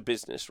they're just a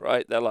business,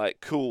 right? They're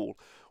like, cool,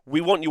 we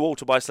want you all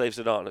to buy Slaves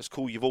of Darkness.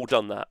 Cool, you've all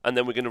done that. And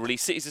then we're going to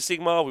release Cities of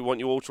Sigmar. We want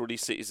you all to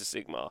release Cities of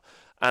Sigmar.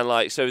 And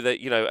like, so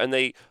that, and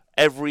they,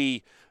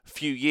 every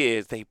few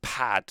years, they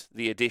pad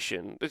the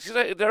edition.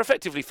 They're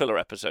effectively filler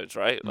episodes,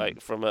 right?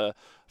 Like from a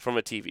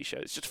TV show.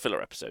 It's just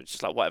filler episodes.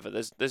 Just like, whatever.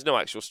 There's no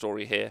actual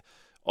story here.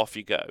 Off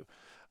you go.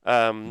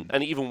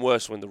 And even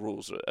worse when the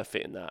rules are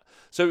fitting that.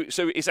 So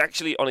it's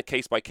actually on a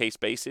case-by-case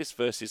basis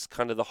versus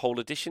kind of the whole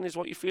edition is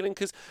what you're feeling.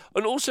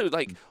 And also,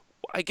 like,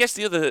 I guess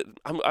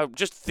I'm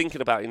just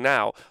thinking about it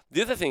now.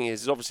 The other thing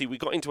is obviously we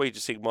got into Age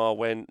of Sigmar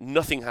when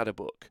nothing had a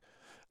book.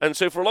 And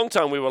so for a long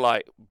time we were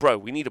like, bro,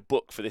 we need a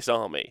book for this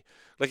army.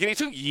 Like, and it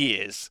took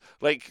years,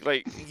 like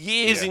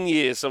years and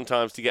years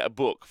sometimes to get a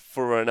book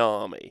for an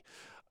army.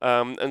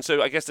 And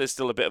so I guess there's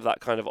still a bit of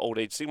that kind of old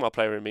age Sigmar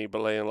player in me,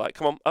 but like,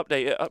 come on,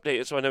 update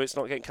it so I know it's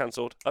not getting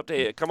cancelled.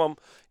 Update it, come on.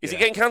 Is it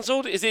getting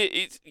cancelled? Is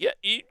it?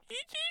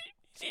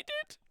 You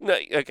did? No,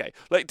 okay.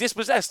 Like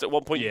Dispossessed. At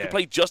one point, you Yeah. could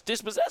play just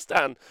Dispossessed,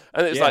 Dan,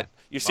 and it's Yeah, like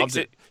you see loved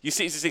it. you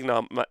see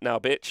now,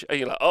 bitch, and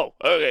you're like, oh,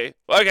 okay.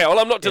 Well,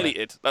 I'm not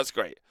deleted. That's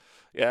great.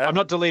 Yeah. I'm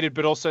not deleted,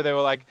 but also they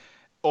were like,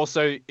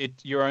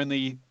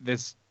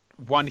 there's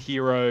one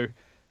hero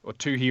or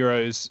two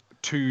heroes,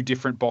 two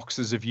different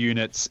boxes of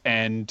units,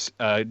 and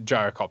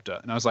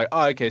gyrocopter. And I was like,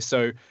 oh, okay,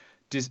 so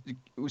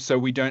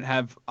we don't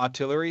have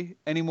artillery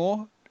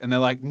anymore? And they're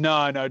like, no,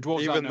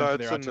 dwarves Even aren't known though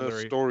for it's their in the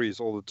artillery. stories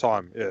all the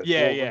time. Yeah,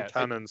 Yeah, Dwarven yeah.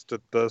 cannons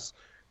did this.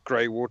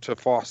 Grey water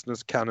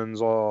fastness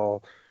cannons are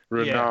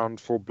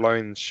renowned for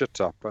blowing shit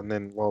up. And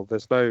then, well,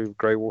 there's no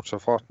grey water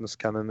fastness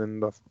cannon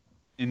in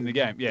the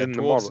game. Yeah, in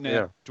the model.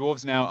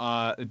 dwarves now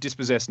are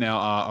dispossessed. Now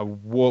are a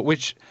war,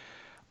 which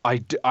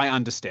I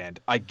understand.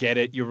 I get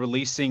it. You're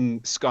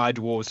releasing sky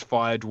dwarves,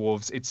 fire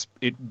dwarves.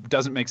 It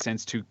doesn't make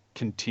sense to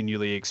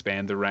continually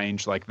expand the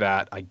range like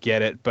that. I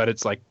get it, but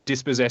it's like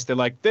dispossessed.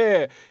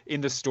 They're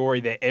in the story.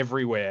 They're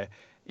everywhere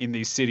in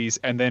these cities,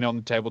 and then on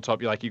the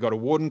tabletop, you got a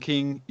Warden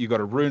King, you got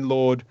a Rune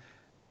Lord,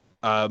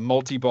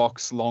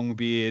 multi-box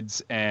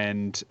Longbeards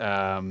and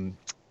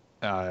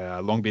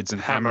Longbeards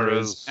and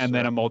Hammerers, and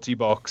then a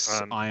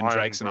multi-box Iron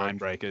Drakes and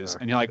Ironbreakers.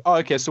 And you're like, oh,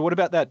 okay, so what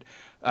about that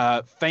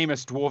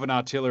famous Dwarven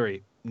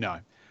artillery? No.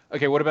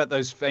 Okay, what about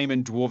those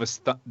famous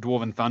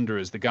Dwarven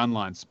Thunderers, the gun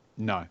lines?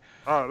 No.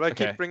 Oh, they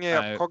keep bringing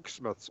up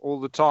cogsmiths all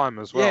the time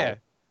as well. Yeah.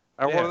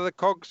 And what are the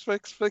cogs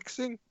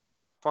fixing?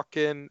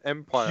 Fucking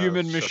Empire.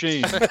 Human ships.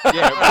 machine.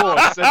 Yeah, of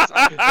course.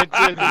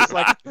 It's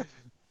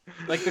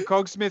like the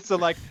cogsmiths are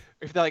like,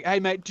 if they're like, hey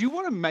mate, do you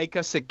want to make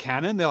us a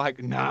cannon? They're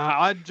like,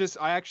 nah,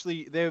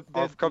 they're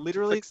I've come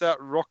literally to fix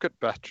that rocket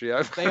battery.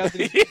 they are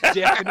the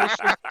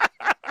definition.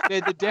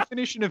 They're the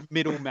definition of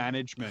middle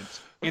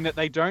management in that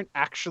they don't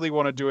actually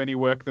want to do any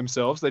work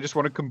themselves. They just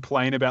want to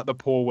complain about the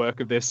poor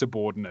work of their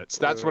subordinates.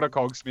 That's what a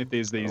cogsmith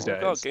is these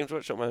days. God, Games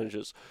Workshop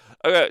managers.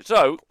 Okay,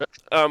 so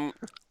and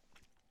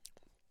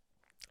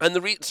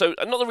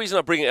not the reason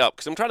I bring it up,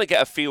 because I'm trying to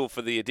get a feel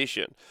for the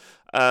edition,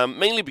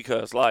 mainly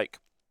because like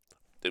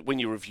when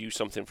you review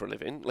something for a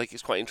living, like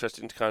it's quite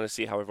interesting to kind of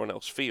see how everyone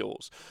else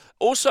feels.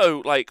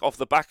 Also, like off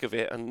the back of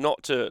it, and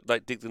not to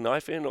like dig the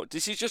knife in, or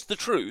this is just the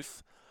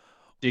truth.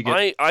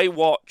 I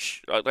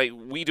watch, like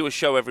we do a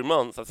show every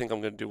month. I think I'm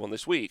going to do one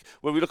this week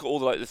where we look at all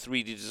the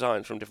 3D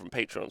designs from different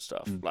Patreon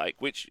stuff, like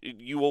which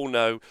you all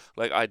know.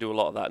 Like I do a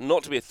lot of that.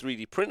 Not to be a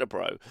 3D printer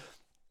bro.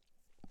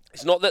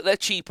 It's not that they're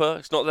cheaper.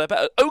 It's not that they're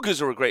better.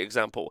 Ogres are a great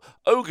example.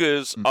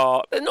 Ogres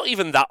they're not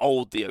even that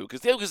old. The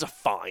ogres are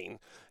fine.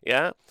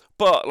 Yeah.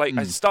 But like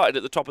I started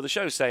at the top of the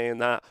show saying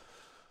that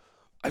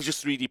I've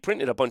just 3D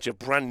printed a bunch of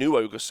brand new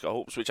ogre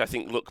sculpts, which I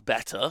think look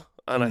better,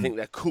 and I think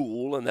they're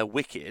cool and they're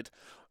wicked.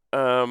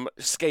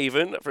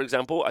 Skaven, for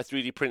example, I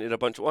 3D printed a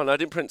bunch of... Well, no, I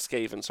didn't print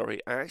Skaven, sorry.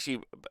 I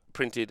actually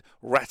printed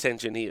Rat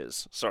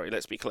Engineers. Sorry,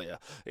 let's be clear.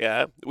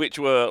 Yeah, which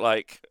were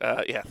like...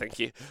 yeah, thank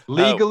you.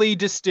 Legally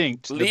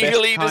distinct.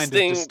 Legally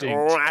distinct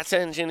Rat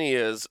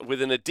Engineers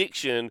with an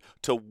addiction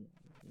to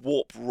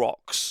warp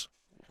rocks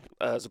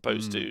as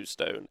opposed to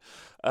stone.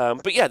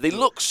 But yeah, they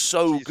look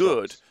so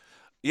good.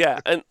 Yeah,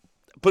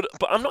 but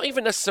I'm not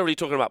even necessarily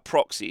talking about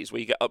proxies where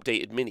you get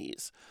updated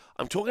minis.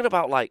 I'm talking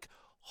about like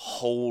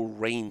whole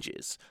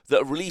ranges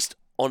that are released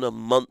on a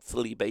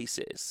monthly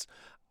basis.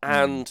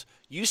 And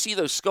you see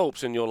those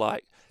sculpts and you're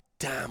like,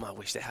 damn, I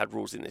wish they had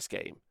rules in this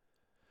game.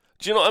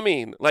 Do you know what I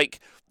mean? Like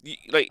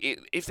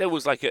if there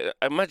was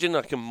imagine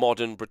like a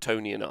modern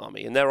Bretonian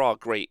army, and there are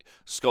great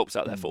sculpts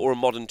out there for, or a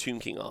modern Tomb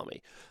King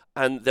army.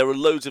 And there are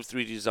loads of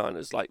 3D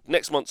designers. Like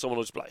next month, someone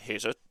will just be like,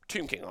 "Here's a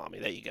Tomb King army.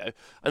 There you go,"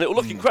 and it will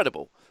look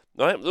incredible,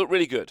 right? It'll look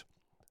really good.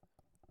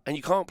 And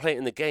you can't play it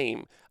in the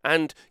game,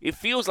 and it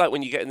feels like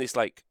when you get in this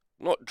like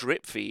not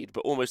drip feed,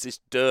 but almost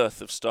this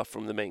dearth of stuff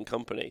from the main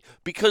company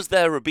because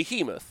they're a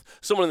behemoth.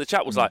 Someone in the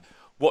chat was like,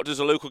 "What does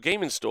a local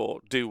gaming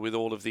store do with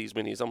all of these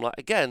minis?" I'm like,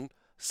 again,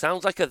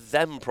 sounds like a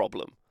them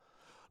problem.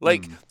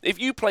 Like if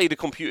you played a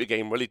computer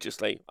game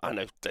religiously, I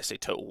know, let's say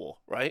Total War,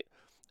 right?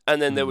 And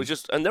then there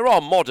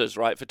are modders,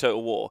 right, for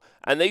Total War,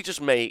 and they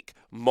just make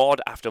mod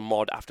after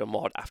mod after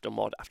mod after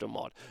mod after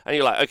mod, and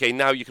you're like, okay,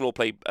 now you can all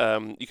play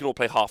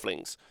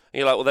halflings, and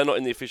you're like, well, they're not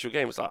in the official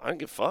game. It's like, I don't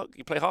give a fuck.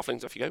 You play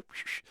halflings, off you go,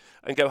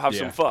 and go have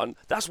some fun.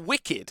 That's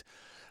wicked.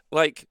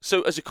 Like,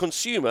 so as a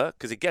consumer,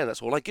 because again,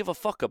 that's all I give a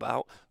fuck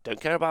about.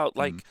 Don't care about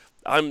like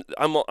I'm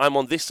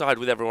on this side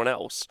with everyone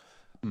else.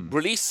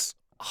 Release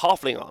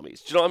halfling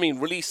armies. Do you know what I mean?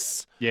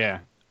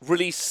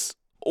 Release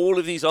all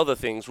of these other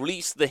things.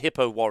 Release the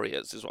Hippo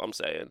Warriors is what I'm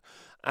saying.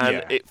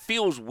 And it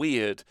feels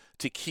weird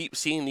to keep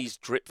seeing these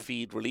drip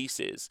feed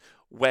releases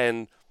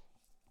when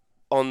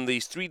on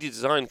these 3D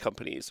design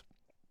companies,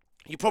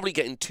 you're probably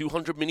getting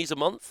 200 minis a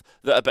month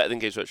that are better than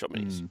Games Workshop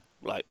minis.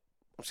 Like,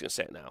 I'm just going to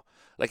say it now.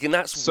 Like, and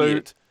that's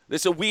weird.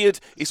 It's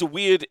a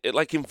weird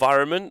like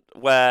environment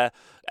where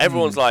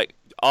everyone's like,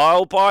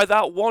 I'll buy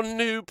that one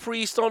new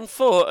priest on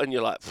foot. And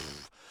you're like,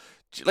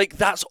 like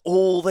that's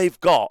all they've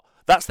got.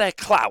 That's their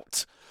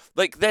clout.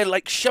 Like, they're,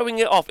 like, showing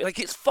it off. Like,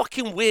 it's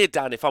fucking weird,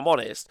 Dan, if I'm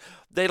honest.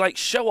 They, like,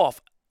 show off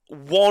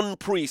one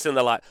priest, and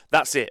they're like,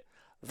 that's it.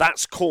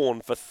 that's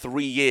corn for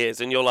 3 years,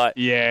 and you're like,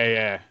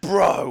 Yeah.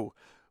 bro,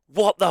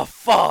 what the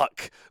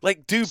fuck?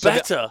 Like, do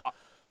better.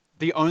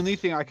 The only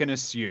thing I can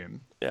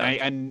assume, Yeah.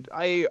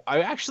 I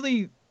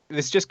actually,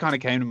 this just kind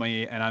of came to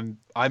me, and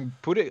I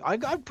put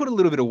a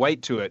little bit of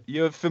weight to it.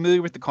 You're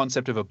familiar with the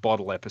concept of a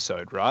bottle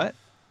episode, right?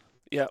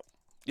 Yeah.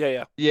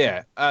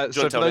 Yeah.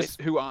 So for those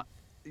Nath? who aren't,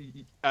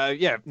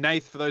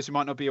 Nath, for those who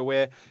might not be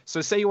aware,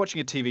 so say you're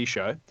watching a TV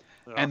show,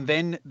 and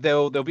then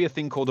there'll be a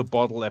thing called a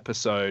bottle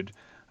episode.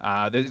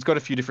 It's got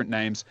a few different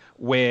names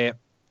where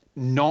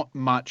not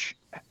much,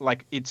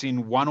 like it's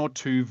in one or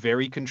two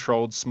very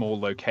controlled small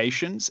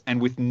locations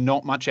and with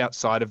not much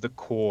outside of the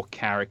core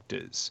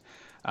characters.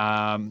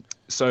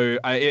 So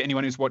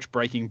anyone who's watched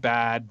Breaking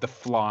Bad, the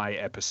Fly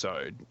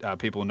episode,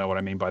 people know what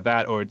I mean by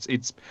that. Or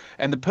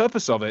and the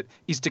purpose of it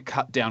is to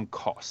cut down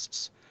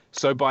costs.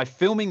 So by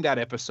filming that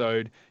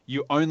episode,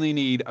 you only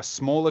need a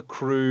smaller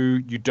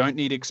crew. You don't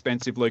need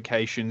expensive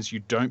locations. You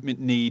don't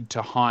need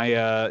to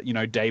hire,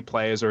 day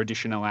players or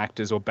additional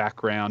actors or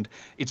background.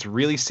 It's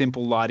really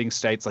simple lighting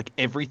states. Like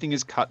everything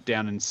is cut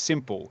down and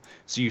simple.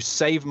 So you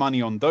save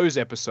money on those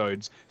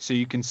episodes so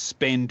you can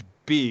spend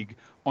big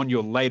on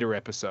your later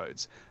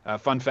episodes.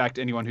 Fun fact,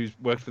 anyone who's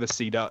worked for the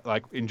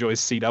CW,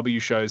 enjoys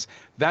CW shows,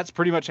 that's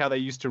pretty much how they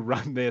used to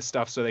run their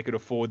stuff so they could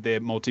afford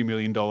their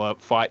multi-million-dollar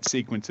fight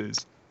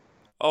sequences.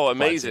 Oh,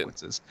 amazing!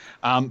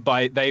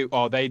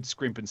 They'd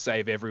scrimp and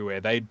save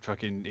everywhere. They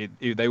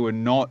were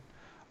not.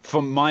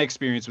 From my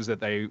experience, was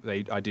that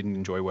I didn't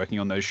enjoy working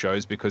on those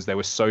shows because they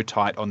were so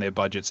tight on their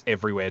budgets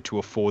everywhere to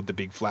afford the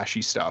big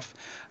flashy stuff.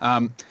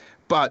 So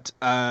that's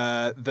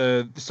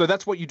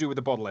what you do with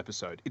a bottle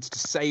episode. It's to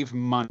save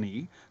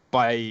money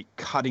by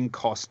cutting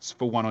costs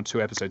for one or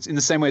two episodes, in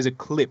the same way as a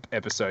clip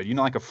episode,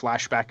 like a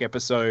flashback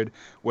episode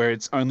where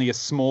it's only a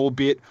small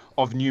bit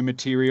of new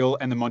material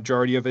and the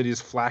majority of it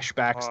is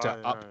flashbacks to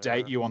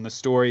update you on the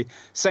story.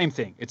 Same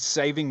thing. It's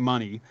saving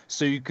money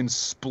so you can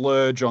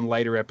splurge on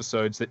later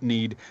episodes that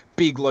need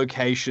big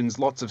locations,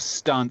 lots of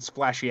stunts,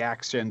 flashy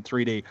action,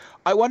 3D.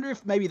 I wonder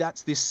if maybe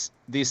that's this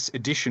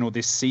edition or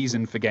this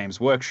season for Games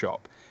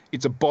Workshop.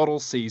 It's a bottle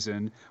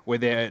season where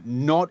they're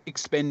not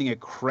expending a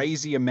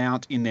crazy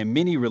amount in their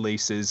mini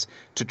releases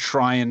to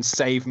try and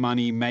save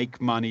money,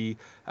 make money,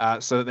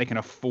 so that they can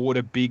afford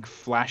a big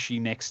flashy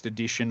next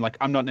edition. Like,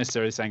 I'm not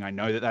necessarily saying I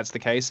know that that's the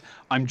case.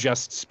 I'm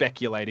just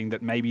speculating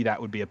that maybe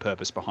that would be a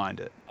purpose behind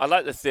it. I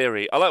like the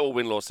theory. I like what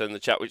Winlaw said in the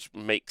chat, which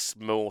makes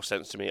more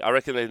sense to me. I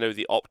reckon they know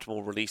the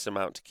optimal release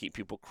amount to keep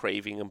people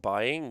craving and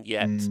buying,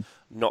 yet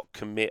not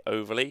commit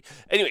overly.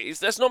 Anyway,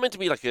 that's not meant to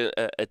be like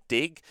a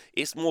dig.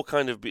 It's more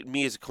kind of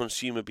me as a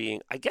consumer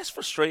being, I guess,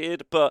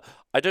 frustrated, but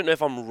I don't know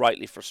if I'm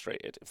rightly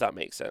frustrated, if that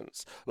makes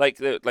sense.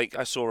 Like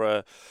I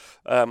saw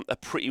a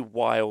pretty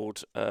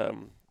wild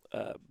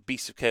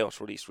Beasts of Chaos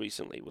release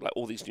recently with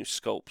all these new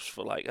sculpts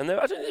for and I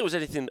don't think there was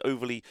anything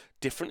overly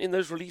different in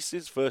those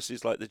releases versus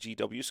the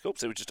GW sculpts.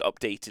 They were just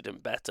updated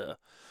and better,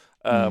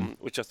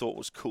 which I thought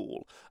was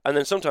cool. And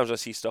then sometimes I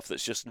see stuff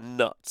that's just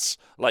nuts,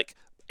 like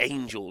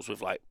angels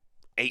with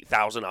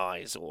 8,000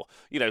 eyes, or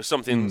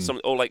something,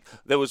 or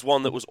there was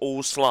one that was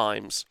all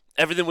slimes.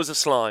 Everything was a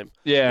slime.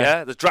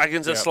 Yeah. The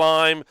dragons are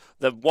slime.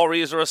 The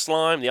warriors are a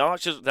slime. The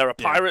archers, there are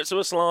pirates who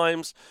are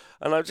slimes,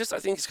 and I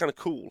think it's kind of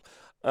cool.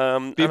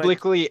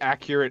 Biblically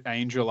accurate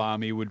angel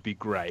army would be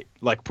great.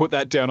 Put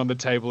that down on the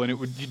table, and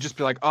you'd just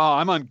be like, oh,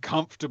 I'm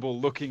uncomfortable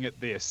looking at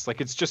this.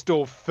 It's just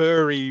all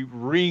furry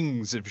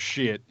rings of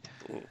shit.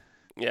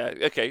 Yeah.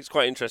 Okay. It's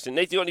quite interesting.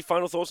 Nate, do you got any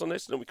final thoughts on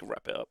this? And then we can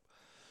wrap it up.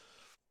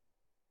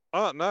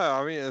 No,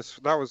 I mean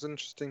that was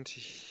interesting to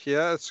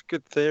hear. It's a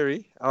good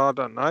theory. I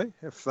don't know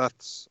if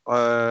that's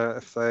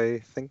if they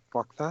think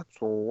like that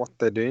or what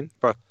they're doing,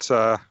 but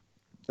that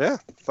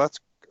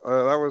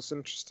was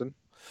interesting.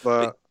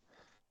 But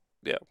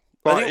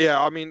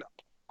I mean,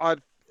 I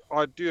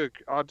do.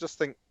 I just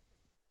think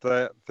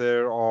that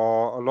there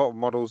are a lot of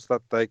models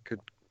that they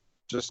could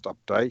just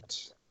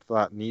update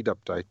that need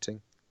updating,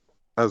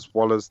 as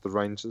well as the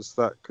ranges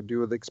that could do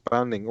with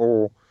expanding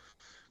or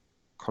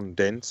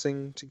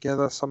condensing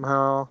together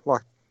somehow. I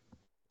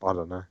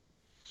don't know.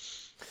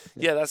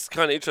 Yeah, that's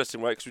kind of interesting,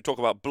 right? Because we talk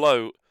about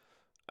bloat,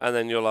 and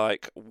then you're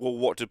like, well,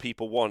 what do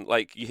people want?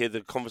 You hear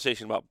the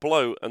conversation about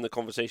bloat and the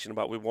conversation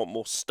about we want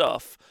more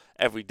stuff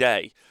every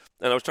day.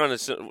 And I was trying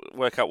to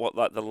work out what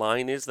the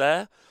line is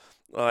there,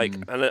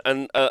 and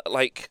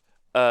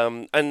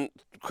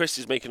Chris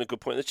is making a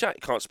good point in the chat.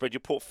 You can't spread your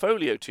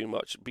portfolio too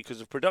much because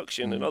of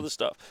production and other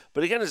stuff.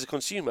 But again, as a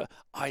consumer,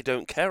 I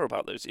don't care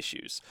about those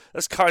issues.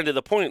 That's kind of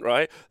the point,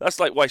 right? That's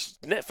why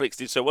Netflix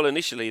did so well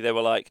initially. They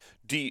were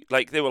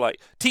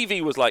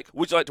TV was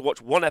would you like to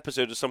watch one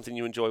episode of something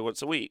you enjoy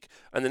once a week?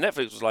 And then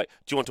Netflix was do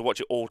you want to watch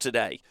it all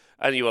today?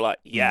 And you were like,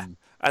 yeah.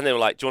 And they were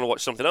like, do you want to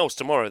watch something else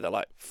tomorrow? They're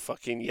like,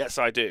 fucking yes,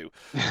 I do.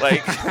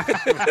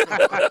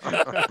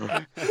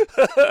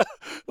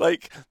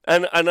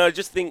 And I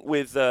just think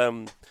with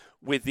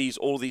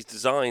all these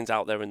designs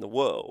out there in the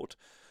world,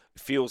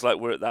 it feels like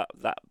we're at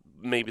that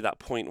maybe that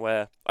point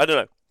where, I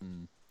don't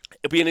know.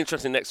 it'll be an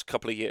interesting next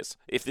couple of years.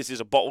 If this is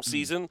a bottle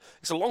season,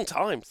 it's a long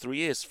time, 3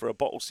 years for a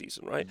bottle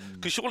season, right?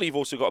 Because surely you've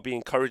also got to be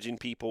encouraging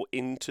people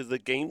into the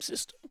game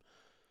system.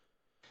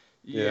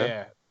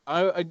 Yeah.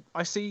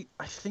 I see.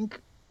 I think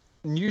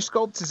new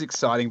sculpts is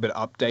exciting, but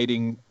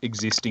updating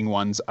existing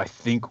ones, I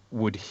think,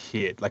 would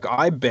hit. Like,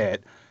 I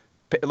bet,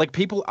 like,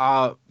 people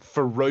are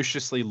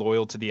ferociously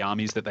loyal to the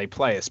armies that they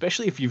play,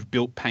 especially if you've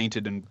built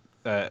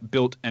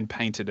and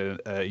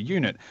painted a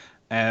unit.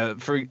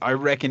 I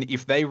reckon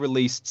if they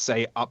released,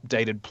 say,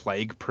 updated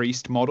Plague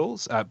Priest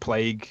models,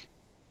 Plague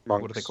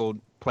Monks. what are they called?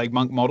 Plague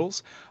Monk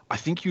models. I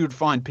think you would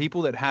find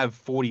people that have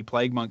 40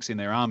 Plague Monks in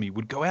their army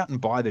would go out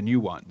and buy the new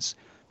ones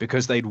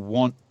because they'd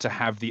want to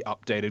have the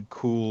updated,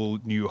 cool,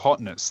 new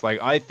hotness.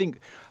 Like, I think,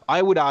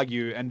 I would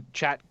argue, and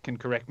chat can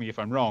correct me if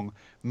I'm wrong,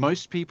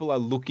 most people are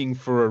looking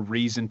for a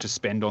reason to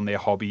spend on their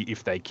hobby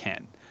if they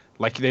can.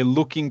 Like, they're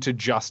looking to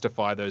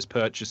justify those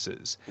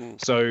purchases.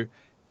 So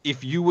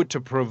if you were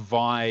to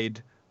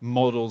provide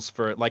models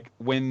for it, like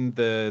when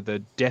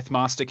the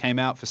Deathmaster came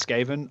out for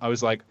Skaven, I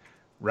was like,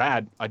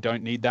 rad, I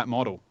don't need that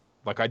model.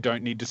 Like, I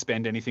don't need to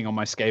spend anything on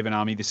my Skaven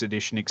army this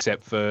edition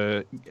except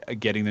for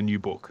getting the new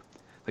book.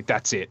 Like,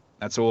 that's it.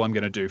 That's all I'm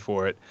going to do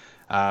for it.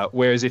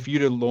 Whereas if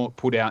you'd have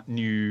put out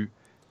new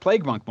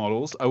Plague Monk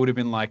models, I would have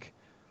been like,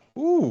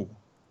 ooh,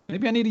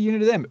 maybe I need a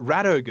unit of them.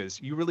 Rat Ogres.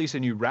 You release a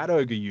new Rat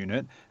Ogre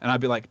unit, and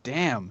I'd be like,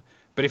 damn.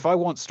 But if I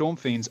want Storm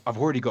Fiends, I've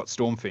already got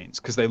Storm Fiends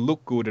because they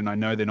look good and I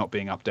know they're not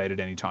being updated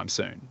anytime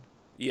soon.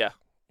 Yeah.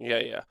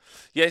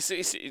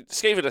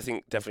 Skaven, I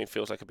think, definitely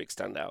feels like a big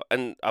standout.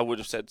 And I would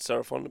have said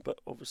Seraphon, but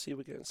obviously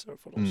we're getting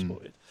Seraphon all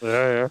sorted.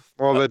 Yeah.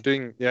 Well, they're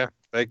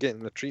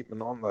getting the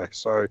treatment, aren't they?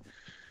 So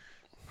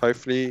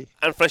hopefully.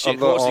 And Fleshy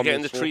Courts are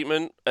getting the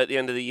treatment at the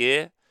end of the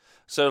year.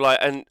 So, like,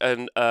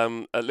 and a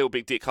little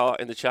big Dick Hart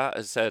in the chat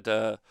has said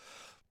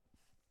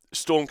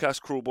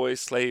Stormcast, Cruel Boys,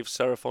 Slave,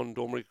 Seraphon,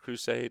 Dormary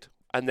Crusade,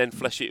 and then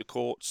Flesh Eater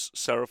Courts,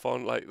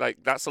 Seraphon.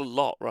 Like that's a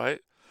lot,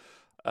 right?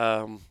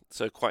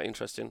 So quite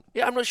interesting.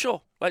 Yeah, I'm not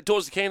sure. Like,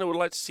 Daughters of Cain, I would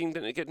like to see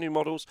them get new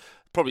models.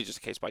 Probably just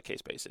a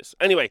case-by-case basis.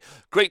 Anyway,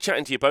 great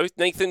chatting to you both.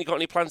 Nathan, you got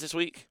any plans this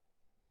week?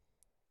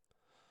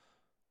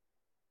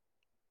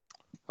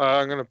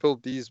 I'm going to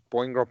build these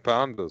Boingrop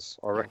Pounders,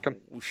 I reckon.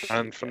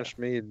 And finish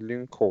me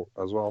Loon Court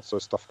as well, so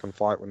stuff can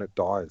fight when it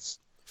dies.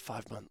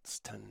 5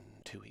 months,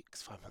 2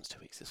 weeks. 5 months, 2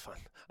 weeks is fun.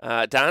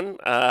 Dan,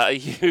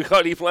 you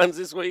got any plans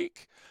this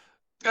week?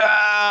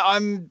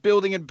 I'm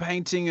building and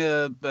painting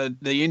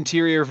the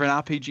interior of an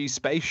RPG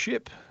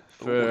spaceship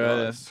for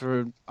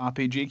an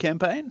RPG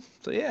campaign.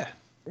 So yeah.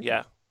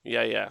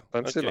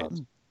 Fancy Okay.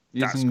 that.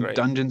 Using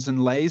Dungeons and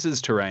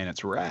Lasers terrain.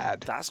 It's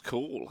rad. That's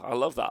cool. I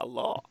love that a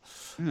lot.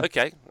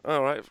 Okay.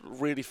 All right.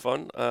 Really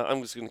fun.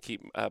 I'm just going to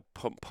keep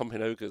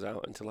pumping ogres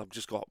out until I've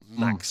just got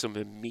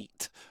maximum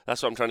meat.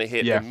 That's what I'm trying to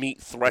hit, the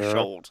meat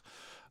threshold,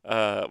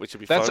 which would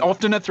be fun. That's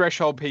often a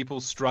threshold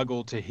people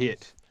struggle to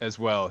hit as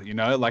well, you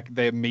know, like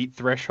their meat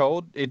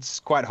threshold,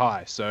 it's quite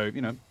high. So, you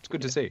know, it's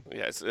good to see.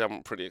 Yeah,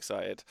 I'm pretty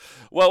excited.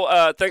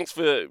 Well, thanks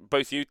for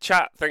both of you.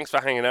 Chat, thanks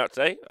for hanging out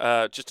today.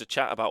 Just to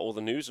chat about all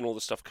the news and all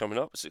the stuff coming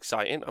up. It's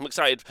exciting. I'm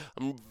excited.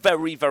 I'm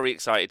very, very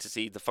excited to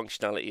see the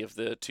functionality of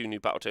the 2 new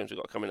Battletomes we've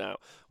got coming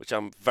out, which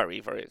I'm very,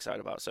 very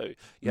excited about. So,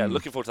 yeah,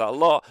 looking forward to that a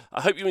lot.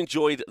 I hope you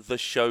enjoyed the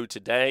show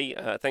today.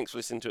 Thanks for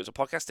listening to it as a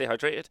podcast. Stay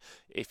hydrated.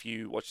 If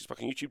you watch this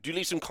back on YouTube, do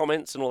leave some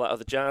comments and all that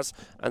other jazz.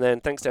 And then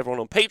thanks to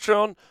everyone on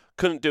Patreon.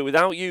 Couldn't do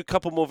without you.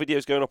 Couple more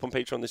videos going up on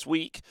Patreon this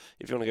week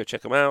if you want to go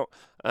check them out.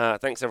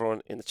 Thanks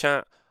everyone in the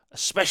chat,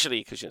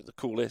 especially because you're the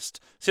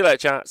coolest. See you later,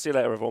 chat. See you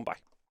later, everyone.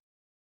 Bye.